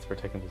 right, he has to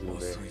protect him because he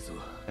was there.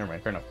 Never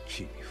mind, fair enough.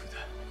 Shut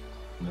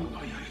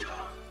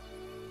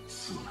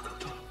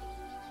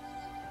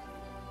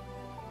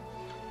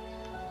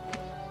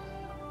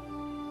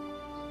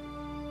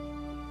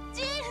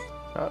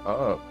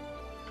up.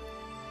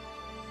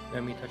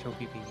 Let me touch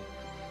OPP.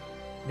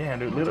 Yeah,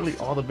 dude, literally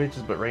all the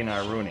bitches but Reina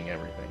are ruining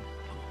everything.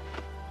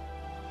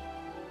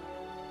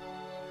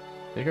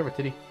 Take her,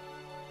 titty.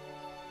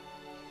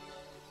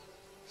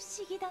 不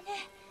思議だ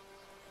ね。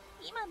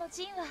今の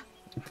ジンは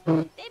デ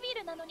ビ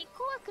ルなのに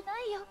怖くな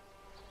いよ。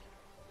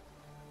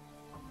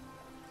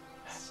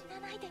死な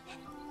ないでね。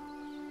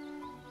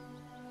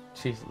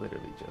 She's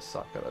literally just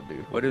sucked at a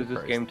dude. What has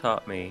this game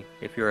taught me?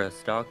 If you're a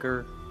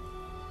stalker,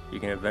 you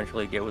can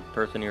eventually get with the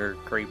person you're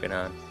creeping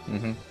on.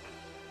 Mm-hmm.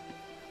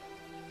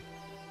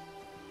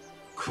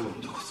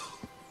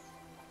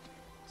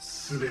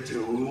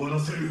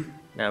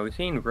 Now we've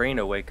seen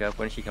Reina wake up.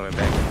 When is she coming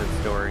back into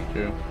the story?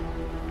 True.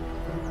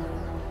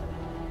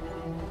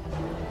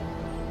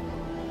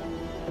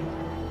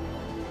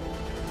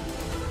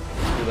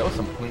 Dude, that was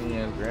some clean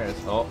ass grass.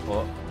 Oh,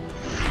 oh.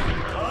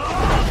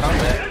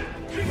 Combat.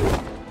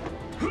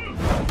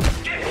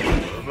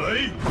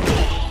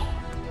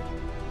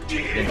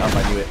 Getting up, I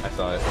knew it. I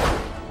saw it.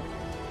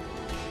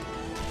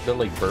 They're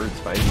like birds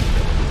fighting each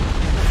other.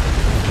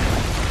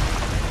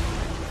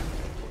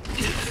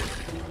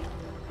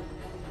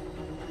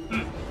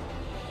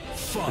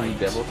 Three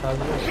devil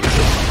cosmos?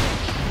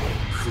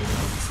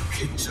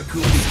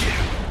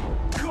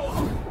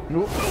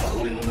 Nope.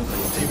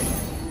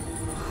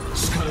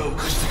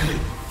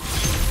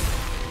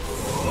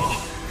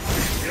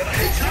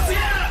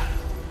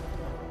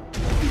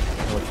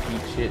 Let's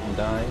eat shit and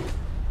die.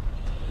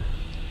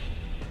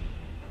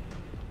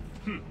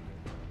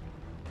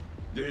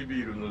 デ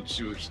ビルの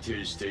血を否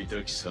定してい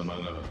た貴様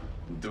が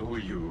どう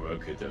いうわ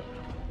けだ。貴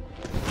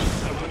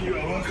様に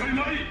は分かり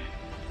まい。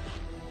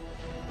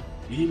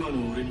今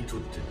の俺にとっ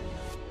て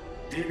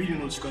デビル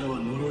の力は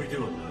呪いで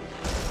はない。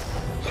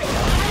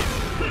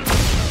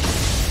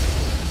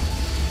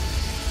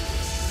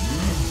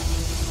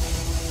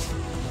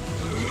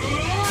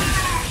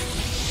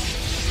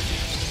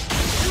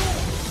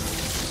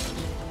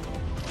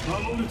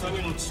守るた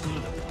めの力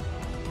だ。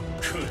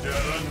くだら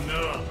ん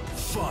な。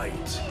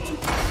Fight.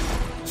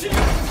 Reina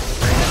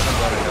comes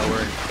out of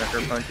nowhere and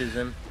sucker punches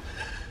him.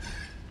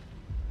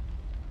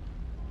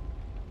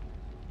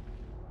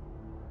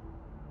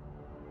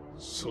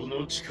 そ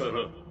の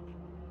力、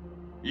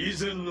以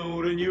前の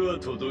俺には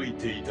届い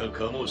ていた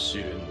かもし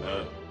れん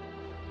な。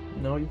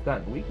No, you've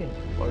gotten weakened.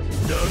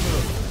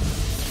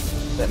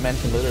 That man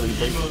can literally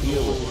break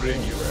steel with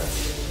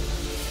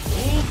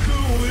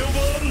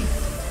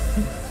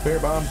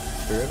Spirit bomb.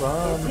 Spirit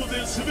bomb.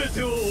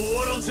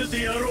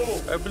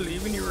 I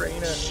believe in you,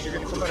 Reina. You're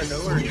gonna come out of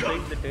nowhere and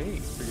save the day.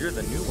 But you're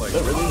the new one.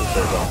 That really is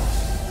Spirit bomb.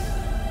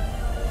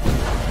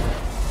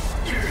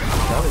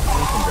 Now they're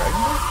seeing some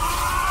Dragon Ball?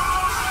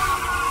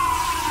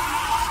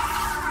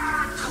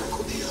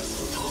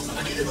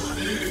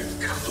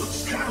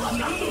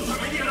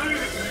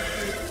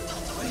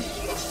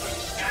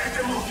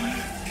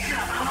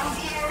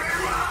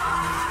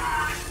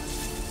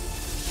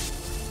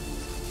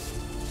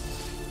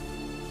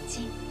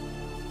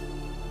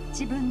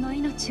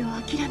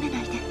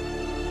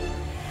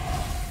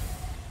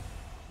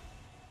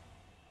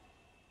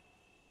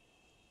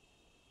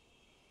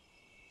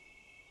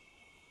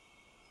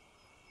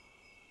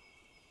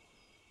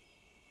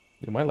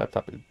 Dude, my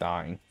laptop is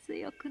dying.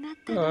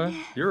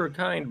 You're a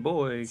kind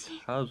boy,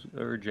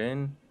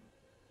 Jin.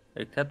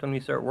 Except when we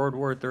start World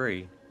War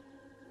III.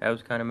 That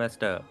was kind of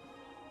messed up.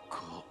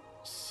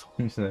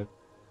 He said.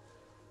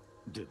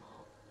 でも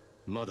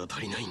まだ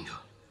足りないん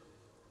だ。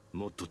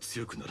もっと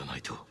強くならな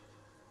いと。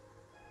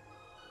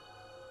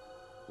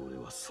俺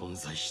は存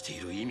在してい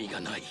る意味が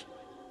ない。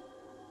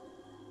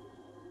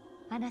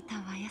あなた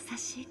は優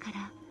しいか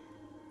ら。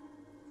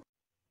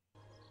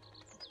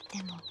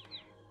でも。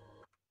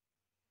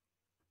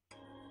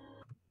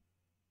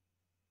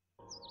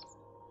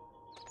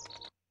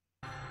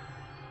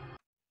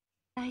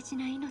大事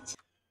な命。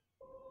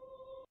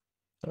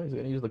 Oh, he's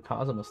gonna use the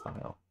Kazuma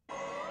style.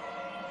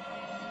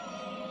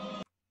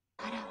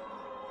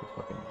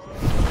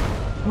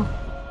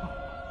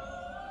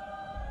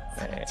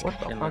 What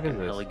the fuck is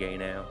hella this? gay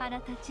now.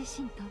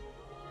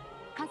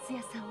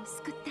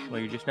 Well,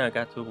 you just now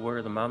got to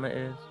where the mama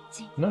is?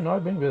 No,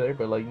 I've been there,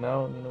 but like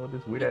now, you know, with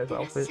this weird ass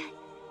outfit.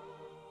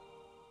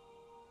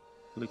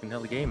 Looking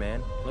hella gay,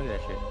 man. Look at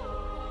that shit.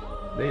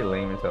 They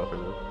lame as hell for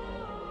this.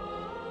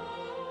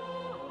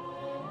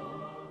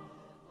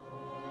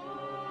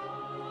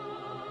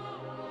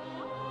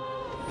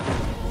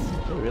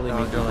 Really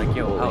they're like,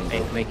 yo, how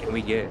anime can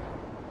we get?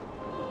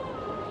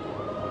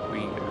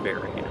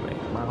 very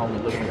anime. My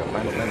homie looking like a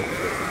Final Fantasy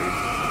character, dude.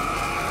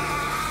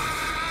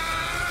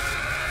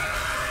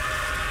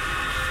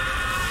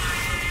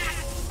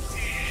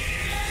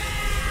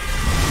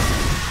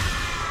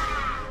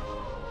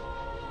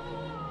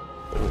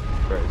 Oh,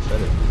 Christ,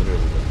 that is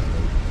literally what that is.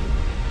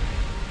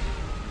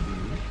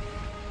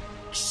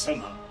 貴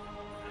様、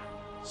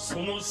そ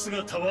の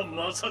姿は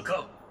まさ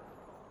か。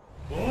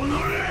お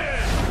のれ！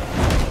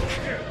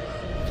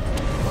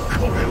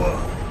これは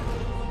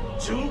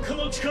浄化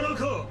の力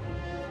か。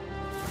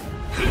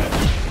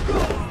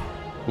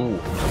Ooh.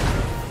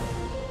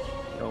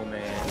 Oh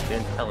man,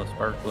 didn't tell us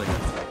Berkeley.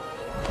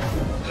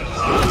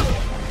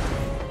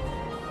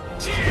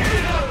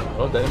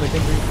 Oh, that image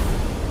can be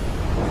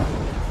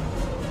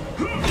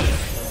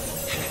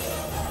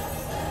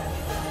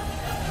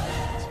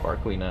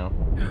sparkly now.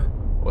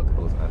 What the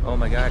hell is that? Oh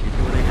my god, you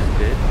see what they just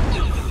did?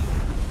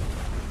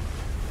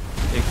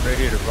 They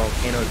created a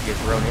volcano to get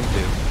thrown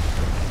into.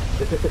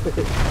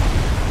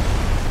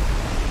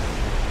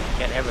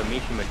 Can't have a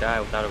Mishima die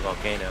without a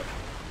volcano.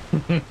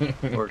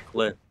 Or a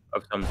cliff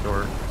of some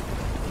sort. Oh,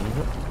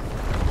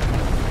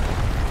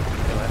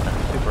 that's not a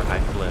super high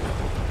cliff.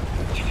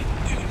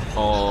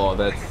 Oh,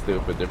 that's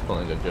stupid. They're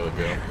pulling a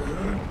JoJo.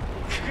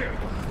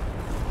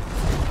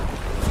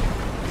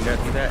 You not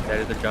see that? That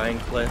is a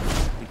giant cliff.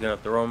 He's gonna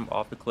throw him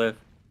off the cliff.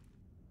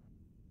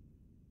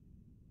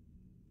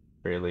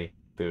 Really?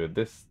 Dude,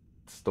 this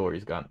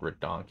story's gotten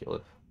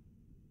ridiculous.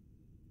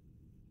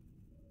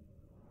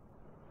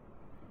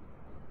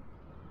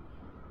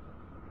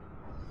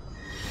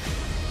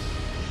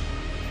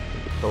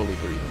 Totally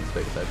breathing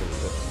space, I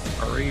believe it.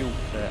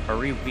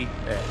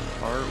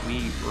 Are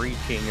we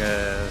reaching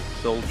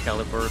Soul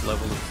Calibur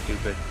level of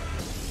stupid?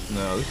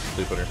 No, this is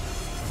stupider.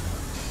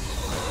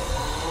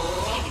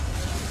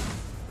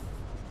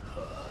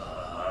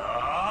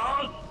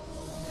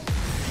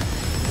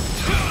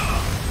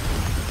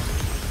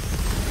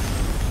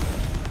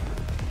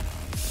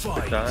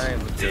 Time,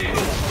 let's go.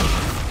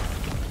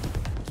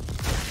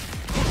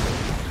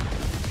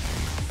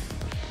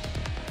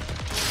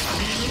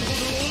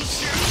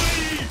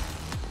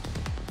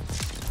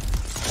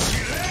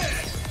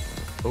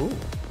 Ooh.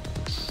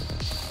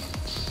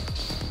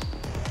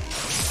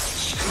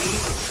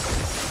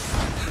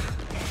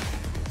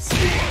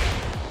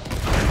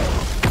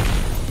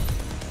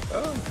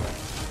 Oh,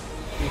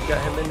 he's got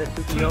him in the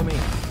Tsukiyomi.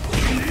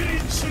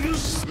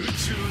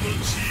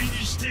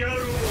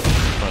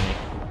 Funny.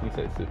 He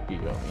said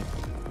Tsukiyomi.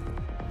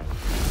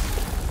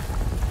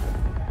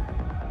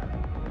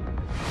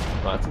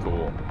 That's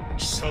cool.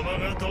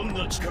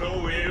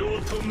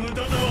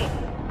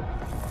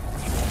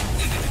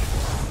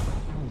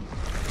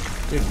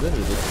 Dude,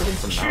 literally, this footing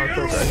from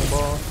Naruto, Dragon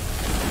Ball.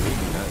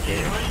 Not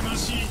good.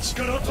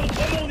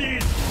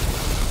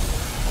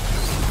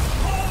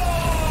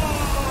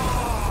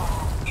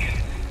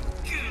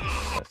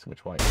 That's too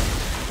much white.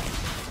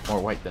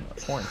 More white than a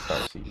porn star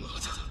seed.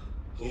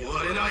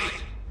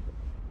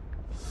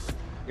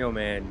 Yo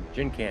man,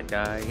 Jin can't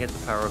die. He has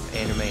the power of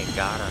anime and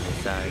God on his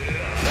side.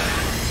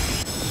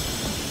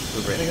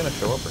 Is Raina gonna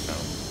show up or no?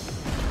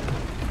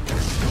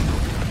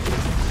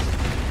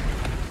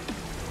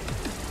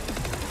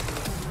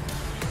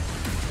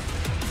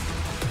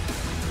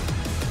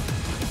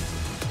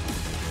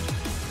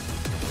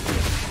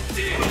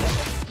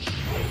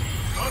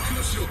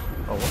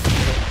 Oh,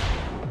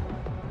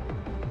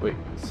 what? Wait,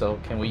 so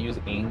can we use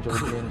Angel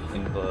Jin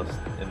in the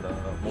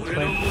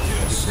multiplayer?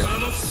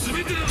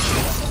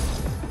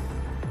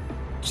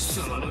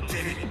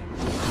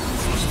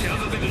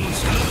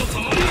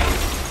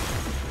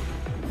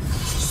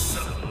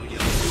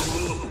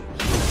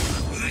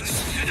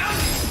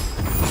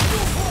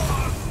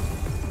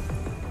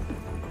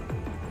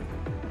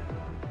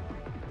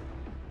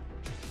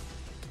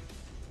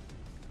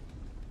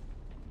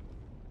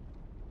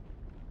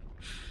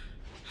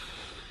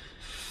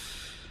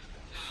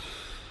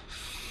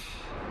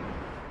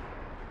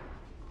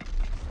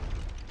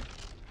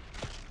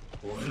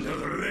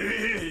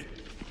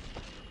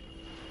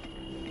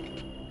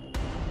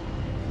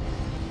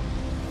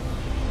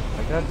 I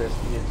got this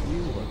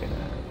PSU looking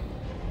at.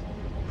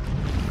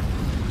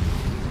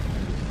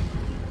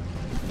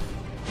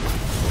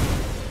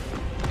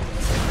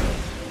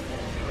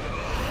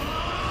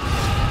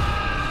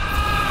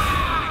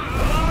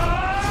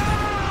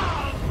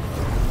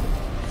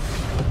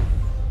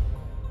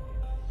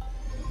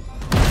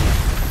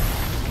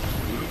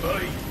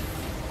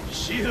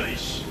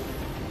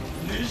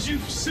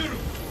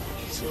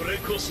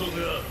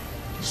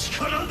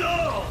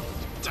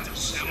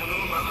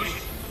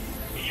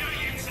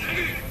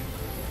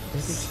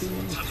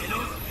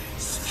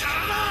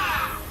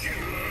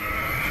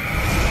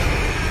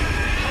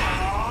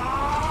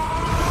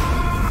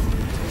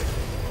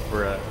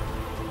 Bruh.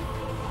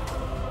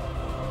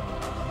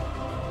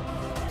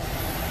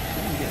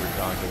 You get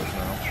ridiculous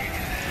now.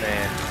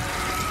 Man.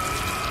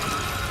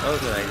 I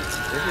was like,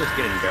 they're just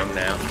getting dumb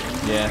now.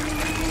 Yeah.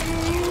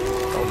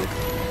 Totally.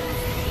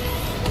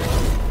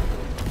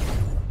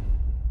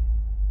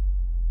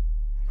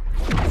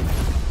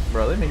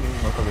 Bro, they make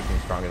these motherfuckers seem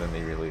stronger than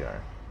they really are.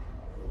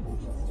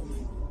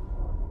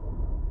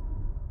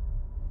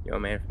 Yo,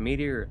 man, if a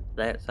meteor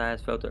that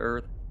size fell to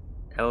Earth,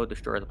 that would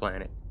destroy the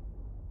planet.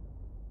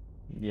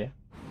 Yeah.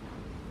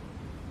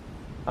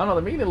 I don't know,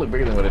 the meteor looked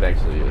bigger than what it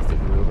actually is.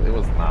 It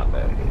was not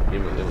that big.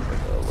 It was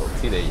like a little.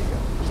 See, there you go.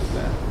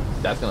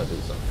 That's gonna do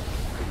something.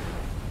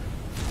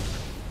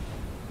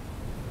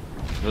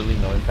 Really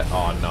no impact.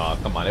 Oh no,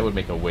 come on. It would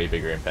make a way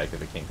bigger impact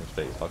if it came from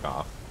space. Fuck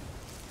off.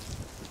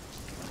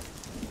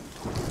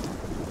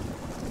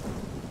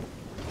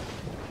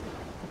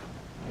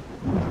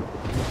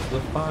 The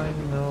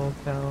final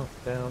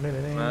countdown.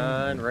 Come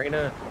on,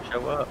 Reina,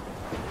 show up.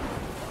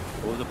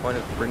 What was the point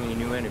of bringing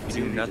you in if you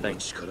do nothing?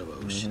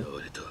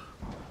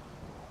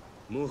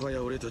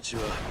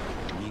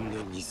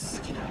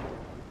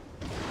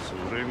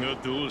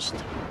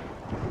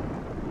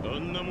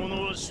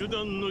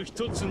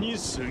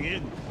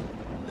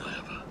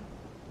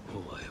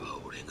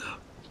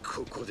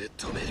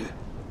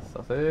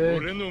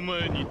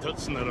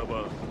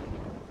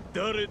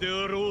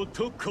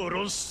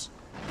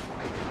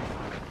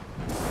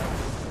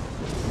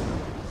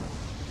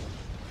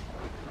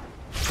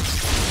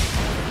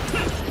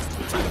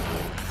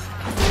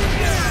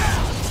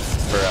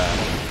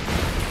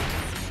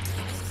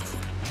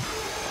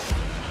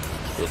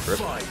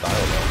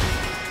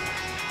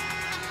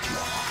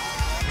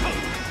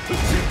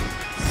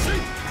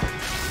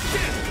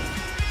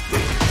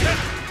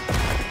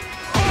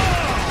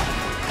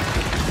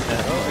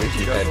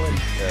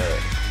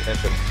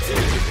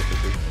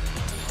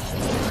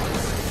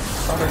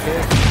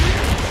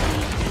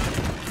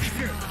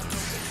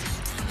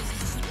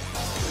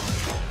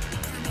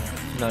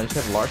 No, you just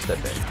have large step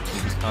in. You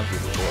just can't do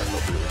the door.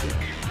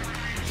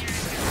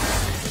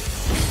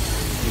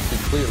 You can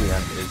clearly is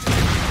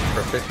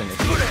proficient if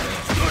you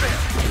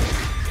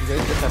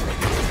guys just have like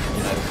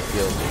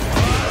skills.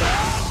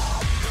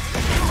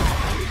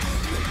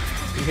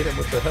 You hit him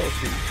with the hell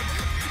shoot.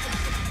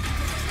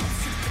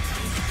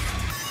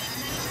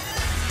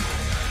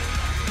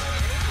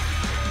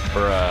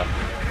 Bruh.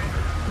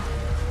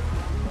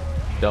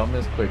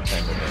 Dumbest quick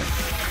time event.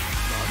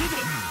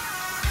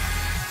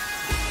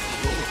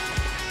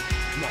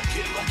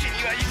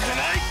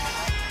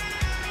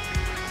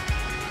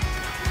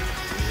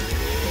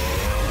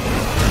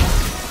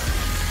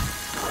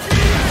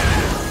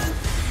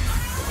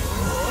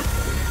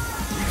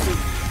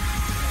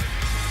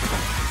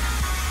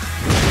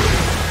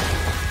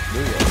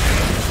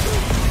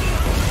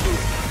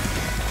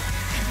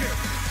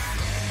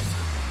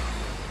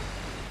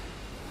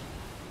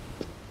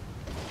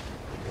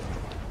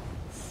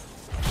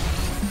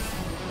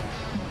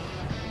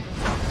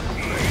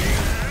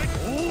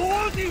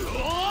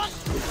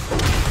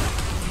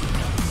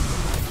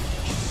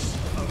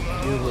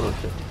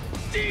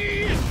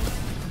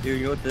 Dude,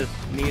 you know what this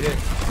needed?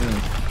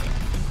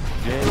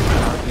 Jin,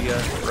 Kazuya,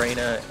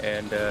 Reina,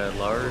 and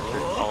Lars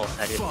are all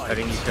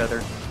cutting each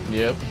other.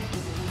 Yep.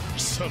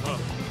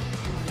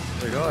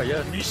 Like, oh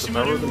yeah, the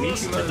power of the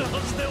Mishima.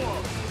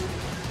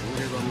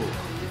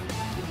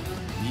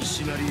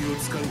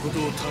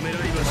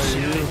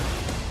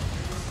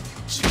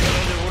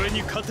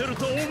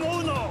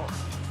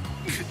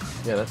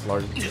 Yeah, that's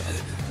Lars.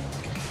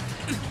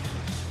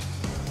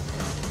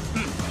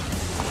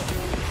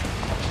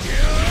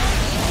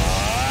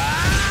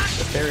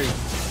 Parry.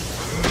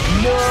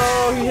 No,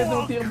 he hit him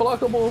with the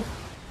unblockable.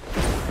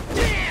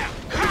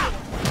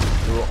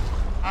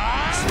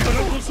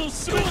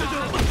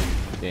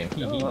 Damn,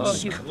 he's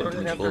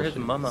running after his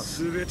mama.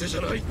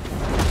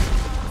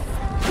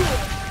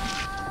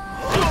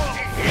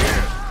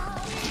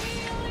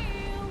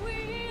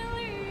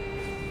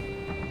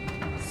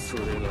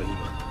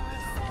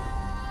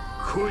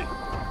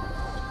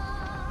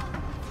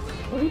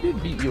 Well, he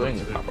did beat you in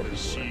the power.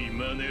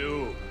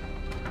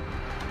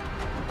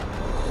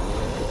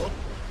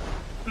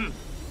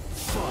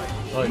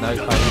 Oh, now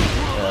he's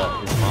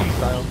fighting his mom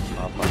style.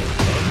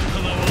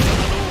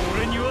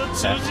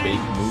 That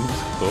fake moves.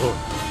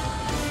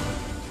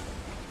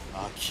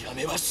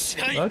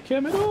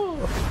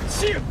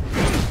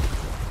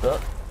 Oh.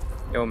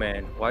 Yo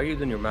man, why are you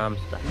using your mom's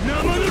stuff? I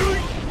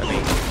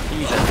mean,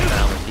 he's at the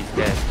style when she's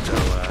dead, so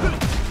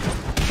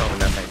probably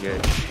not that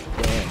good.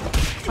 Damn.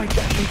 Fight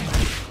back,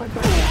 fight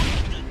back.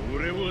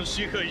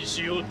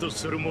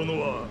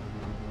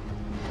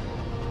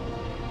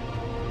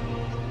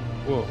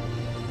 Whoa.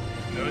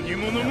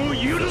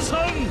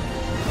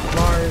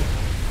 Mars.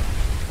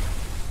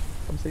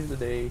 Come save the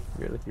day.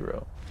 You're the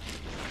hero.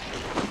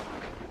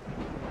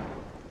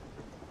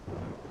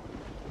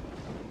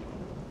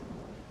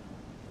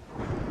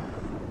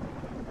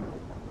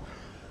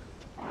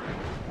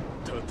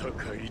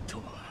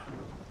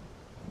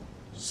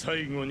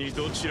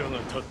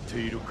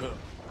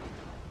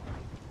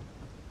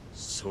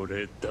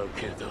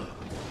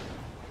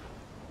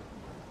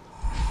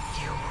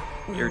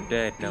 You're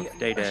dead, now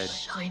stay dead.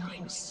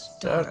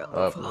 Shut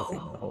up.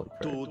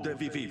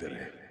 Devi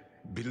vivere.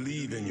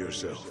 Believe in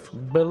yourself.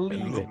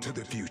 Believe and look to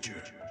the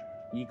future.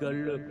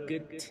 이걸로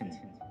끝은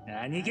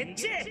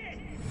아니겠지?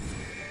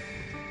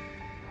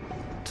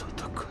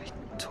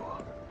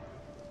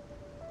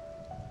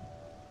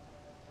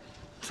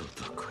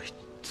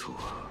 と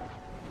は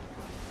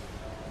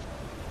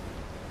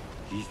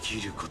生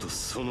きること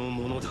その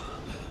ものだ。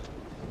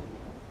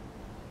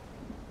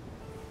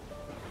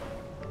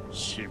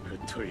しぶ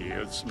とい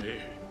やつめ。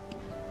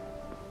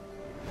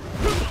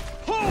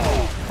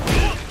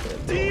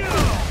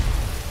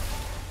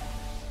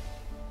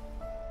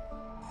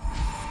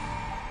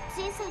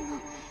ジンさんの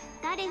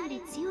誰よ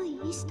り強い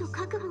意志と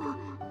覚悟を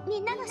み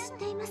んなが知っ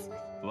ています。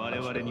我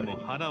々にも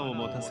花を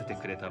持たせて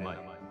くれたまえ。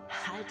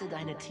Halte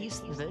deine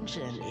tiefsten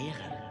Wünsche in Ehren.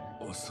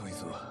 遅い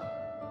ぞ。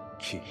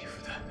切り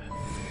札。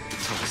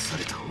託さ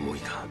れた思い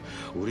が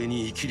俺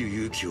に生きる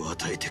勇気を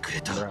与えてく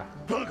れた。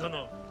バカ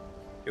な。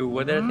Ooh,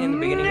 what did I say in the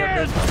beginning of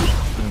this?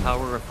 The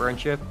power of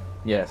friendship?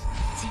 Yes.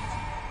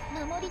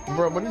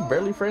 Bro, but he's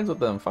barely friends with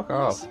them. Fuck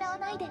off. Yo,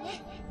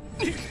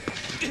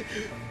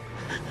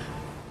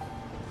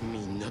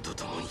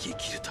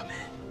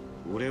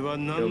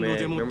 man,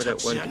 remember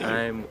that one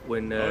time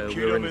when we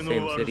were in the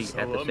same city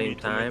at the same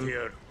time?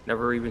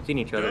 Never even seen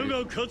each other,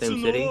 just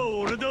same city?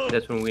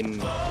 That's when we became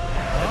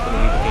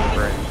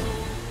friends.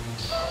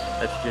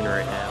 That's Jin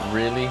right now.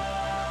 Really? Yeah,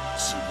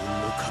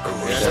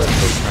 that was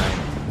so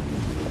kind.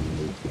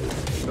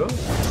 Oh.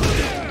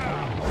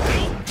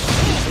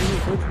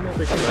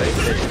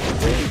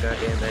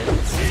 Goddamn man.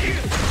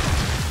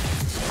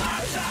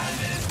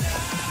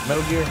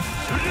 Metal Gear.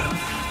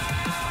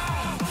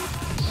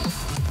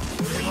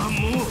 俺はも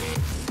う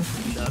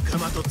仲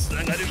間とつ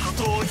ながるこ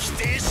とを否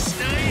定し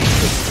ない。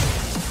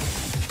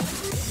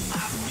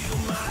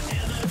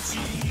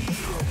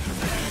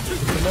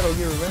Metal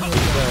Gear Revenge.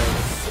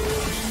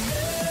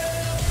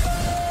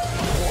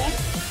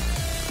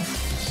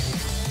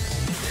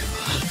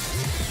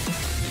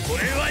 俺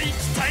は生き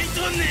たい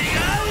と願う。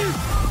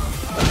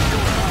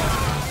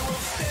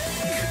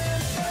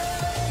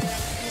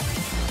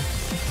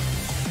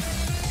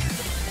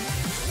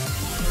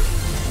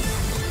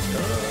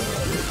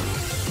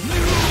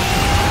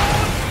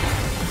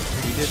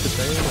You did the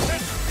same.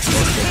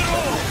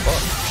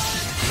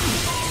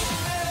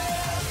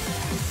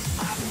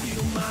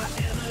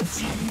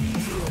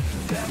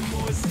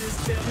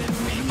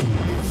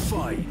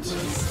 Fight.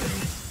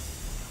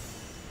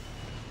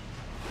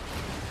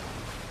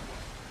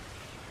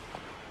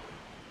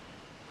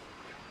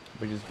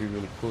 Would just be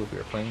really cool if we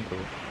were playing for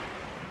it.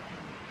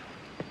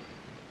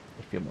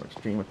 I feel more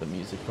extreme with the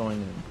music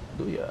going and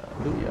do ya.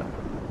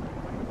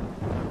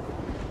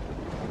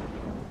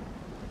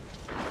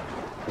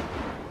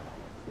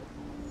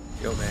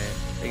 Yo, man,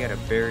 they gotta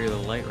bury the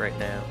light right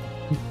now.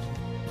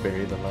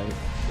 Bury the light.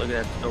 Look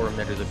at that storm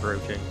that is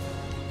approaching.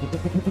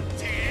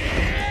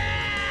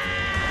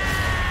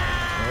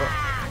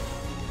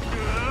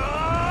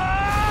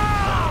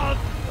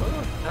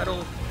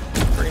 Title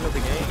screen of the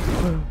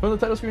game. From the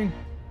title screen.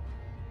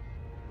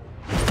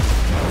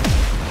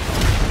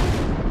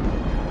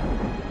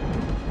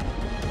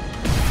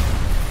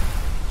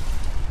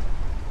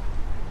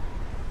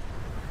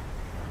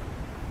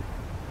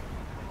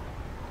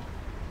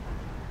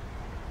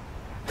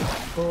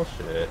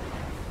 Bullshit.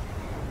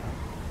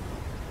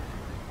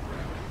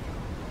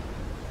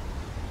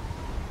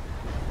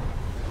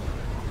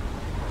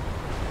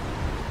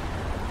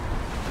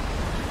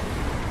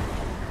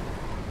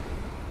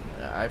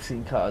 I've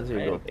seen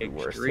Kazuya go through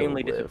worse.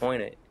 Extremely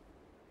disappointed.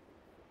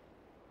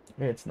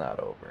 It's not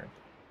over.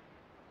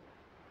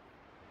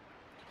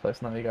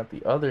 Plus now you got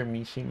the other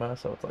Mishima,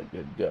 so it's like,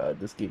 good God,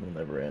 this game will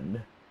never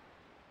end.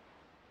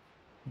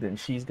 Then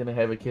she's gonna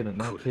have a kid, and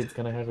that kid's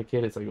gonna have a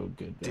kid. It's like, oh,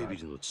 good God.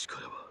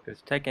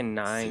 Is Tekken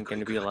 9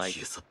 gonna be like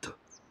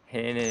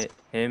him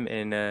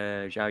and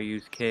Zhao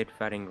Yu's kid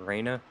fighting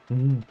Reina?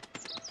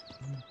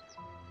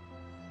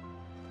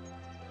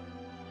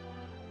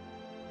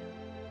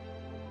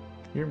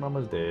 Your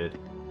mama's dead.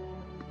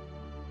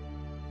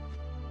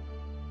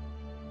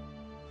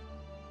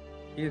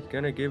 He's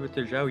gonna give it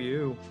to Zhao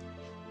Yu.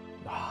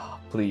 Oh,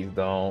 please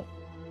don't.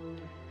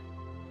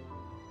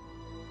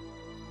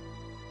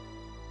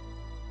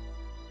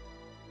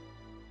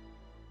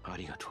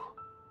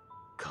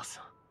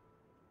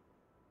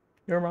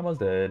 Your mama's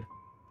dead.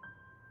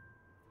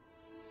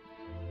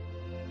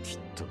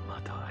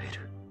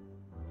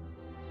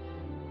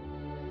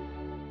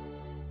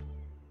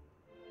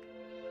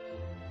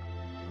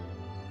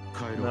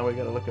 Now we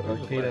gotta look at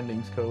arcade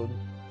endings code.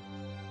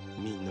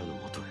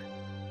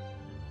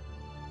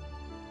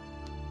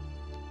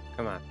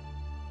 Come on.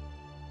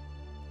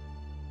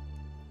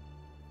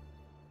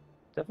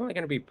 Definitely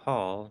gonna be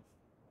Paul.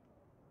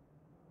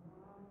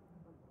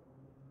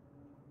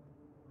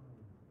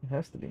 It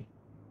has to be.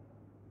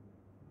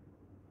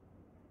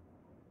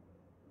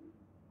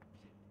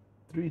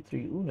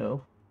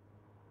 3-3-1.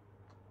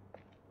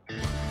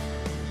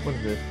 What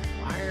is this?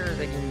 Why are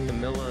they in the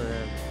middle of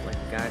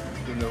like God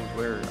who knows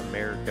where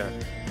America?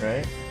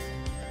 Right?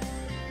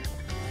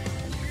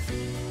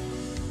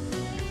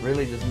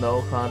 Really, just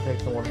no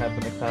context on what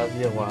happened to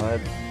Kazuya? Wow,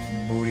 that's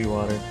booty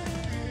water.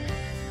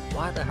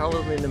 Why the hell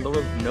are they in the middle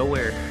of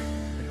nowhere?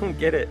 I don't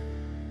get it.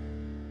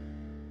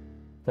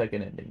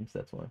 Tekken endings,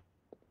 that's why.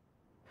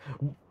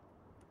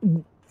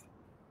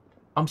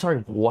 I'm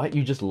sorry, what?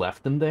 You just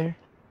left them there?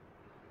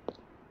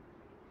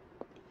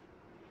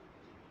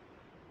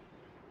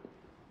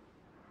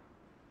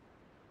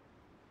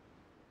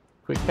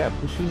 Quick cap.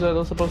 Whose shoes are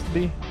those supposed to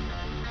be?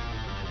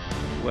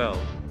 Well,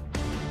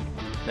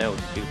 that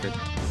was stupid.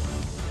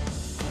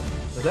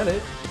 Is that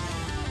it?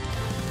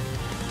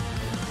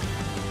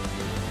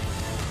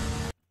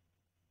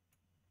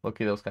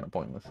 Okay, that was kind of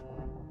pointless.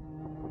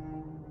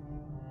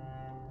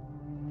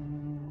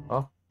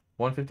 Oh,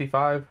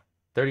 155,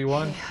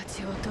 31.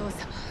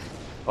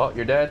 Oh,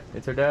 your dad.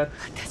 It's her dad.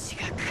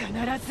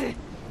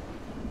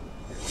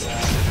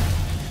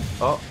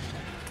 Oh,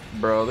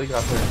 bro, they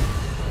got her.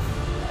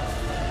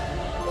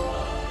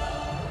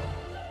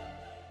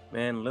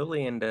 Man,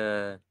 Lily and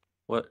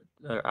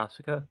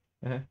Asuka?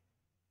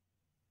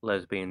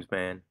 Lesbians,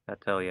 man. I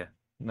tell ya.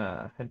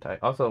 Nah, hentai.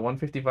 Also,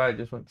 155.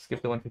 Just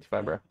skip the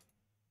 155, bro.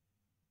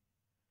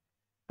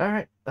 All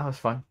right, that was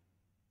fun.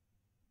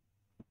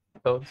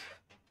 Codes.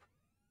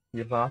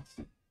 Your thoughts?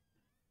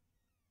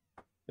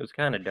 It was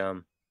kind of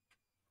dumb.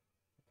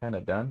 Kind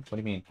of done? What do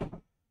you mean?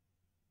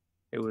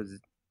 It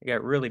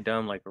got really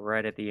dumb, like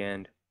right at the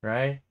end.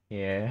 Right?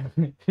 Yeah.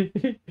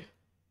 Did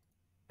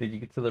you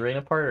get to the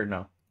Reina part or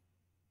no?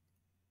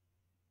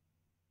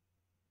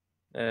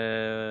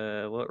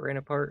 What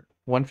Reina part?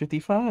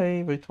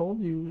 155. I told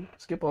you.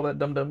 Skip all that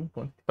dumb.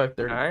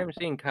 155.30. I'm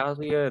seeing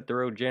Kazuya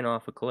throw Jin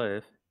off a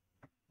cliff.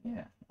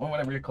 Yeah. Well,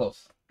 whenever you're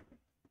close.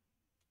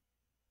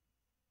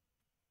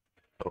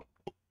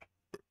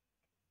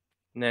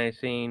 And then I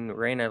seen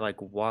Reina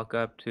like walk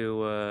up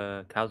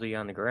to Kazuya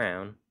on the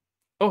ground.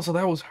 Oh, so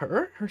that was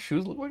her? Her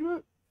shoes look like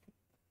that?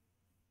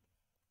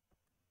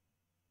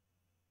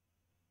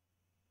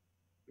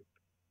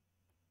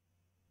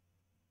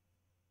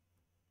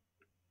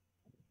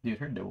 Dude,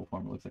 her devil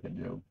form looks like a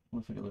joke.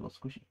 Looks like a little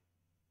squishy.